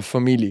waarderen.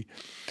 Familie.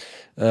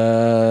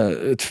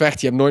 Het vechten.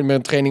 Je hebt nooit meer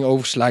een training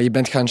overslaan. Je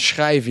bent gaan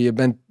schrijven. Je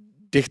bent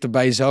dichter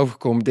bij jezelf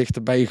gekomen.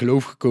 Dichter bij je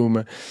geloof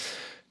gekomen.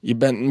 Je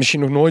bent misschien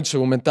nog nooit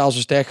zo mentaal zo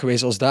sterk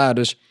geweest als daar.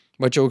 Dus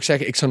wat je ook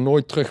zegt, ik zou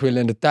nooit terug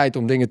willen in de tijd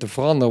om dingen te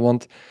veranderen.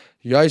 Want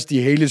juist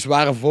die hele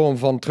zware vorm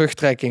van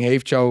terugtrekking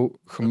heeft jou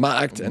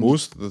gemaakt. Een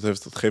boost,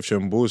 dat geeft je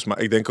een boost. Maar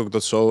ik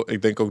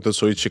denk ook dat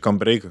zoiets je kan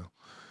breken.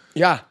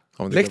 Ja,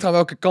 het ligt aan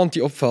welke kant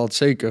die opvalt,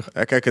 zeker.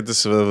 Ja, kijk, het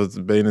is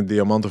ben je een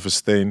diamant of een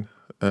steen.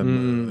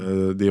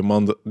 En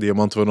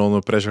diamanten worden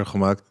onder pressure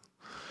gemaakt.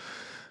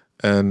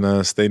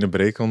 En stenen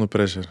breken onder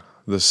pressure.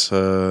 Dus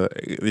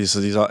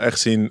je zal echt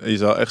zien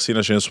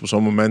als je op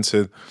zo'n moment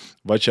zit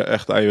wat je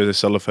echt aan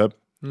jezelf hebt.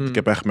 Ik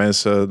heb echt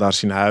mensen daar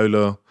zien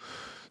huilen,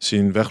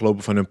 zien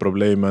weglopen van hun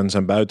problemen en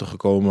zijn buiten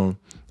gekomen.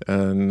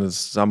 En het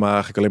is allemaal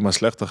eigenlijk alleen maar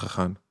slechter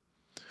gegaan.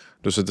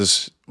 Dus het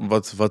is,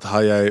 wat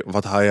haal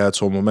jij uit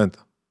zo'n moment?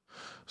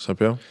 Snap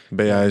je?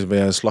 Ben jij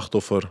een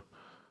slachtoffer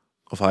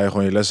of haal je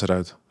gewoon je les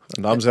eruit?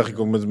 En daarom zeg ik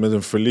ook met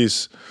een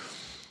verlies.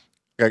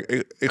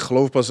 Kijk, ik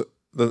geloof pas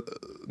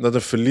dat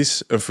een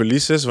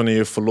verlies is wanneer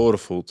je verloren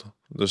voelt.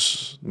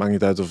 Dus het maakt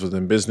niet uit of het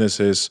in business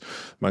is.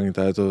 Het maakt niet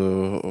uit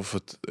of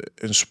het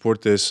in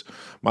sport is.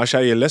 Maar als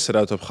jij je les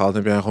eruit hebt gehaald,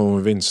 heb jij gewoon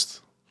een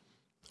winst.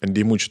 En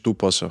die moet je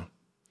toepassen.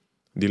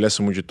 Die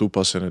lessen moet je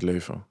toepassen in het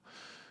leven.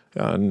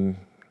 Ja, en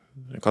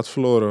ik had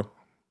verloren.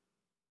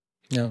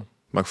 Ja.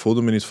 Maar ik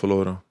voelde me niet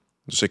verloren.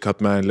 Dus ik heb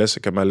mijn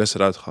les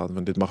eruit gehaald.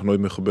 Want dit mag nooit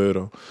meer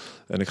gebeuren.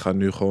 En ik ga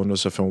nu gewoon, dat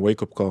is even een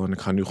wake-up call. En ik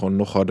ga nu gewoon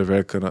nog harder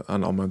werken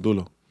aan al mijn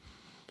doelen.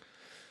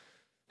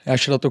 Ja,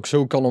 als je dat ook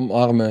zo kan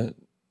omarmen,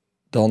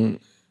 dan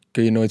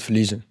kun je nooit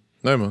verliezen.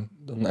 Nee, man.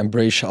 Dan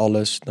embrace je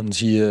alles. Dan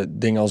zie je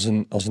dingen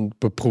als een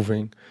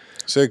beproeving.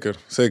 Zeker.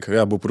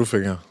 Ja,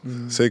 beproeving, ja.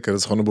 Zeker, het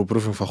is gewoon een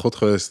beproeving van God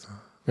geweest.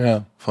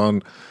 Ja.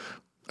 Van,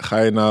 ga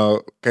je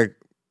nou... Kijk,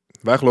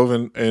 wij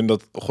geloven in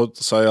dat God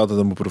zal je altijd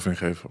een beproeving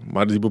geven.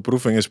 Maar die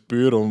beproeving is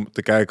puur om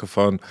te kijken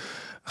van...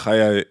 Ga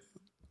jij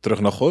terug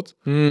naar God?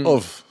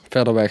 Of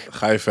verder weg.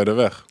 Ga je verder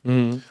weg?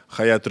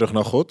 Ga jij terug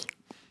naar God?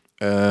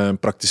 En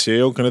praktiseer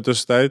je ook in de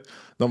tussentijd?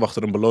 Dan wacht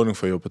er een beloning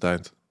voor je op het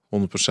eind. 100%.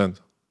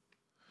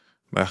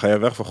 Maar ga jij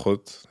weg van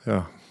God?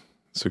 Ja,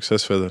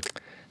 succes verder.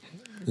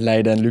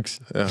 Lijden en luxe.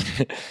 Ja,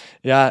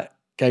 ja,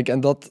 kijk, en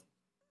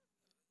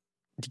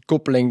die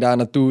koppeling daar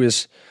naartoe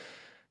is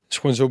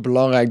gewoon zo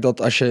belangrijk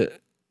dat als je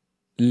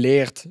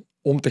leert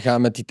om te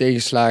gaan met die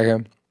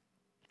tegenslagen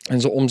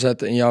en ze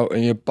omzetten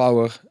in je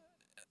power,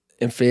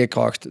 in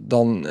veerkracht,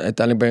 dan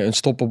uiteindelijk ben je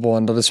unstoppable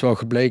en dat is wel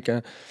gebleken.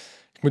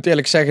 Ik moet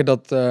eerlijk zeggen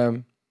dat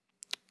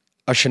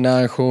als je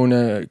naar een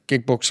gewone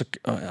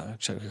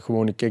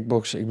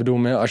kickboxer, ik bedoel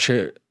meer, als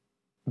je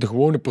de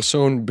gewone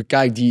persoon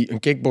bekijkt die een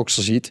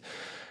kickboxer ziet,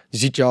 die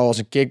ziet jou als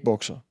een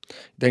kickboxer.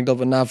 Ik denk dat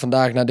we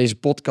na deze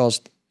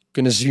podcast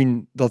kunnen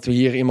zien dat we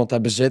hier iemand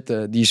hebben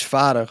zitten, die is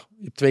vader.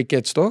 Je hebt 2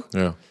 kids, toch?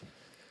 ja.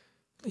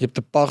 Je hebt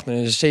de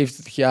partner, is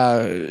 70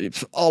 jaar, je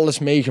hebt alles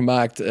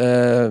meegemaakt.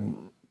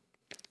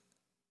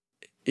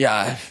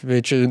 Ja,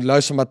 weet je,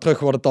 luister maar terug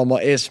wat het allemaal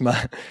is,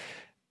 maar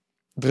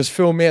er is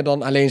veel meer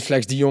dan alleen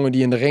slechts die jongen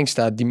die in de ring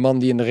staat, die man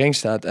die in de ring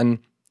staat.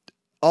 En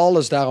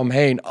alles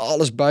daaromheen,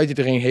 alles buiten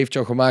de ring heeft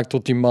jou gemaakt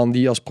tot die man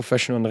die als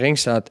professional in de ring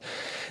staat.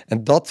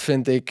 En dat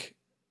vind ik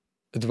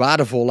het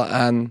waardevolle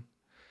aan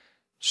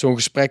zo'n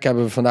gesprek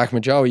hebben we vandaag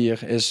met jou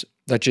hier, is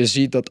dat je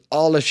ziet dat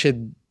alle shit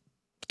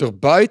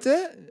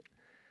erbuiten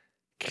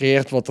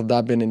creëert wat er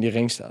daar binnen in die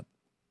ring staat.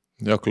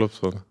 Ja, klopt.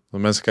 Want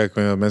mensen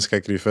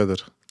kijken hier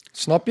verder.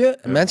 Snap je?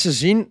 En mensen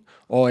zien...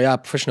 Oh ja,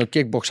 professional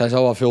kickbox, hij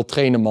zal wel veel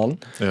trainen, man.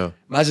 Ja.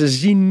 Maar ze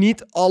zien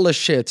niet alle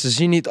shit. Ze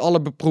zien niet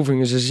alle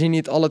beproevingen. Ze zien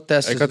niet alle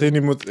testen. Ik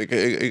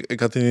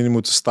had hier niet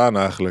moeten staan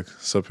eigenlijk.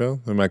 Snap je?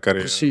 In mijn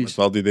carrière. Precies.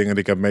 Met al die dingen die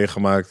ik heb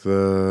meegemaakt.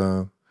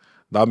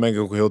 Daar ben ik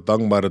ook heel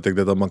dankbaar dat ik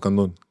dit allemaal kan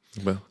doen.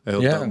 Ik ben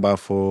heel dankbaar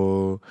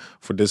voor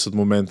dit soort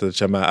momenten. Dat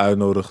jij mij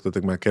uitnodigt. Dat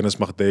ik mijn kennis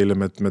mag delen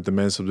met de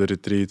mensen op de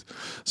retreat.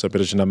 Snap je?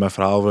 Dat je naar mijn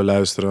verhaal wil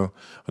luisteren.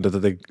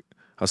 Dat ik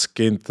als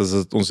kind, als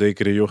het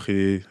onzekere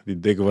jochie die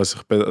dik was,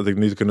 dat ik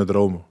niet kunnen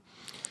dromen.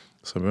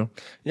 Snap je?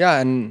 Ja,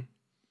 en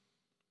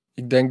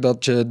ik denk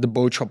dat je de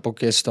boodschap ook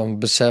is, dan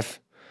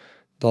besef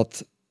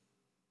dat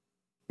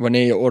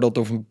wanneer je oordeelt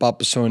over een bepaald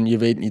persoon, je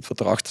weet niet wat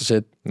erachter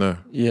zit. Nee.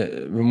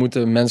 We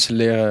moeten mensen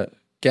leren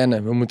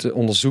kennen. We moeten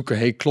onderzoeken,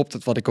 hey, klopt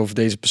het wat ik over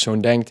deze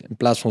persoon denk? In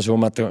plaats van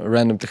zomaar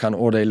random te gaan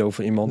oordelen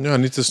over iemand. Ja,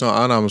 niet te snel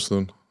aannames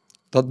doen.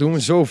 Dat doen we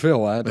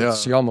zoveel, hè? Dat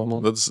is jammer,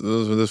 man. Dat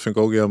vind ik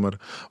ook jammer.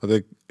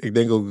 Want ik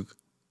denk ook...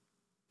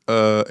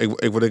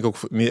 ik word denk ik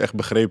ook niet echt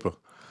begrepen.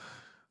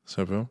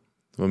 Snap je?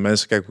 Want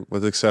mensen, kijk,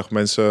 wat ik zeg,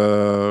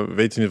 mensen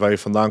weten niet waar je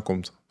vandaan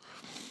komt.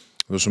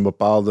 Dus een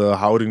bepaalde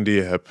houding die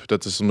je hebt,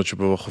 dat is omdat je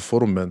wel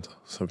gevormd bent.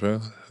 Snap je?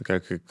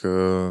 Kijk, ik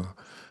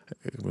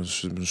ben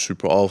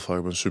super alfa,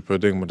 ik ben super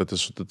ding, maar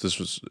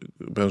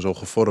ik ben zo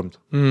gevormd.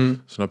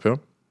 Snap je?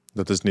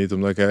 Dat is niet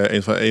omdat ik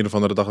een of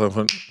andere dag denk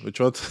van, weet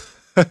je wat?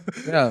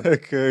 Ja.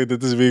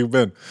 Dit is wie ik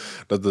ben.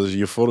 Dat is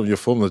je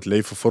vorm, het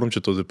leven vormt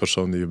je tot de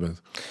persoon die je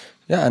bent.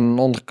 Ja, en aan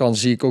de andere kant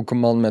zie ik ook een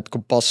man met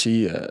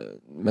compassie,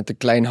 met een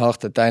klein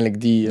hart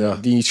uiteindelijk,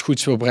 die iets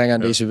goeds wil brengen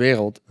aan deze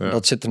wereld. Ja.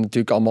 Dat zit er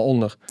natuurlijk allemaal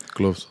onder.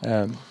 Klopt.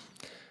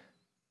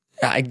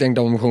 Ja, ik denk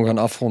dat we hem gewoon gaan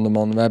afronden,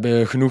 man. We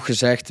hebben genoeg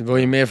gezegd. Wil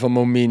je meer van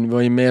Momine? Wil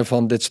je meer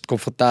van dit soort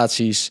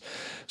confrontaties?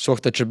 Zorg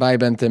dat je erbij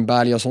bent in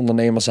Bali als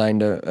ondernemer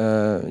zijnde.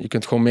 Je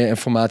kunt gewoon meer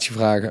informatie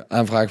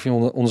aanvragen via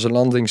onze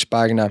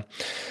landingspagina.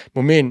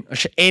 Momine,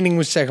 als je één ding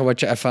moet zeggen wat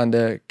je even aan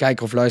de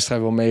kijker of luisteraar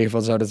wil meegeven,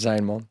 wat zou dat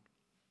zijn, man?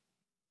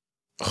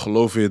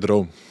 Geloof in je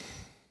droom.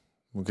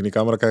 Moet ik in die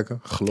camera kijken?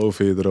 Geloof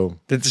in je droom.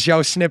 Dit is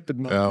jouw snippet,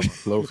 man. Ja, man,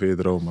 geloof in je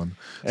droom, man.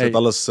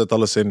 Hey. Zet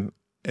alles in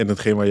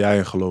hetgeen waar jij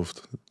in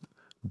gelooft.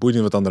 Boeit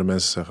niet wat andere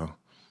mensen zeggen.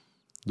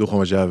 Doe gewoon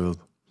wat jij wilt.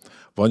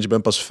 Want je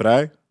bent pas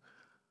vrij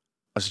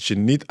als het je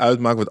niet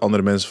uitmaakt wat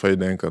andere mensen van je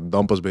denken.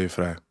 Dan pas ben je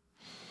vrij.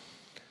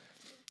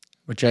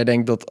 Wat jij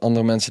denkt dat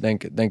andere mensen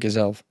denken, denk je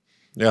zelf.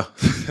 Ja.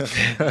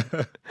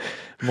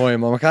 Mooi,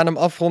 man. We gaan hem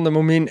afronden,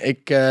 Momine.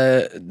 Ik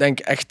denk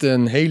echt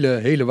een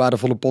hele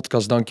waardevolle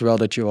podcast. Dankjewel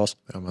dat je was.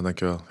 Ja, man,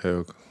 dankjewel. Jij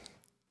ook.